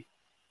the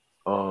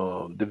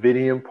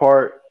Davidian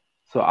part.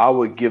 So I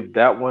would give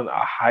that one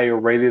a higher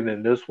rating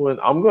than this one.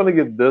 I'm gonna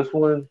give this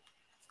one.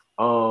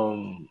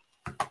 I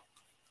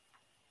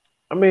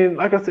mean,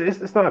 like I said,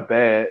 it's not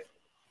bad.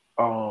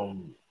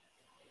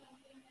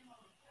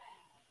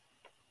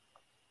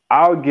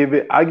 I give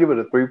it a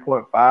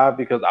 3.5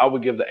 because I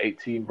would give the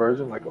 18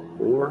 version like a 4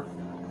 or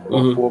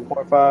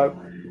 4.5.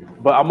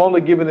 But I'm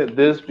only giving it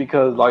this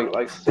because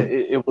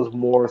it was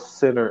more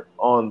centered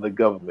on the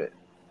government.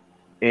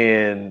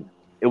 And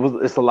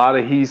it's a lot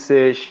of he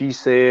said, she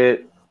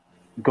said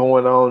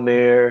going on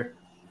there.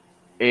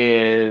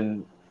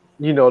 And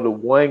you know, the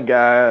one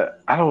guy,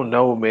 I don't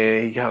know,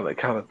 man, he kind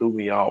of threw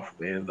me off,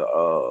 man.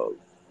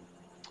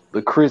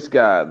 The Chris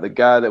guy, the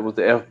guy that was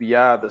the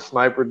FBI, the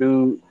sniper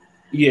dude.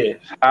 Yeah,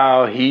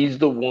 how he's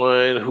the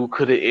one who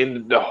could have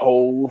ended the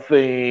whole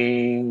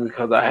thing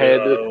because I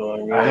had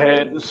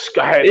to.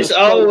 It's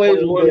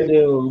always one of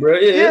them, bro.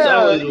 It's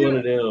always one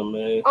of them,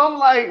 man. I'm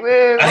like,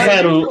 man, I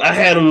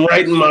had him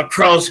right in my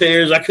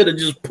crosshairs. I could have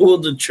just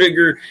pulled the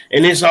trigger,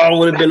 and this all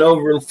would have been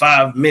over in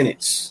 5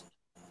 minutes.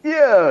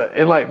 Yeah,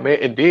 and like, man,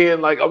 and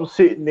then like I'm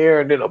sitting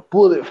there, and then a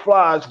bullet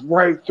flies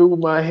right through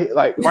my head,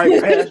 like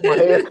right past my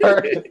head.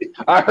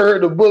 I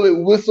heard the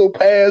bullet whistle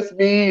past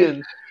me,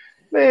 and.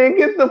 Man,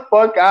 get the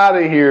fuck out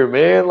of here,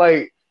 man.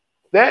 Like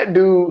that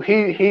dude,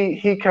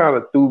 he kind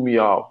of threw me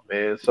off,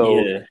 man. So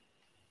yeah.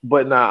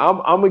 But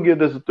now I'm gonna give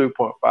this a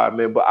 3.5,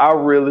 man. But I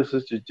really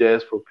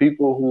suggest for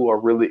people who are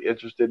really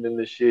interested in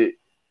this shit,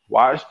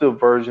 watch the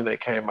version that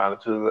came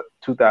out in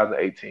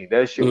 2018.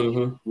 That shit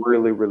was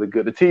really, really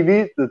good.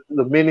 The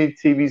mini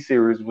TV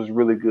series was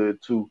really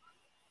good too.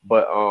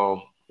 But I'm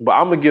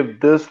gonna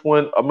give this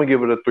one, I'm gonna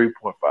give it a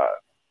 3.5.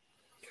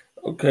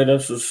 Okay,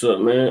 that's what's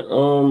up, man.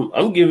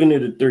 I'm giving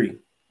it a 3.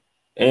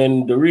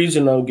 And the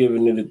reason I'm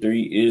giving it a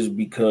 3 is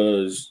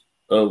because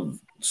of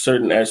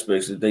certain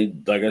aspects that they,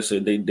 like I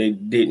said, they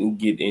didn't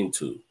get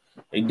into.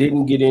 They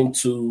didn't get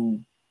into,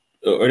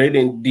 or they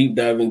didn't deep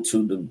dive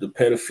into the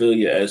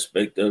pedophilia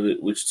aspect of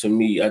it, which to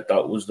me, I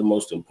thought was the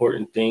most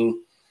important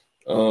thing.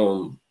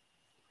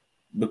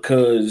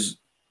 Because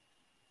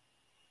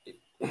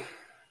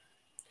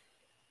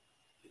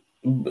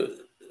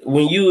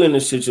when you in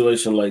a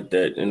situation like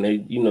that and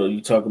they, you know,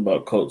 you talk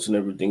about cults and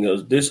everything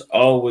else, this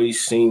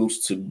always seems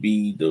to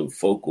be the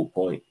focal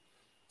point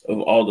of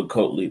all the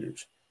cult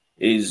leaders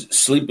is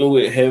sleeping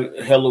with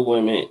hella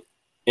women.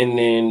 And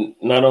then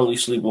not only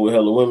sleeping with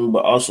hella women,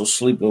 but also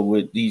sleeping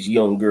with these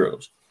young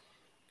girls.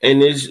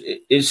 And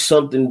it's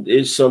something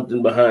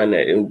behind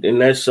that.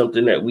 And that's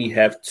something that we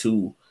have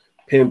to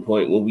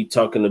pinpoint when we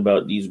talking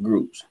about these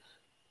groups.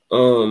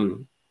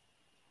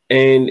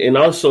 And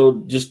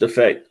also just the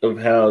fact of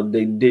how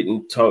they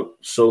didn't talk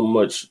so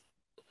much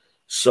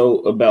so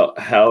about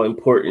how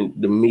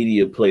important the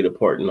media played a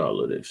part in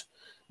all of this.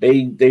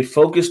 They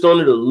focused on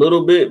it a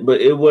little bit,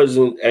 but it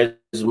wasn't as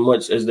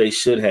much as they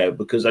should have,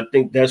 because I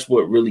think that's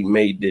what really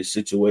made this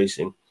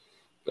situation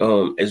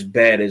as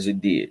bad as it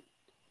did.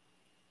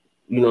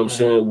 You know what I'm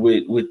saying?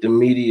 With the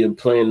media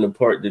playing the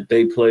part that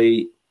they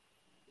played.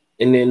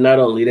 And then not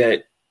only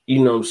that,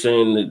 you know what I'm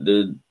saying,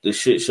 the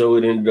shit show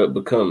it ended up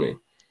becoming.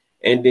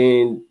 And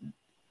then,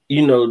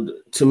 you know,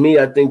 to me,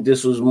 I think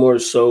this was more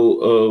so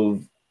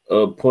of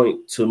a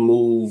point to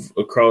move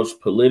across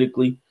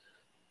politically.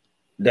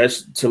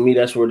 That's, to me,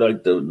 that's where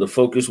like the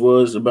focus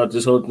was about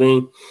this whole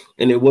thing.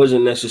 And it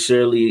wasn't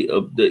necessarily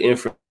the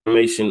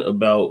information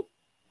about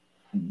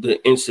the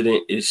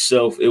incident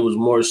itself. It was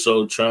more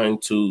so trying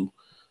to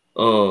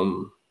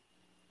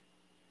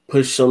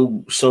push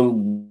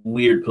some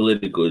weird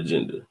political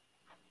agenda.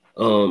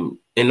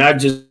 And I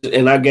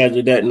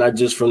gathered that not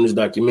just from this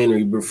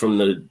documentary, but from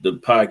the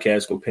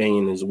podcast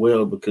companion as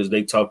well, because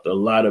they talked a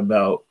lot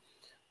about,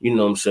 you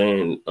know what I'm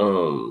saying,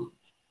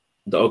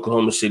 the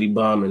Oklahoma City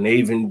bomb, and they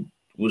even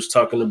was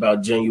talking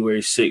about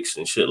January 6th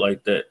and shit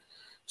like that.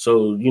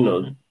 So, you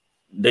know,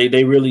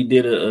 they really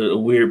did a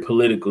weird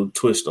political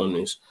twist on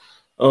this.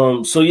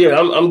 So yeah,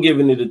 I'm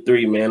giving it a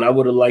 3, man. I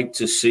would have liked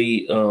to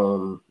see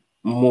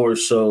more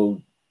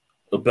so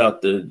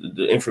about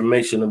the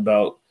information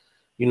about,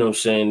 you know what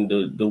I'm saying,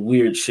 the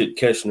weird shit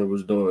Keshner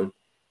was doing.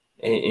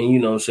 And you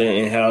know what I'm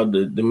saying, and how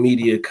the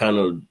media kind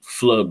of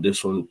flubbed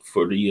this one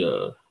for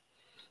the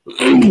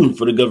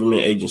for the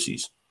government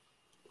agencies.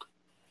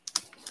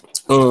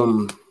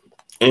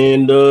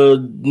 And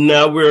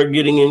now we're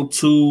getting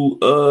into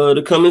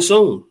the coming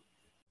soon.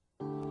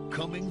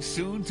 Coming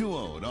soon to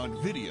own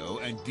on video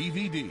and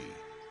DVD.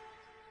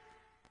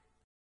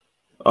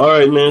 All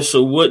right, man.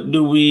 So what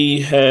do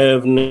we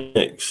have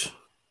next?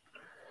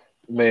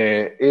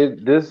 Man,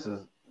 this is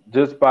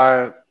just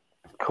by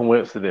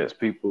coincidence,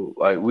 people.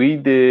 Like we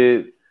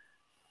did,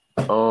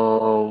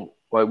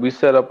 like we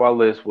set up our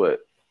list. What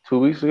 2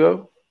 weeks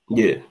ago?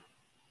 Yeah.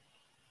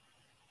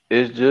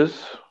 It's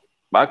just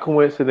by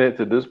coincidence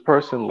that this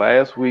person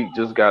last week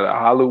just got a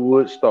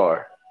Hollywood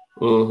star.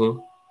 Mm-hmm.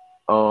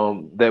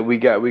 That we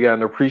got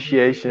an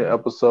appreciation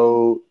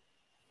episode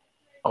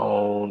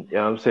on, you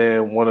know what I'm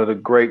saying, one of the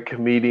great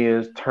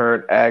comedians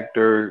turned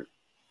actor,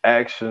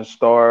 action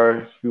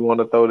star. If you want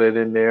to throw that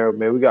in there,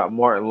 man, we got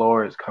Martin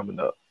Lawrence coming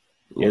up.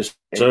 Yes,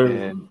 sir.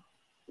 And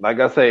like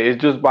I say, it's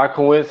just by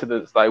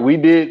coincidence. We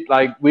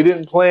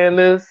didn't plan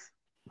this.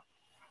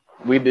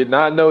 We did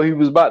not know he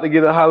was about to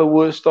get a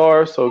Hollywood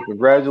star, so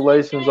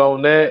congratulations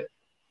on that.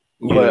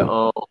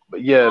 Yeah.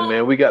 But yeah,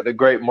 man, we got the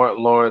great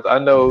Martin Lawrence. I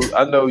know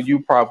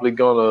you're probably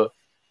gonna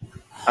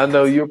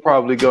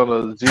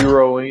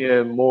zero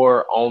in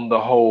more on the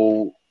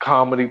whole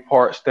comedy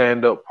part,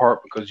 stand up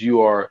part, because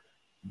you are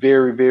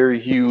very, very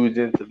huge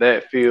into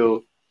that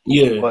field.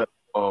 Yeah. But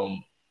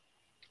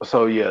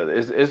so yeah,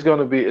 it's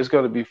gonna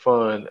be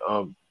fun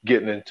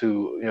getting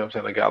into, you know what I'm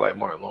saying, a guy like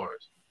Martin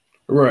Lawrence.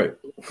 Right,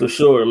 for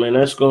sure, man.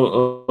 That's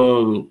gonna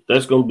be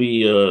that's gonna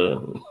be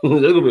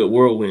a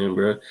whirlwind,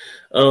 bro.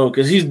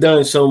 Because he's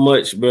done so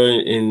much, bro,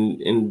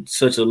 in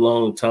such a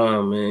long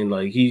time, man.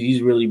 Like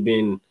he's really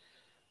been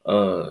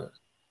on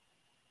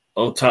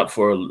top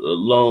for a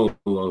long,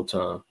 long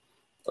time.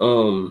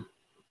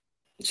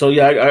 So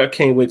yeah, I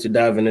can't wait to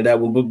dive into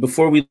that one. But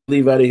before we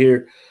leave out of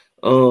here,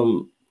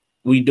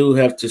 we do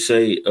have to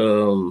say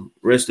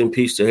rest in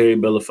peace to Harry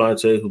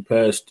Belafonte, who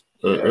passed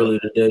earlier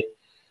today.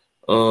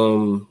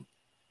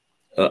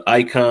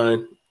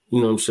 Icon, you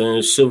know what I'm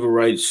saying, civil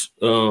rights,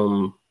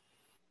 from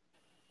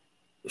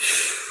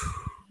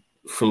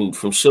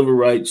civil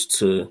rights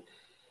to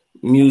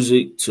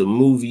music to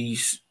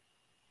movies.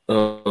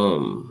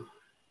 Well,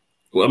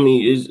 I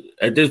mean,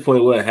 at this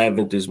point, what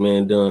haven't this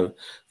man done?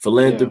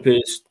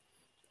 Philanthropist,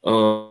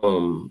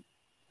 a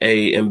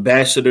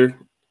ambassador,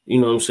 you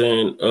know what I'm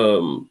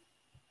saying?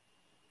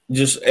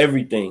 Just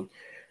everything.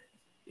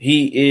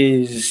 He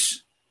is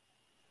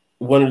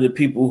one of the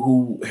people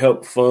who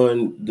helped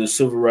fund the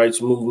civil rights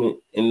movement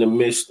in the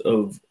midst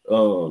of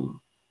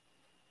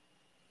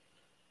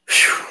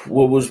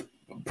what was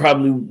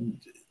probably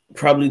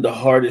the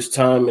hardest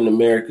time in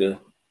America.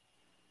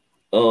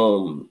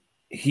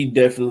 He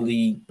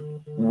definitely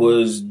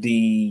was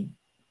the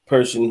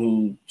person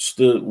who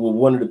stood, well,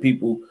 one of the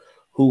people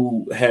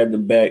who had the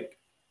back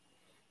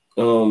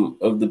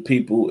of the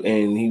people,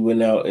 and he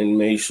went out and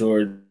made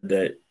sure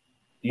that,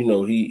 you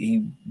know,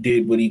 he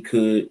did what he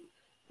could,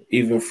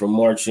 even from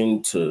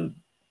marching to,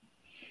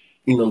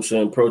 you know what I'm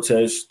saying,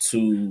 protests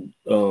to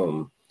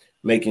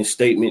making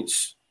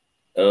statements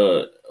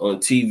on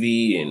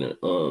TV and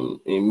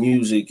in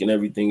music and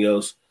everything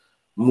else,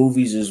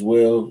 movies as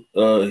well.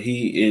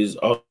 He is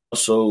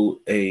also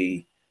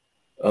a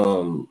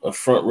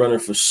front runner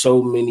for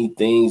so many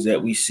things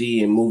that we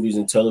see in movies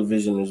and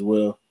television as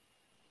well.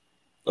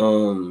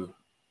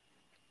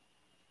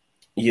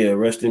 Yeah,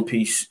 rest in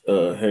peace,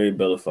 Harry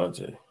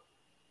Belafonte.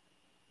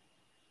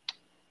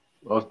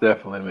 Most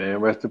definitely, man.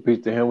 Rest in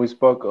peace to him. We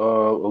spoke a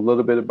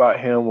little bit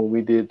about him when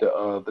we did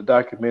the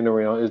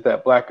documentary on Is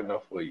That Black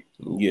Enough for You?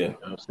 Yeah. You know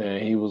what I'm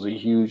saying? He was a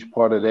huge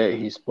part of that.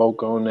 He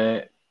spoke on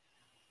that.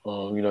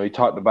 You know, he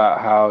talked about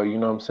how, you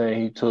know what I'm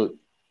saying, he took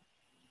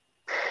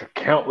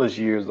countless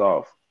years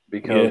off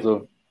because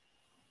of,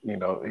 you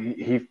know,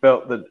 he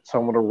felt that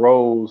some of the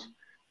roles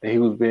that he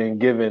was being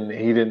given,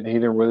 he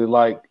didn't really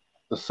like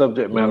the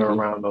subject matter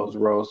around those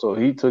roles. So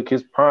he took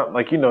his prime,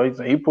 like, you know,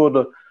 he pulled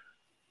a,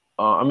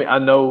 I mean, I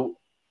know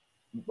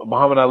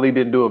Muhammad Ali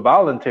didn't do it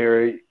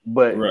voluntary,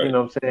 but you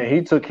know what I'm saying,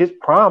 he took his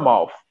prime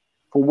off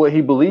for what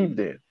he believed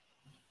in.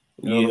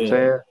 You know what I'm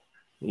saying?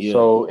 Yeah.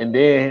 So, and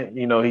then,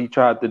 you know, he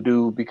tried to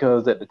do,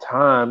 because at the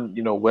time,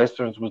 you know,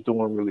 Westerns was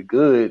doing really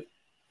good.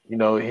 You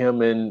know,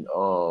 him and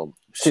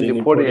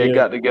Sidney Poitier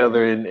got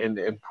together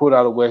and put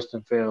out a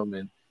Western film,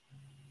 and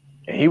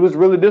he was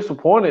really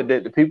disappointed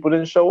that the people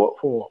didn't show up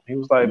for him. He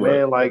was like,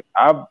 man, like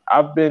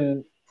I've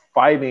been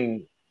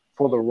fighting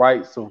for the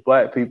rights of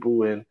black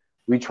people, and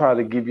we try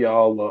to give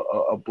y'all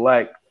a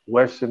black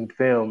Western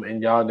film,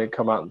 and y'all didn't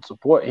come out and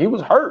support. He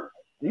was hurt.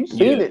 You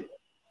seen it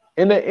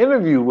in the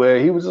interview where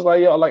he was just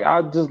like, yo, like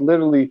I just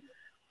literally,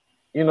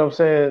 you know what I'm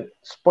saying,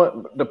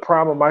 spent the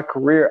prime of my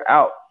career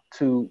out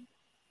to,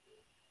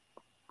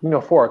 you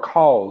know, for a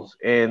cause,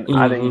 and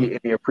I didn't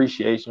get any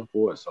appreciation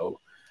for it. So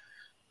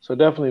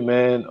definitely,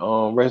 man,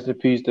 rest in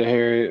peace to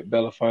Harry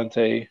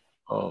Belafonte.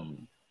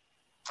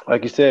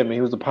 Like you said, man,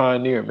 he was a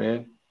pioneer,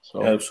 man.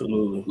 So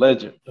absolutely,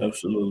 legend.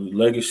 Absolutely,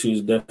 legacy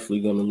is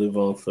definitely going to live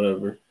on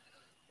forever.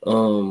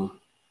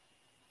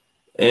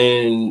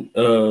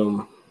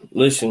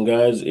 Listen,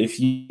 guys, if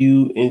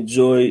you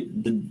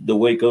enjoyed the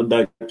Waco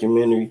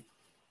documentary,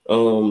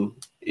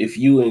 if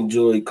you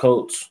enjoy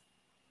cults,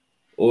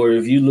 or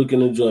if you're looking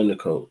to join the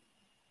cult,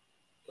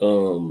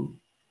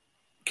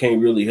 can't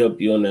really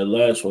help you on that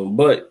last one,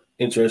 but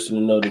interested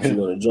to know that you're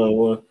going to join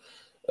one.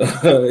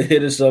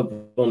 Hit us up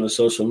on the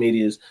social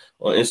medias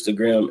on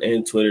Instagram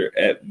and Twitter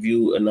at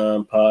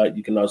ViewAnonPod.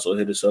 You can also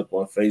hit us up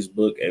on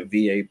Facebook at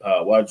VA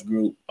Pod Watch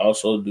Group.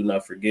 Also, do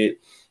not forget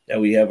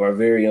that we have our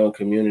very own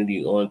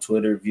community on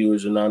Twitter,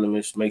 Viewers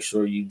Anonymous. Make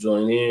sure you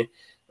join in.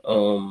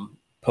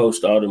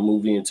 Post all the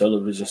movie and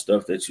television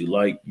stuff that you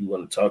like, you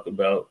want to talk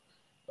about.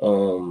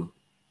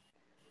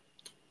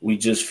 We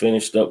just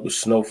finished up with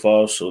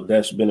Snowfall, so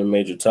that's been a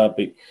major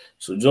topic.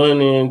 So join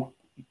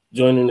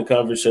in the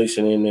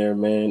conversation in there,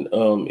 man.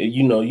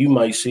 You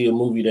might see a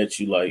movie that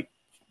you like,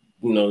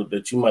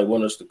 that you might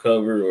want us to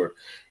cover, or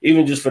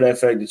even just for that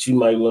fact that you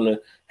might want to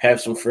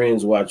have some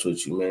friends watch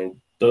with you, man.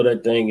 Throw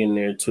that thing in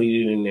there,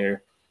 tweet it in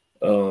there.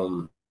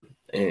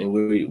 And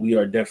we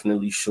are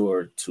definitely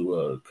sure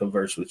to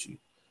converse with you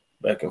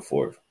back and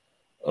forth.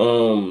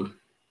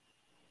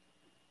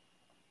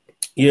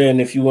 Yeah,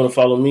 and if you want to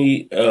follow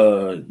me,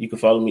 you can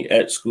follow me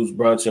at Scoots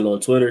Bronson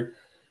on Twitter.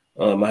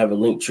 I have a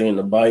link tree in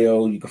the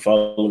bio. You can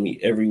follow me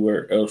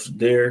everywhere else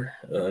there.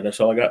 That's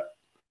all I got.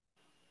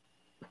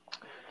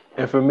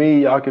 And for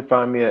me, y'all can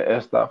find me at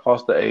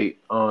s.foster8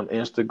 on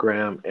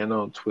Instagram and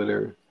on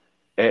Twitter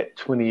at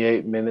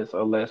 28 minutes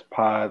or less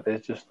pod.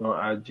 That's just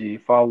on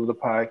IG. Follow the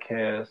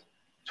podcast.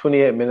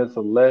 28 minutes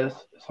or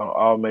less. It's on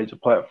all major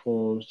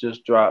platforms.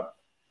 Just dropped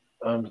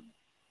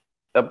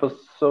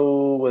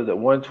episode, was it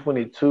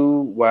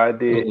 122, where I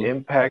did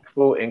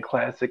impactful and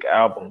classic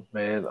albums,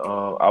 man.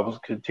 I was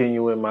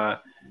continuing my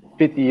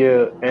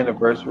 50-year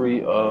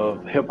anniversary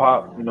of hip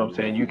hop. You know what I'm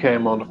saying? You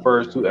came on the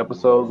first 2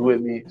 episodes with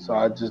me, so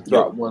I just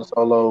dropped one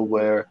solo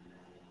where,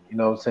 you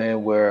know what I'm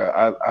saying, where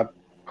I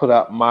put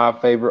out my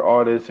favorite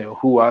artists and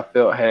who I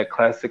felt had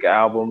classic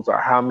albums, or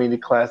how many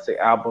classic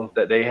albums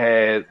that they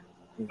had,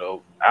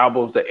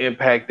 albums that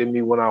impacted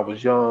me when I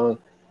was young,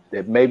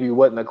 that maybe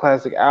wasn't a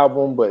classic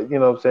album, but you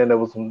know what I'm saying, there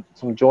was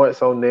some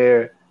joints on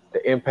there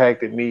that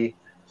impacted me.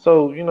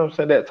 So, you know what I'm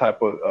saying, that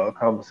type of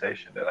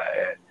conversation that I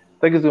had. I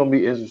think it's gonna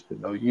be interesting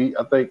though.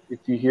 I think if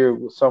you hear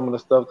some of the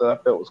stuff that I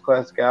felt was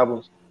classic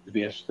albums, it'd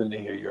be interesting to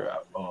hear your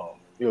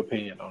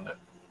opinion on that.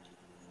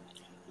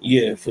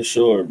 Yeah, for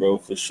sure, bro,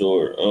 for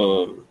sure.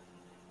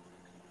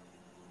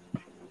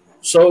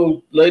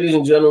 So, ladies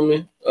and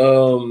gentlemen,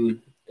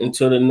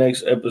 until the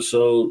next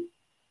episode,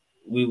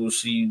 we will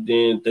see you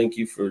then. Thank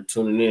you for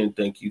tuning in.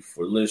 Thank you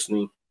for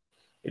listening.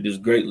 It is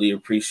greatly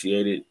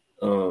appreciated.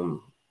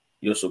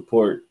 Your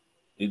support,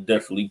 it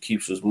definitely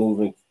keeps us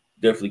moving,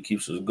 definitely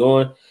keeps us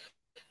going.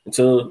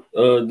 Until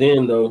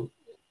then, though,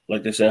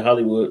 like they say in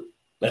Hollywood,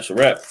 that's a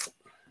wrap.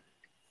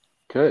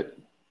 Good.